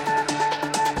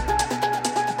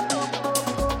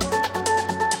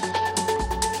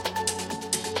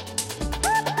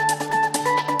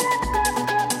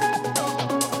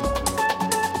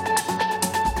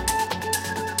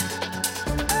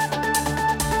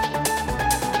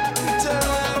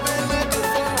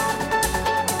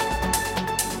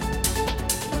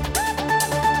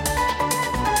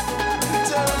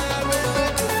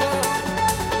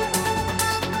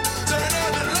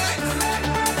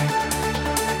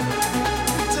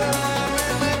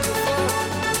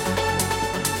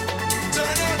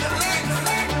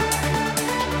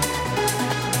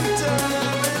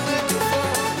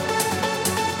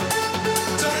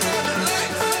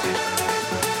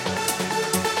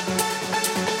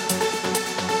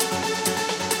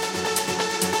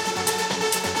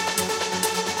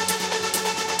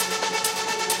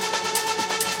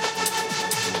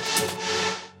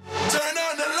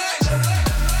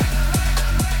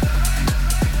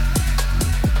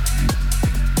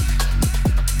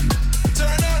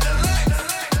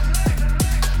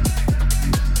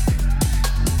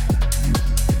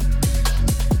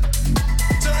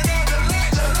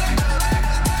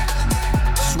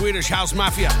 House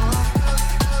Mafia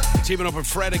teaming up with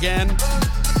Fred again.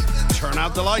 Turn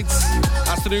out the lights.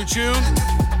 That's the new tune.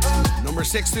 Number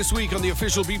 6 this week on the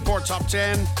official Beatport Top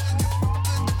 10.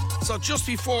 So just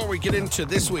before we get into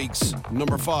this week's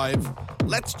number 5,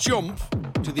 let's jump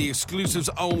to the exclusives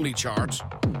only chart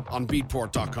on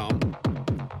beatport.com.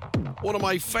 One of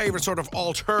my favorite sort of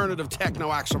alternative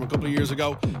techno acts from a couple of years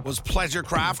ago was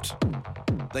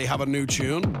Pleasurecraft. They have a new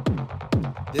tune.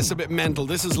 This is a bit mental.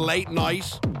 This is late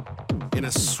night in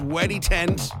a sweaty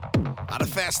tent at a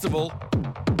festival.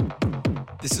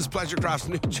 This is Pleasurecraft's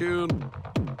new tune.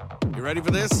 You ready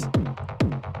for this?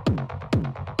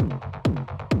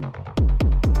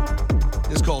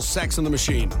 This is called Sex and the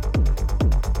Machine.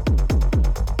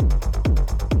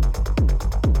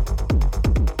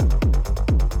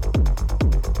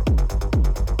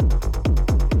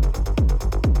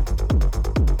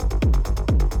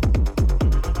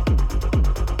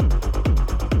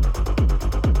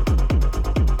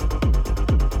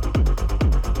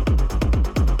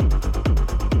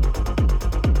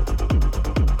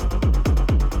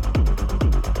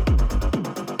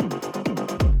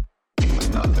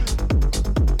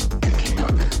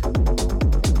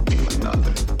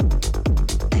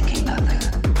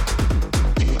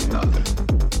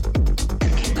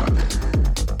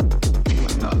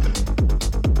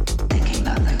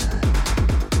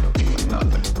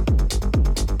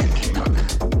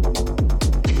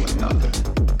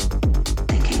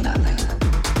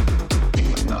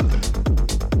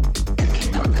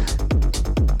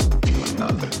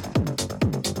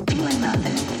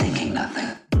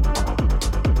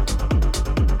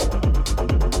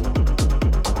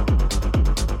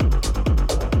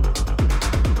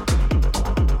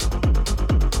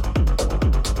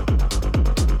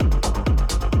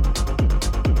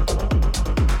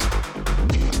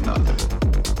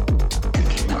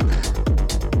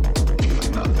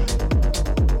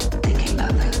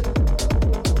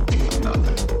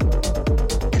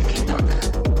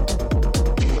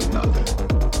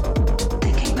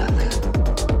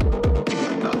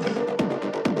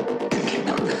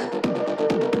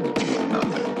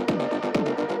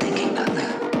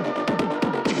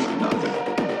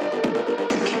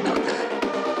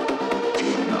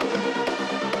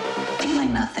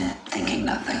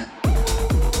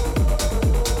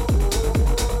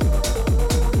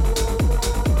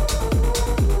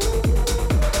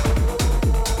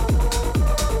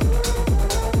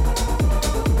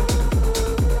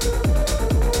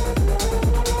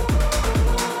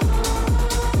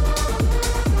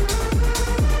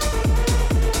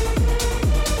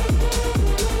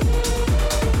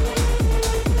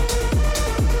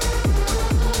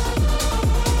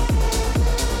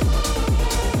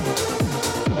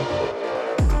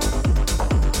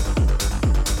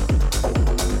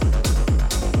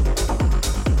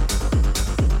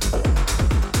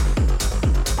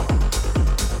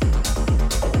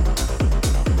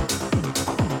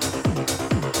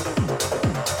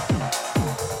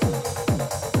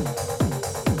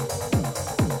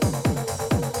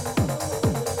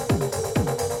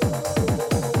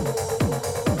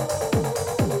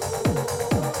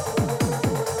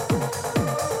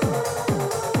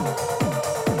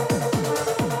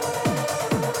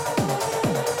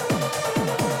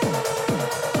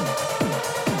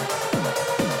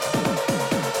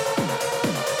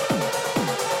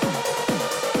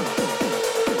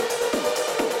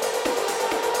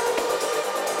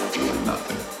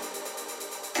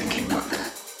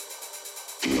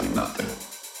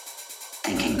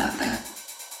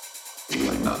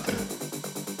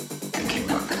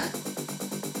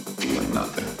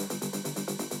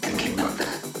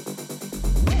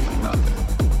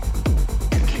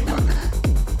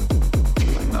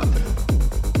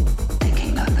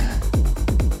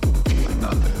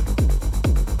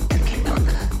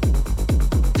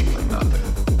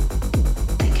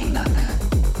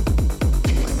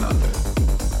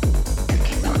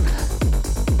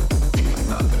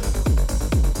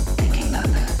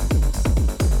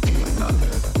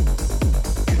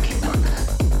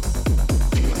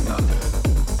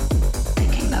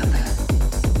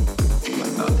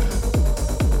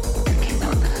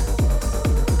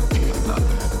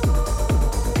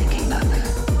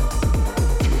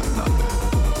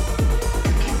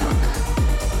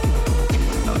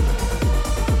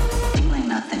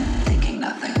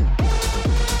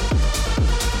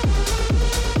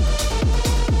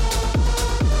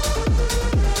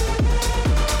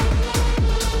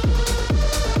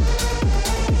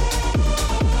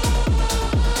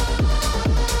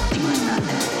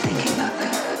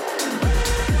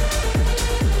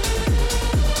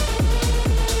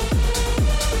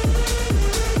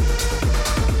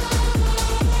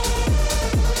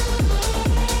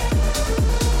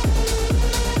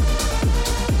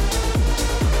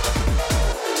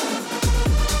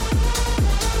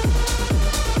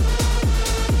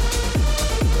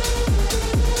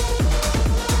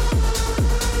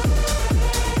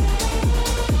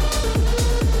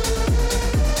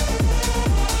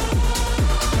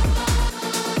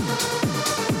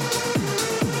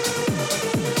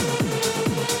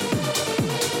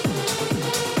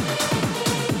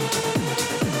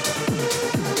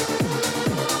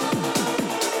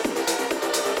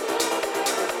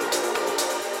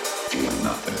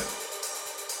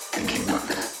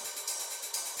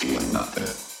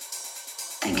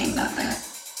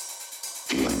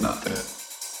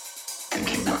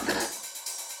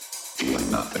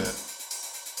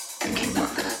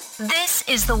 This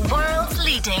is the world's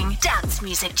leading dance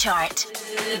music chart.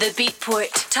 The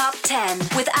Beatport Top 10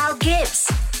 with Al Gibbs.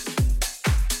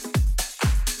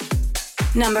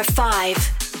 Number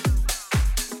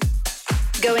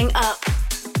 5. Going up.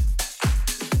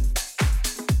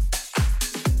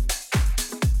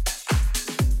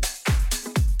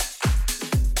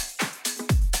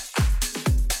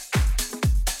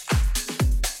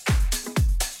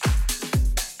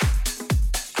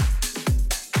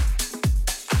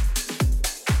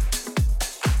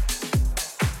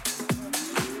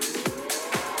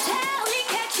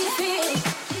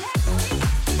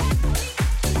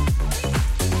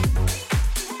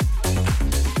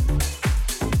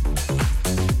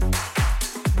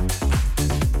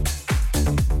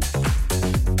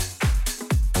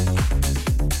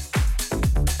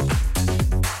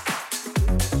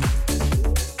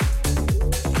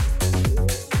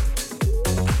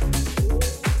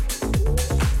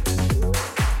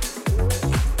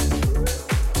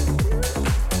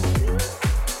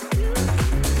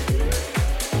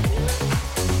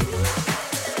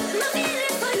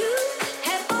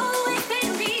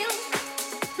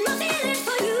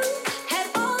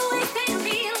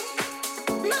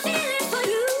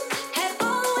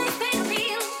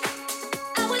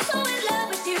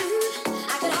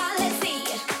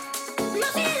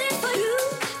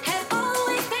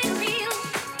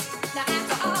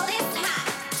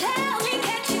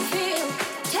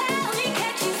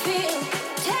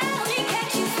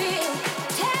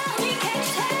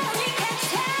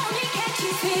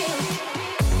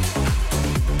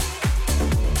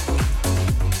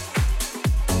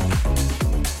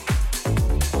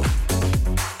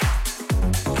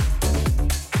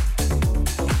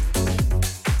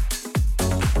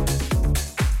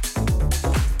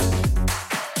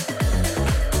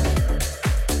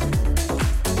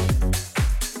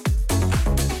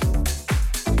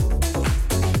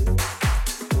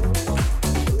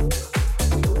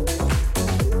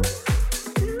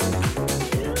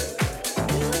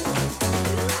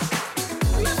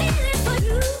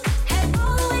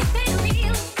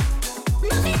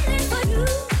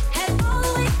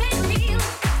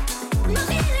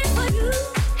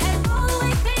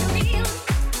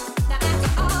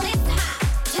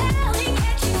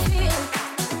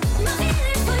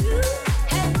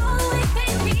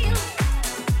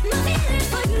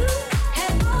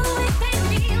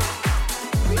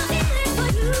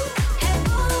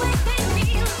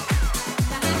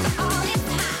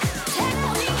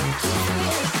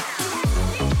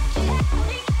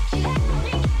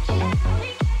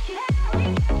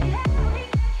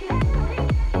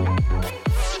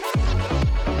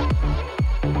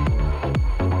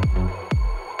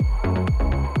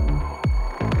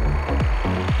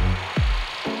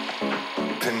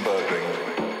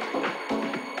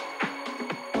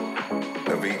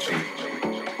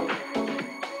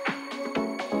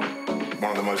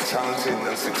 Talented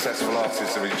and successful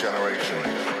artists of his generation.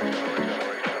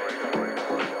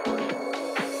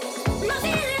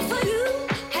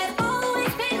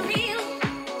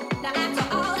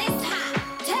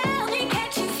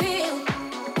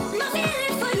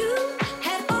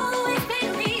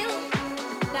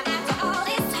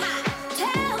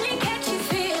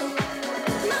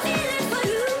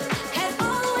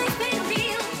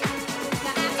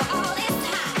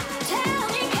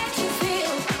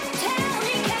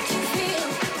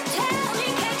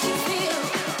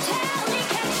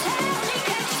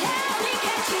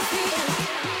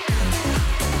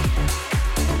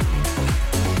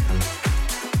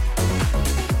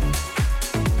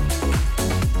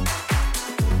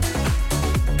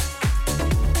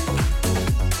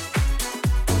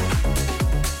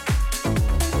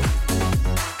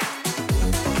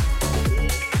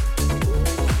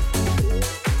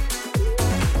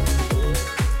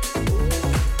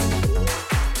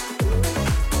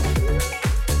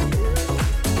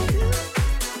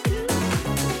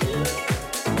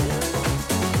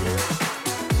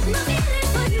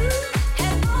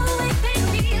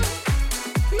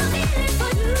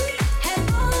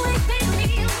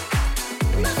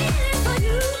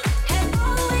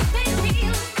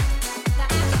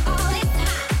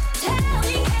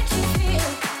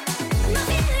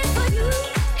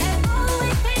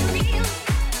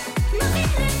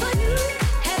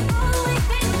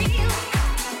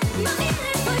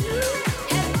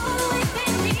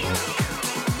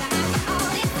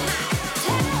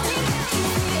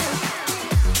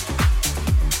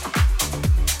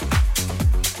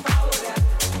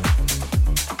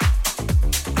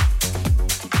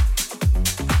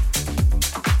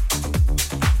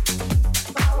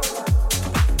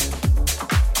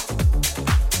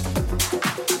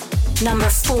 Number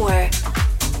 4.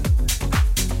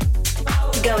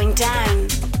 Going down.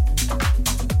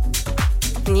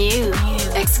 New,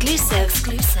 exclusive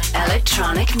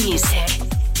electronic music.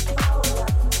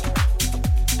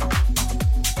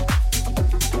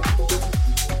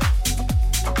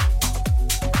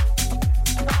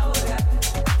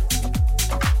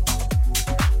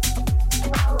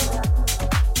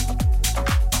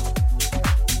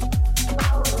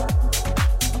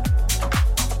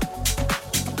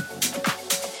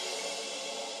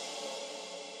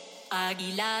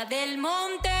 Águila del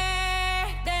monte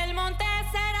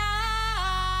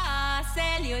será,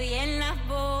 se le oyen las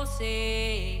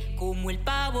voces como el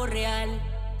pavo real,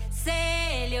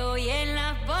 se le oyen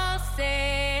las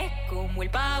voces como el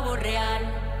pavo real.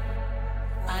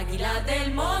 Águila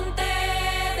del monte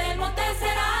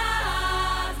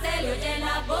será, se le oyen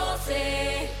las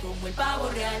voces como el pavo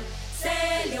real,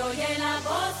 se le oyen las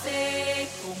voces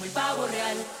como el pavo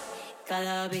real.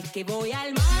 Cada vez que voy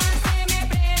al mar se me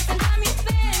presenta mis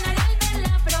penas y al ver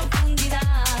la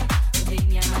profundidad donde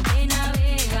mi amante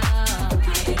navega.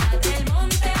 Águila del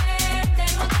monte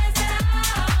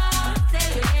será, se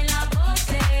le oyen las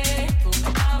voces como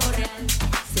el pavo real.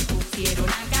 Se pusieron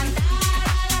a cantar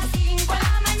a las 5 de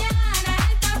la mañana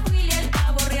el tapuil y el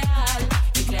pavo real,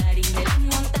 el clarín de las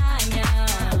montañas.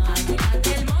 Águila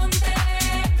del monte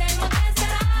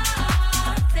será,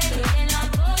 se le oyen las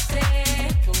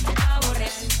voces como el pavo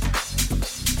real.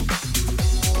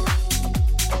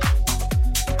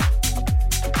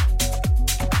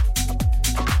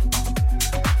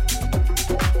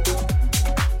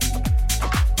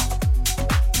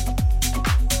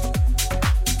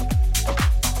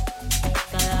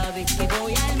 Cada vez que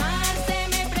voy al mar se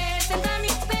me presentan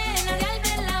mis penas y al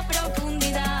ver la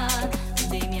profundidad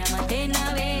donde mi amante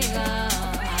navega.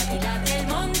 Águila del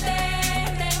monte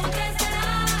será,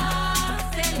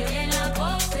 se le oyen las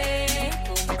voces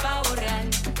como el pavo real.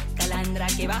 Calandra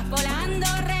que vas volando,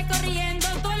 recorriendo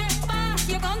todo el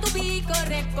espacio con tu pico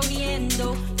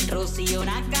recogiendo el rocío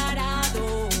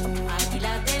nacarado.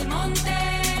 Águila del monte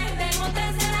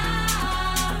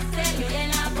será, se le oyen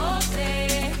las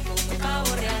voces como el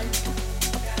pavo real.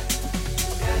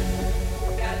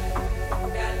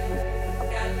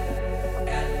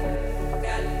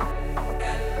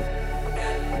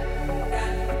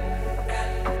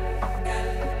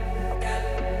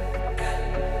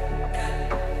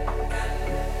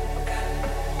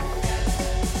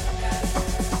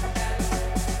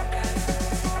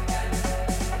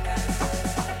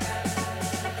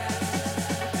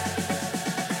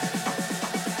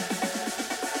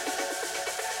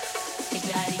 El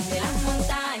clarín de las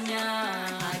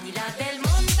montañas. Águila del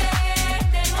monte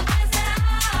será,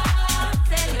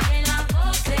 se le oyen las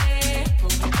voces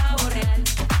como el pavo real.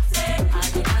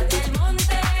 Águila del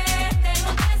monte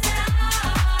será,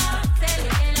 se le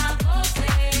oyen las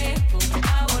voces como el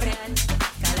pavo real.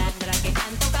 Calandra que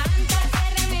tanto canta, se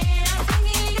remera sin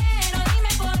hilero,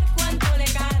 dime por cuánto le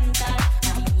canta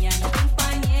a mi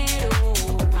compañero.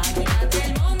 Águila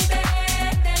del monte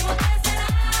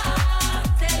será,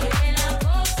 se le oyen las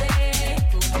voces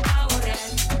como el pavo real.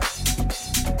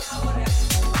 Pavo real.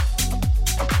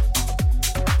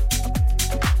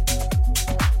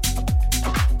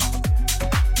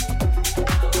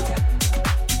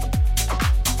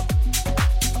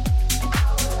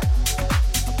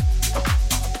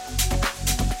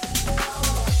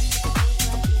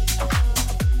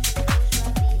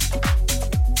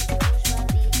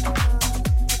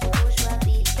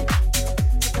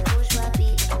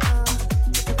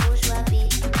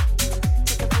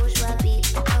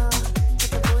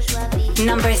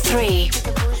 Number 3.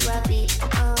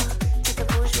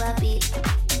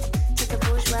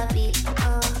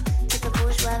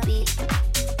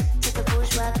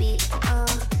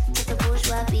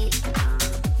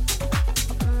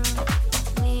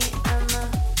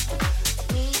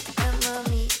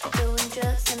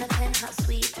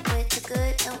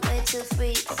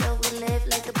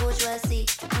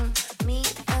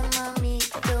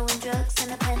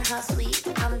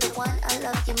 I'm the one, I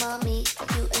love you, mommy.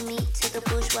 You and me to the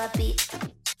bourgeois beat.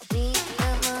 Me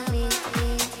and mommy, me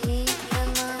and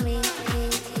mommy,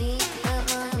 me and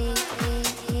mommy,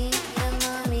 me and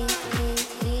mommy, me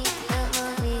and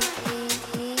mommy,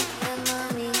 me and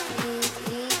mommy,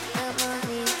 me and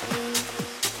mommy,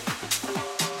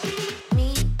 me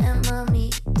and mommy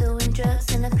doing drugs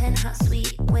in a penthouse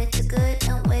suite. We're too good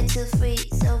and we're too free,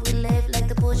 so we live like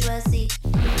the bourgeoisie.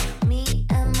 Me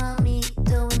and mommy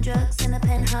doing drugs in a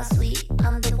penthouse suite.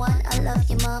 I'm the one, I love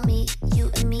you, mommy. You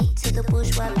and me to the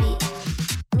bourgeois beat.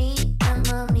 Me and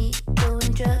mommy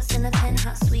doing drugs in a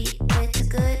penthouse suite. We're too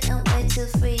good and we're too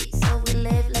free, so we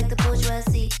live like the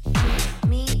bourgeoisie.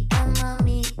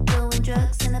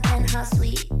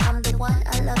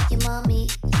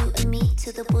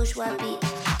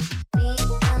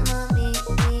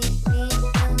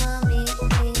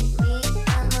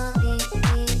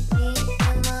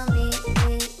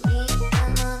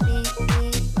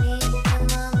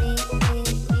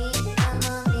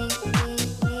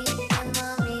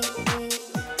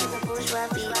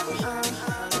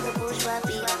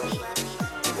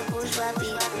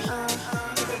 bourgeois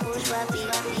beat, to the bourgeois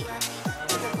beat,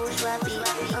 to the bourgeois beat,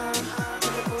 to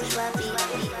the bourgeois beat,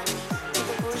 to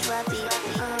the bourgeois beat, to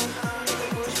the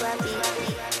bourgeois beat,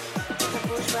 to the bourgeois beat, to the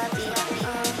bourgeois beat, to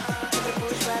the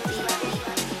bourgeois beat,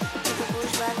 to the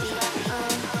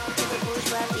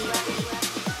bourgeois beat,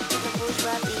 to the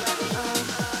bourgeois beat, to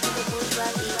the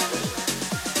bourgeois beat,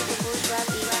 to the bourgeois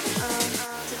beat,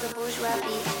 to the bourgeois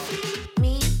beat.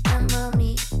 Me and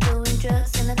mommy doing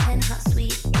drugs in a penthouse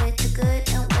suite. Way too good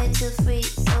and way too free,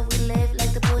 so we live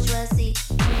like the bourgeoisie.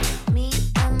 Me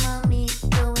and mommy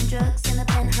doing drugs in a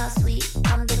penthouse suite.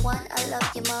 I'm the one, I love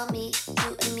you, mommy.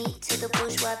 You and me to the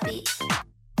bourgeois beat,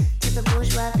 to the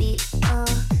bourgeois beat,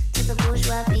 to the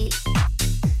bourgeois beat,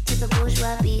 to the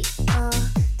bourgeois beat,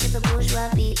 to the bourgeois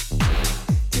beat,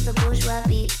 to the bourgeois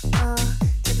beat,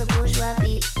 to the bourgeois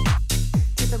beat,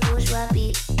 to the bourgeois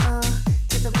beat,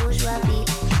 to the bourgeois beat.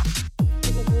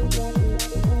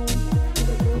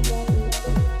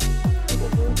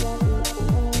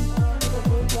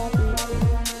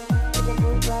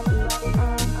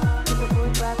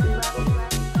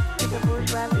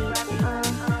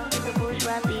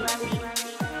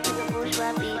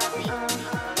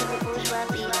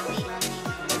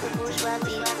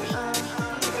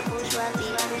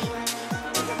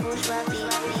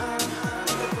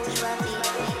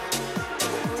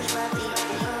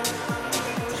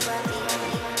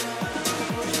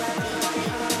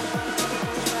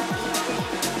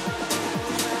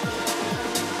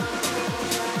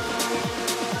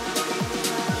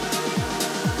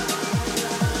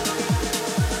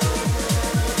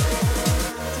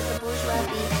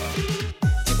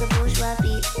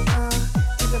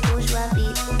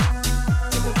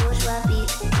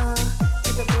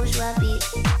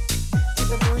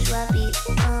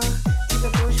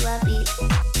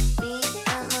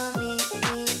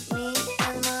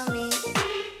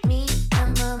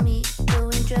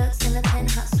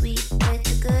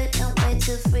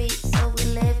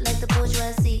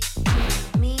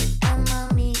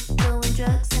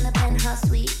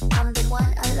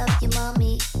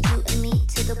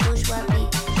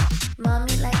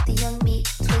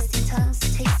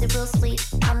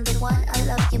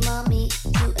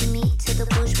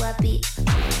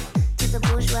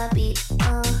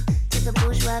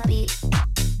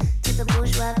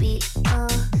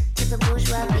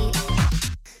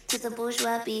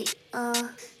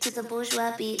 To the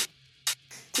bourgeois beat,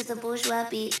 to the bourgeois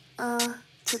beat,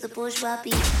 to the bourgeois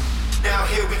beat. Now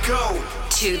here we go.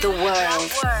 To the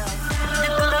world. The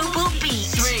global beat.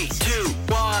 3, 2,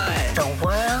 1. The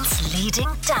world's leading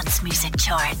dance music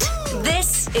chart.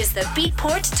 This is the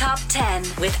Beatport Top 10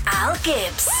 with Al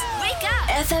Gibbs. Wake up!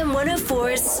 FM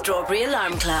 104's Strawberry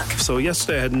Alarm Clock. So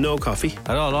yesterday I had no coffee.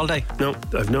 At all day? No,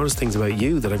 I've noticed things about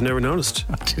you that I've never noticed.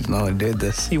 I didn't know I did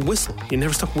this. You whistle. You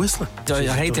never stop whistling. I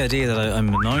hate the idea that I'm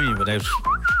annoying you without...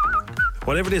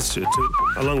 Whatever it is,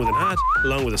 along with an ad,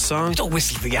 along with a song. I don't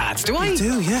whistle for the ads, do I? You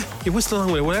do, yeah. You whistle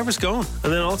along with whatever's going.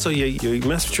 And then also you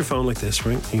mess with your phone like this,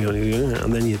 right? You go,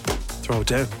 and then you throw it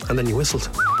down, and then you whistled.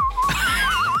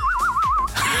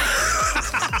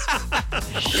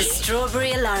 The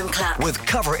Strawberry Alarm Clock. With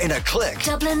Cover in a Click.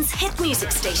 Dublin's hit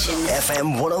music station.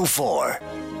 FM 104.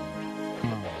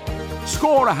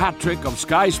 Score a hat-trick of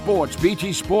Sky Sports,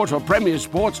 BT Sport or Premier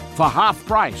Sports for half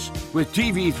price with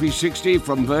TV 360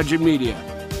 from Virgin Media.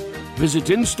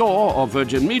 Visit in-store or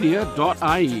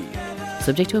virginmedia.ie.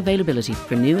 Subject to availability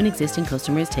for new and existing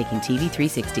customers taking TV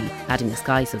 360, adding a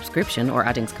Sky subscription or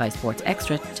adding Sky Sports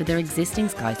Extra to their existing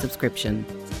Sky subscription.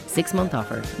 6-month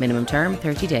offer. Minimum term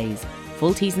 30 days.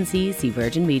 Full T's and C's see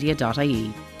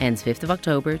virginmedia.ie. Ends 5th of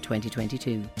October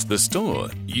 2022. It's the store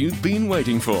you've been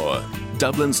waiting for.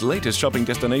 Dublin's latest shopping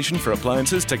destination for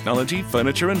appliances, technology,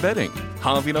 furniture and bedding.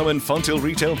 Harvey Norman Fonthill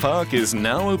Retail Park is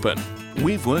now open.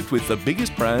 We've worked with the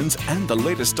biggest brands and the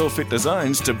latest store fit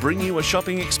designs to bring you a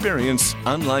shopping experience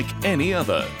unlike any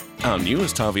other. Our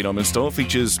newest Harvey Norman store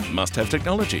features must-have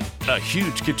technology, a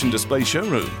huge kitchen display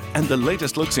showroom, and the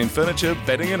latest looks in furniture,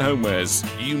 bedding and homewares.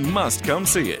 You must come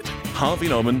see it. Harvey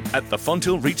Norman at the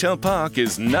Fonthill Retail Park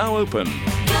is now open.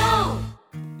 Go!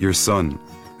 Your son,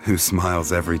 who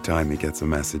smiles every time he gets a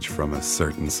message from a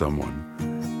certain someone.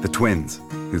 The twins,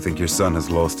 who think your son has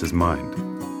lost his mind.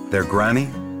 Their granny,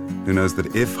 who knows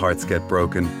that if hearts get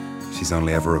broken, she's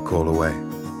only ever a call away.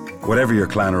 Whatever your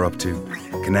clan are up to,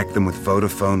 connect them with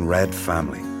Vodafone Red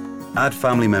Family. Add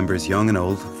family members young and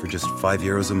old for just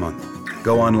 €5 a month.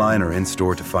 Go online or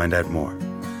in-store to find out more.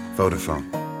 Vodafone.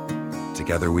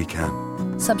 Together we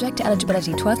can. Subject to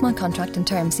eligibility, 12-month contract and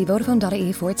terms. See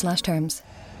vodafone.ie/terms.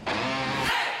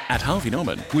 At Harvey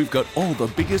Norman, we've got all the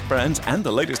biggest brands and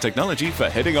the latest technology for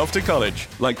heading off to college.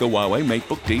 Like the Huawei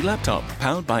MateBook D laptop,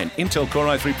 powered by an Intel Core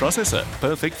i3 processor.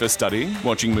 Perfect for studying,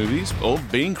 watching movies, or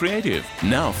being creative.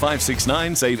 Now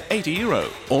 €569 save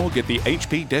 €80. Or get the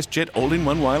HP DeskJet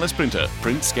all-in-one wireless printer.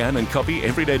 Print, scan and copy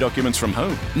everyday documents from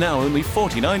home. Now only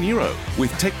 €49.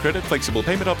 With tech credit flexible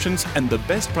payment options and the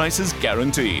best prices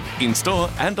guaranteed. In-store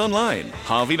and online.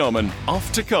 Harvey Norman, off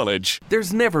to college.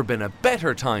 There's never been a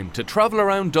better time to travel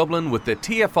around Dublin with the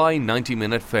TFI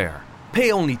 90-minute fare.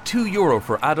 Pay only €2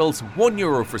 for adults,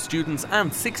 €1 for students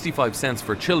and 65 cents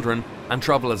for children, and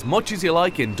travel as much as you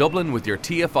like in Dublin with your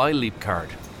TFI Leap card.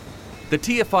 The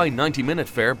TFI 90-minute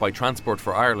fare by Transport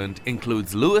for Ireland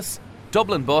includes Lewis,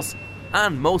 Dublin Bus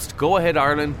and most Go Ahead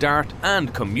Ireland, Dart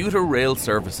and commuter rail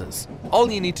services.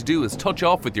 All you need to do is touch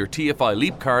off with your TFI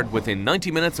Leap card within 90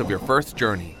 minutes of your first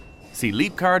journey. See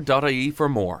leapcard.ie for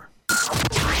more.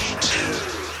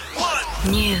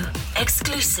 New,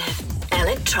 exclusive,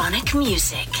 electronic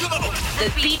music. The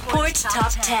Beatport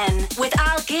Top 10 with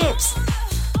Al Gibbs.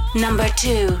 Number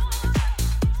 2.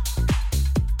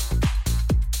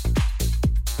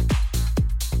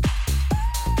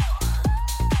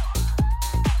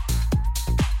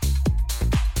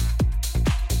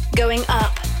 Going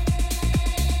up.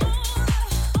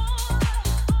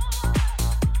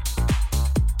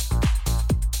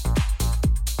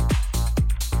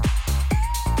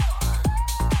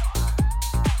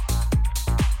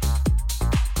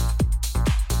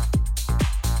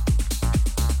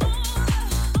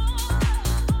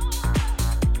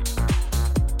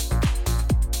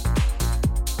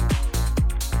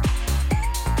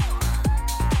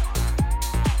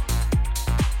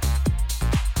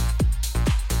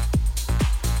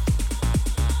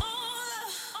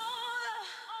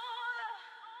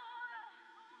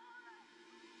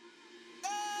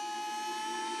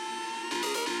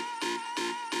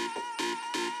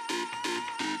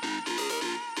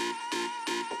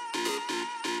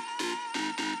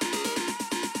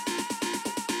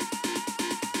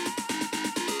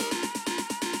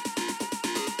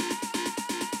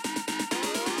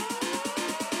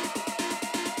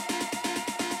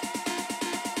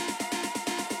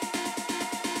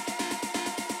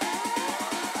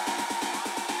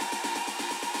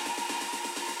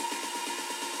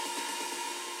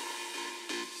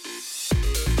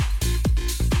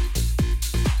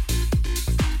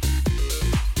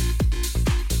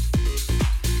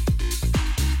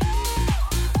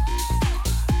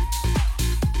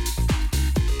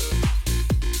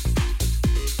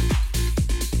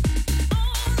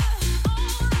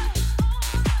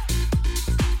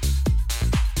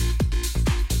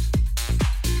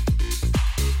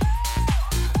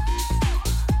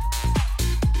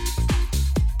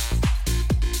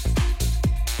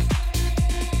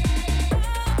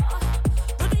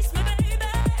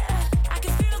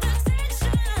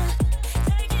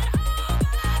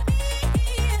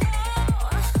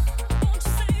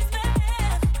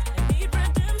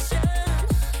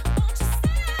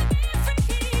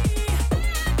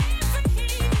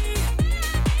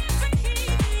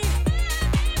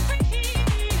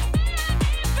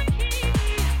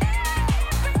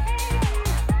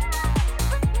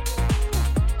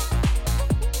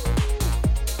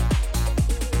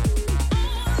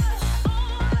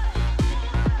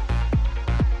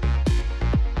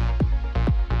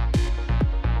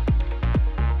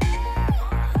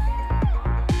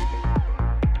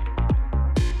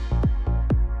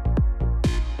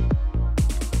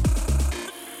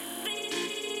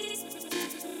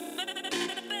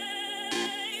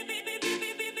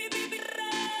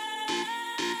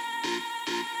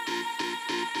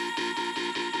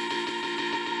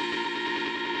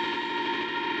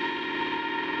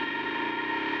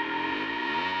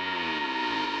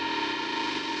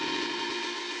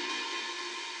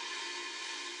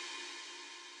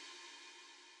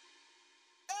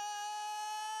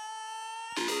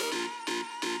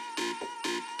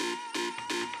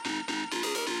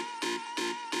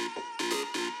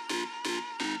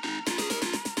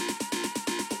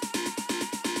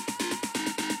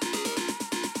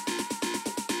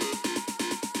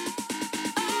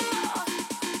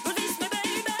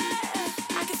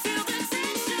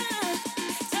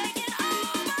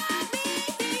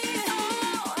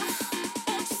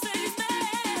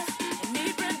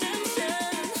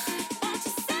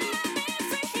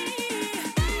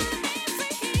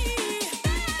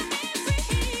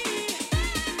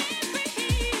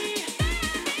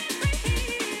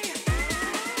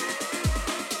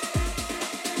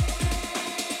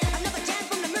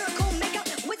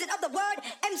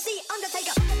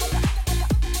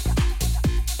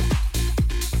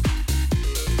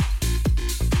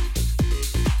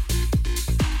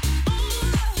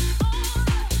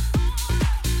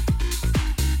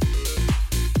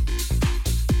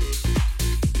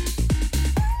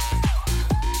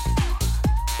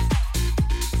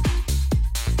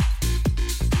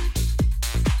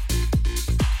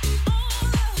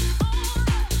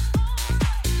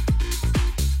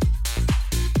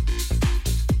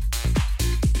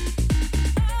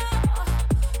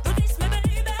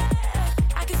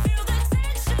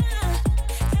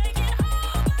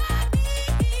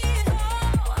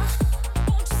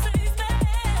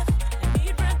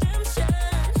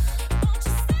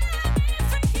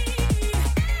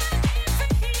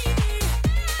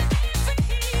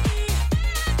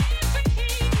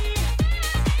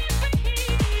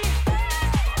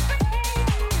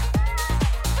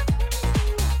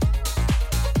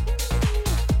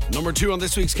 Number 2 on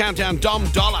this week's countdown, Dom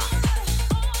Dolla.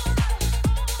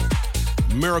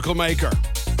 Miracle Maker.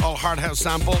 Oh, Hard House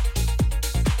sample.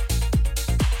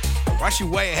 We're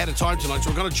actually way ahead of time tonight, so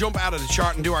we're going to jump out of the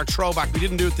chart and do our throwback. We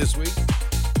didn't do it this week.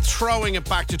 Throwing it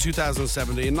back to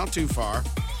 2017, not too far.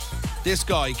 This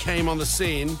guy came on the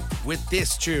scene with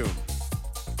this tune.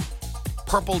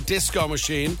 Purple Disco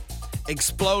Machine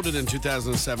exploded in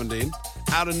 2017,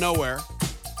 out of nowhere,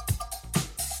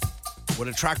 with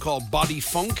a track called Body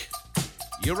Funk.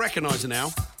 You'll recognize it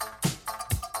now.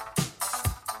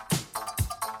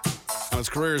 And his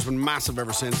career has been massive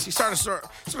ever since. He sort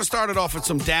of started off with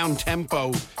some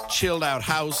down-tempo, chilled-out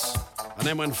house, and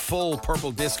then went full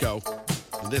purple disco.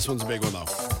 And this one's a big one, though.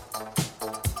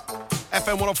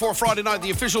 FM 104 Friday night, the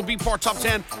official Beatport Top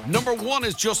 10. Number 1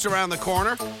 is just around the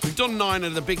corner. We've done 9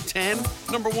 of the big 10.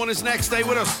 Number 1 is next. Stay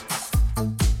with us.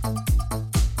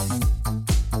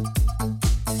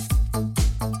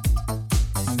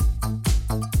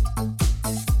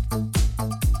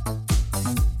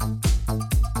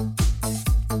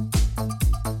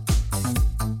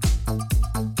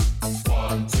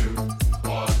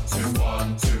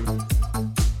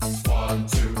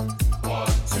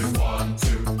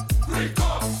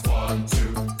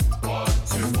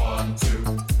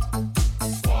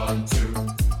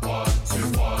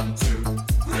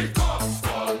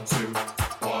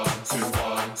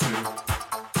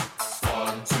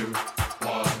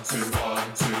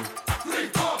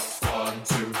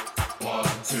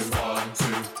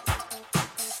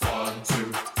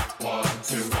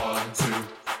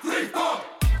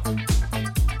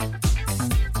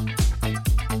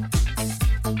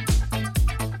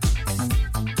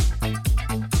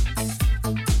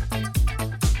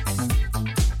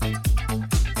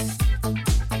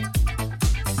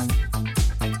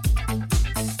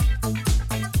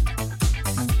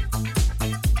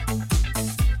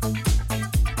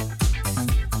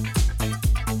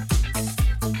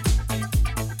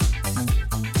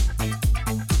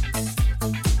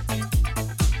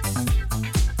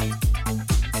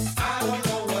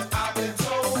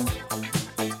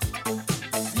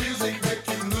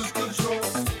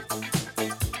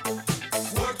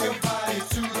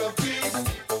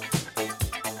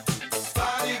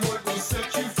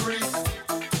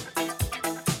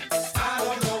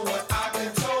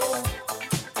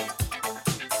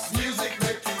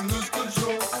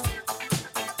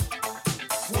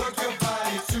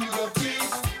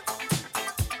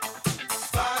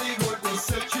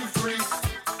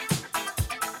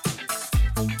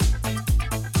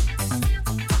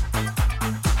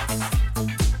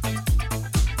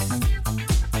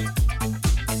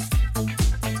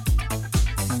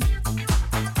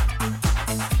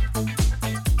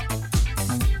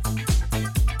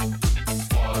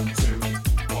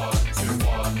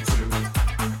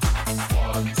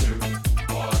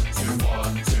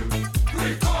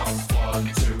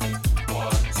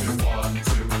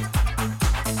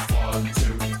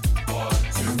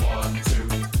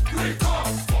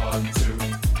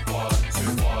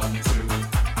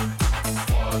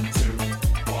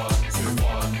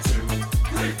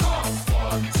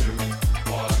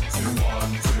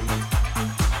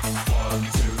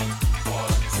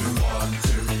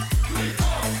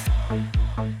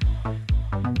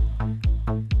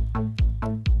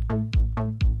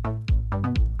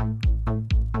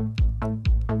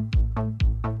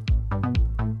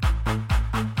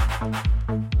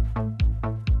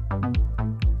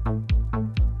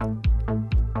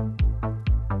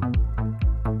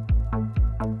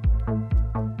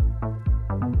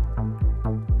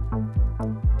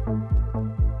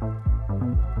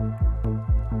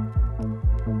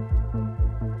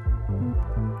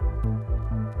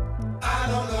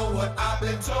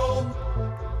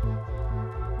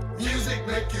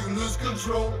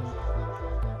 control.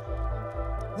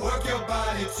 Work your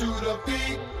body to the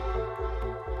beat.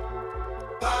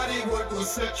 Body work will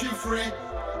set you free.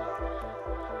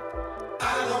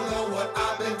 I don't know what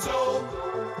I've been told.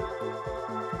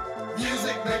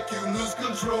 Music make you lose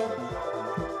control.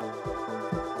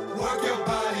 Work your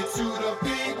body to the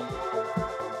beat.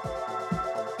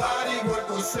 Body work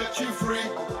will set you free.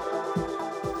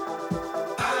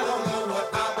 I don't know what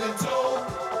I've been told.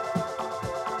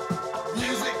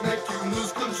 Music make you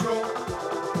lose control.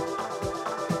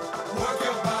 Work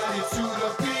your body to the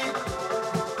beat.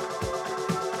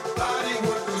 Body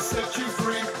work will set you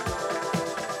free.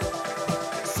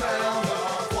 Sound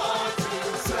of 1, 2,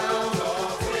 sound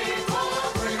of 3, 4.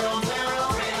 Bring on down,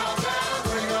 bring on down,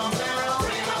 bring on down,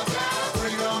 bring on down,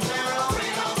 bring on down,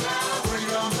 bring on down, bring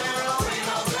on down, bring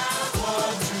on down.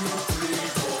 1, 2, 3,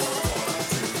 4, 1,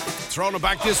 2. Throwing it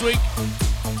back this week.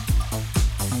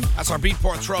 That's our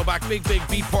Beatport throwback. Big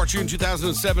Beatport tune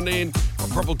 2017. A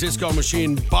Purple Disco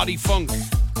Machine, Body Funk.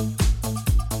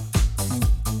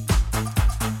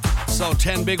 So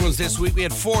 10 big ones this week. We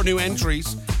had 4 new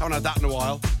entries. Haven't had that in a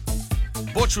while.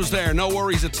 Butch was there. No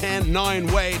Worries at 10.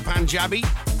 9 Wade, Panjabi.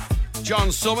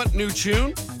 John Summit, new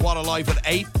tune. What a Life at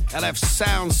 8. LF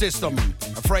Sound System,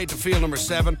 Afraid to Feel number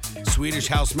 7. Swedish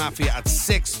House Mafia at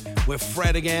 6 with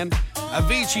Fred again.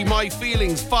 Avicii, My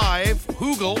Feelings 5.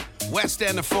 Hoogle, West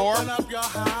End at 4.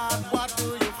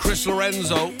 Chris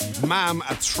Lorenzo, Mam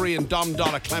at 3. And Dom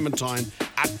Dolla Clementine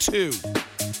at 2.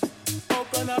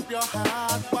 Open up your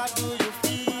heart, what do you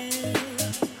feel?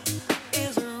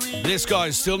 Is it real? This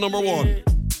guy's still number 1.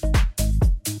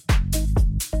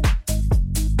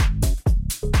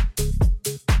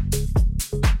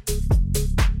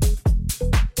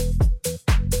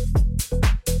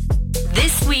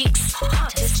 This week's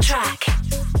hottest track.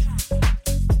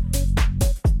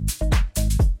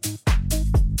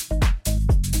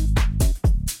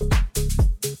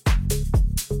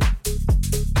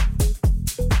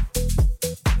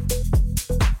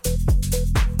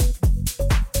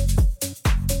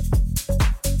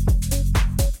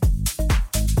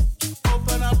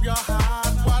 Open up your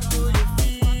heart, what do you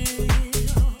feel?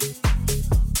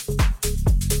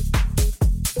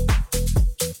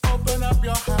 Open up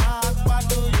your heart, what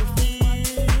do you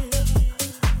feel?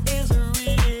 Is it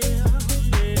real?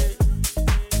 Yeah.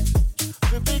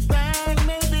 The Big Bang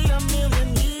may be a million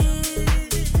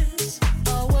years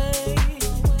away.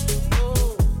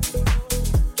 Oh.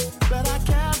 But I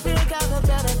can't think of a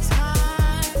better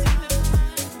time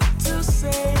to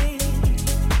say,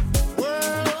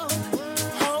 world,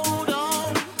 hold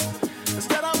on.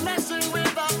 Instead of messing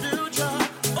with our future,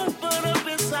 open up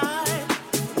inside.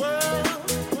 World,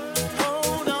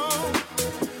 hold on.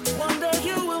 One day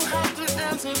you will have to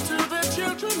answer to the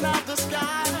children of the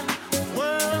sky.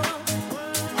 World,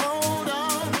 hold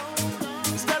on.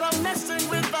 Instead of messing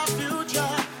with our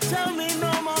future, tell me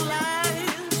no more lies.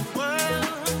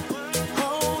 World,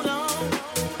 hold on.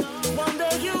 One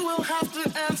day you will have to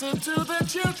answer to the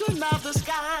children of the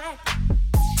sky.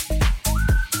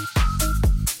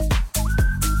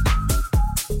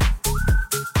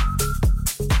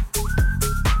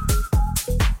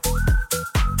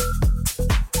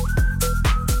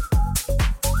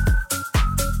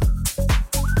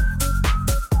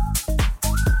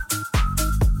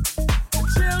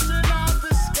 Children of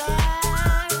the sky.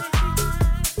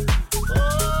 Oh,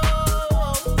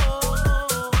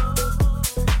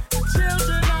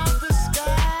 children of the sky.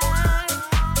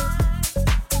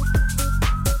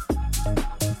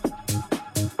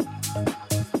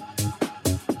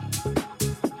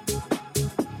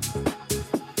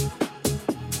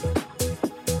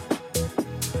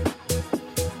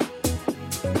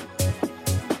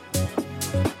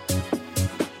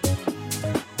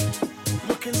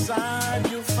 Look inside,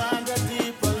 you'll find a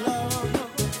deeper love.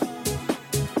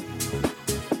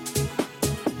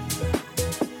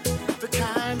 The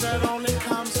kind that only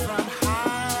comes from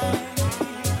high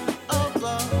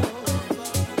above.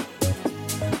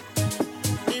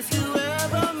 If you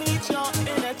ever meet your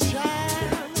inner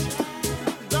child,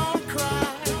 don't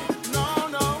cry, no,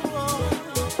 no.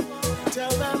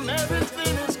 Tell them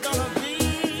everything is gonna be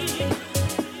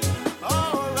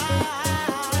alright.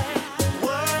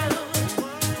 World,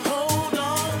 hold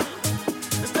on.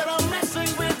 Instead of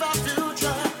messing with our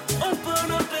future,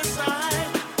 open up inside.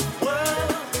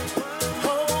 World,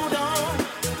 hold on.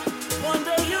 One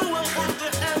day you will have to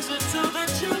answer to the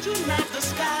children of the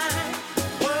sky.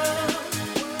 World,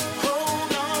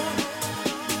 hold on.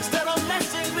 Instead of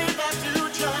messing with our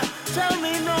future, tell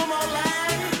me no more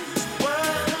lies.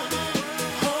 World,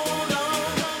 hold on.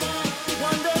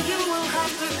 One day you will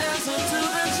have to answer to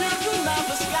the children of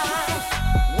the sky.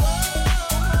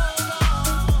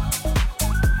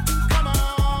 Come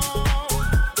on,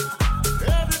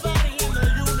 everybody in the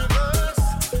universe,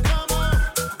 come on.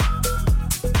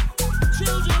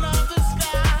 Children of the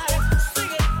sky,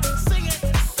 sing it, sing it,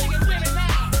 sing it with me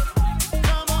now.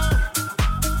 Come on,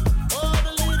 all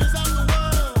the leaders of the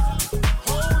world,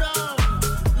 hold on.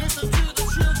 Listen to the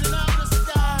children of the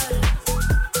sky.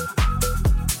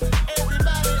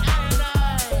 Everybody, I and I,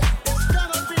 it's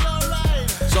gonna be alright.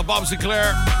 So Bob Sinclair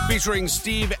featuring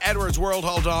Steve Edwards, World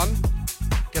Hold On,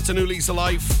 gets a new lease of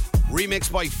life.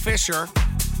 Remixed by Fisher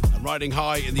and riding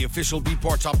high in the official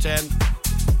Beatport Top 10.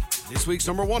 This week's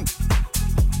number 1.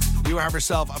 You have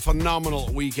yourself a phenomenal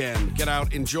weekend. Get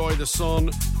out, enjoy the sun,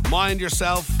 mind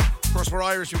yourself. Of course, we're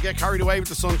Irish, we get carried away with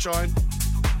the sunshine.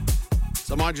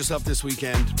 So mind yourself this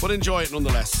weekend, but enjoy it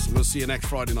nonetheless. We'll see you next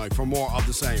Friday night for more of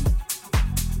the same.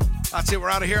 That's it, we're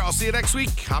out of here. I'll see you next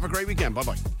week. Have a great weekend.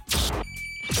 Bye-bye.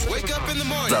 Wake up in the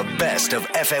morning. The best of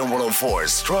FM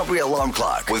 104's Strawberry Alarm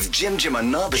Clock with Jim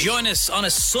and Nobby. Join us on a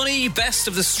sunny best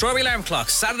of the Strawberry Alarm Clock,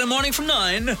 Saturday morning from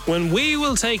 9. When we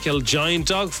will take a giant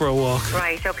dog for a walk.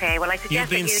 Right, okay. Well, I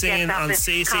suggest You've been seeing on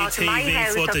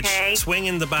CCTV footage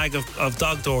swinging the bag of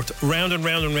dog dirt round and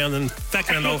round and round and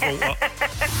fecking it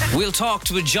over. We'll talk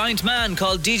to a giant man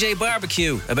called DJ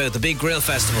Barbecue about the big grill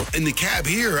festival. In the cab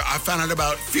here, I found out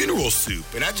about funeral soup,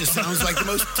 and that just sounds like the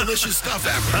most delicious stuff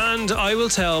ever. And I will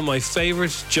tell my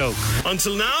favourite joke.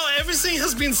 Until now, everything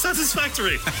has been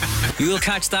satisfactory. You'll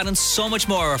catch that and so much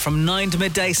more from 9 to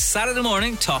midday Saturday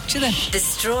morning. Talk to you then. The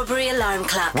Strawberry Alarm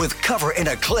Clock. With Cover in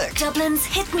a Click. Dublin's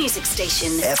hit music station.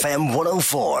 FM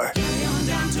 104.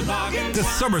 The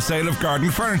summer sale of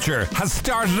garden furniture has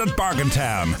started at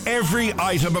Bargaintown. Every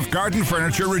item of garden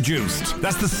furniture reduced.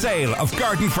 That's the sale of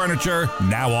garden furniture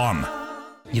now on.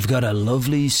 You've got a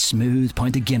lovely, smooth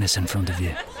pint of Guinness in front of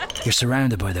you. You're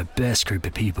surrounded by the best group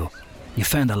of people. You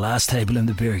found the last table in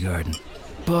the beer garden.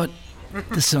 But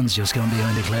the sun's just gone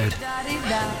behind a cloud.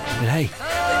 But hey,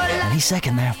 any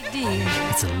second now,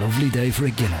 it's a lovely day for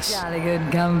a Guinness. Jolly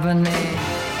good company.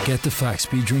 Get the facts.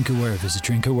 Be drink aware. Visit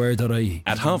drinkaware.ie.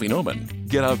 At Harvey Norman,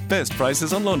 get our best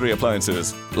prices on laundry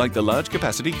appliances, like the large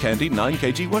capacity Candy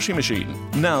 9kg washing machine.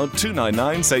 Now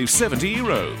 €299 save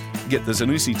 €70. Get the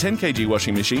Zanussi 10kg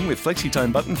washing machine with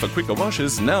FlexiTime button for quicker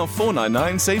washes. Now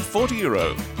 €499 save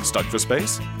 €40. Stuck for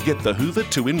space? Get the Hoover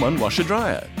 2-in-1 washer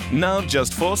dryer. Now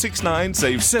just $469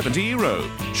 save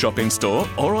 €70. Shop in store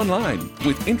or online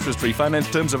with interest-free finance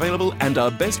terms available and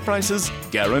our best prices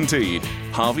guaranteed.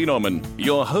 Harvey Norman,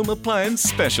 your home appliance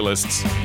specialists.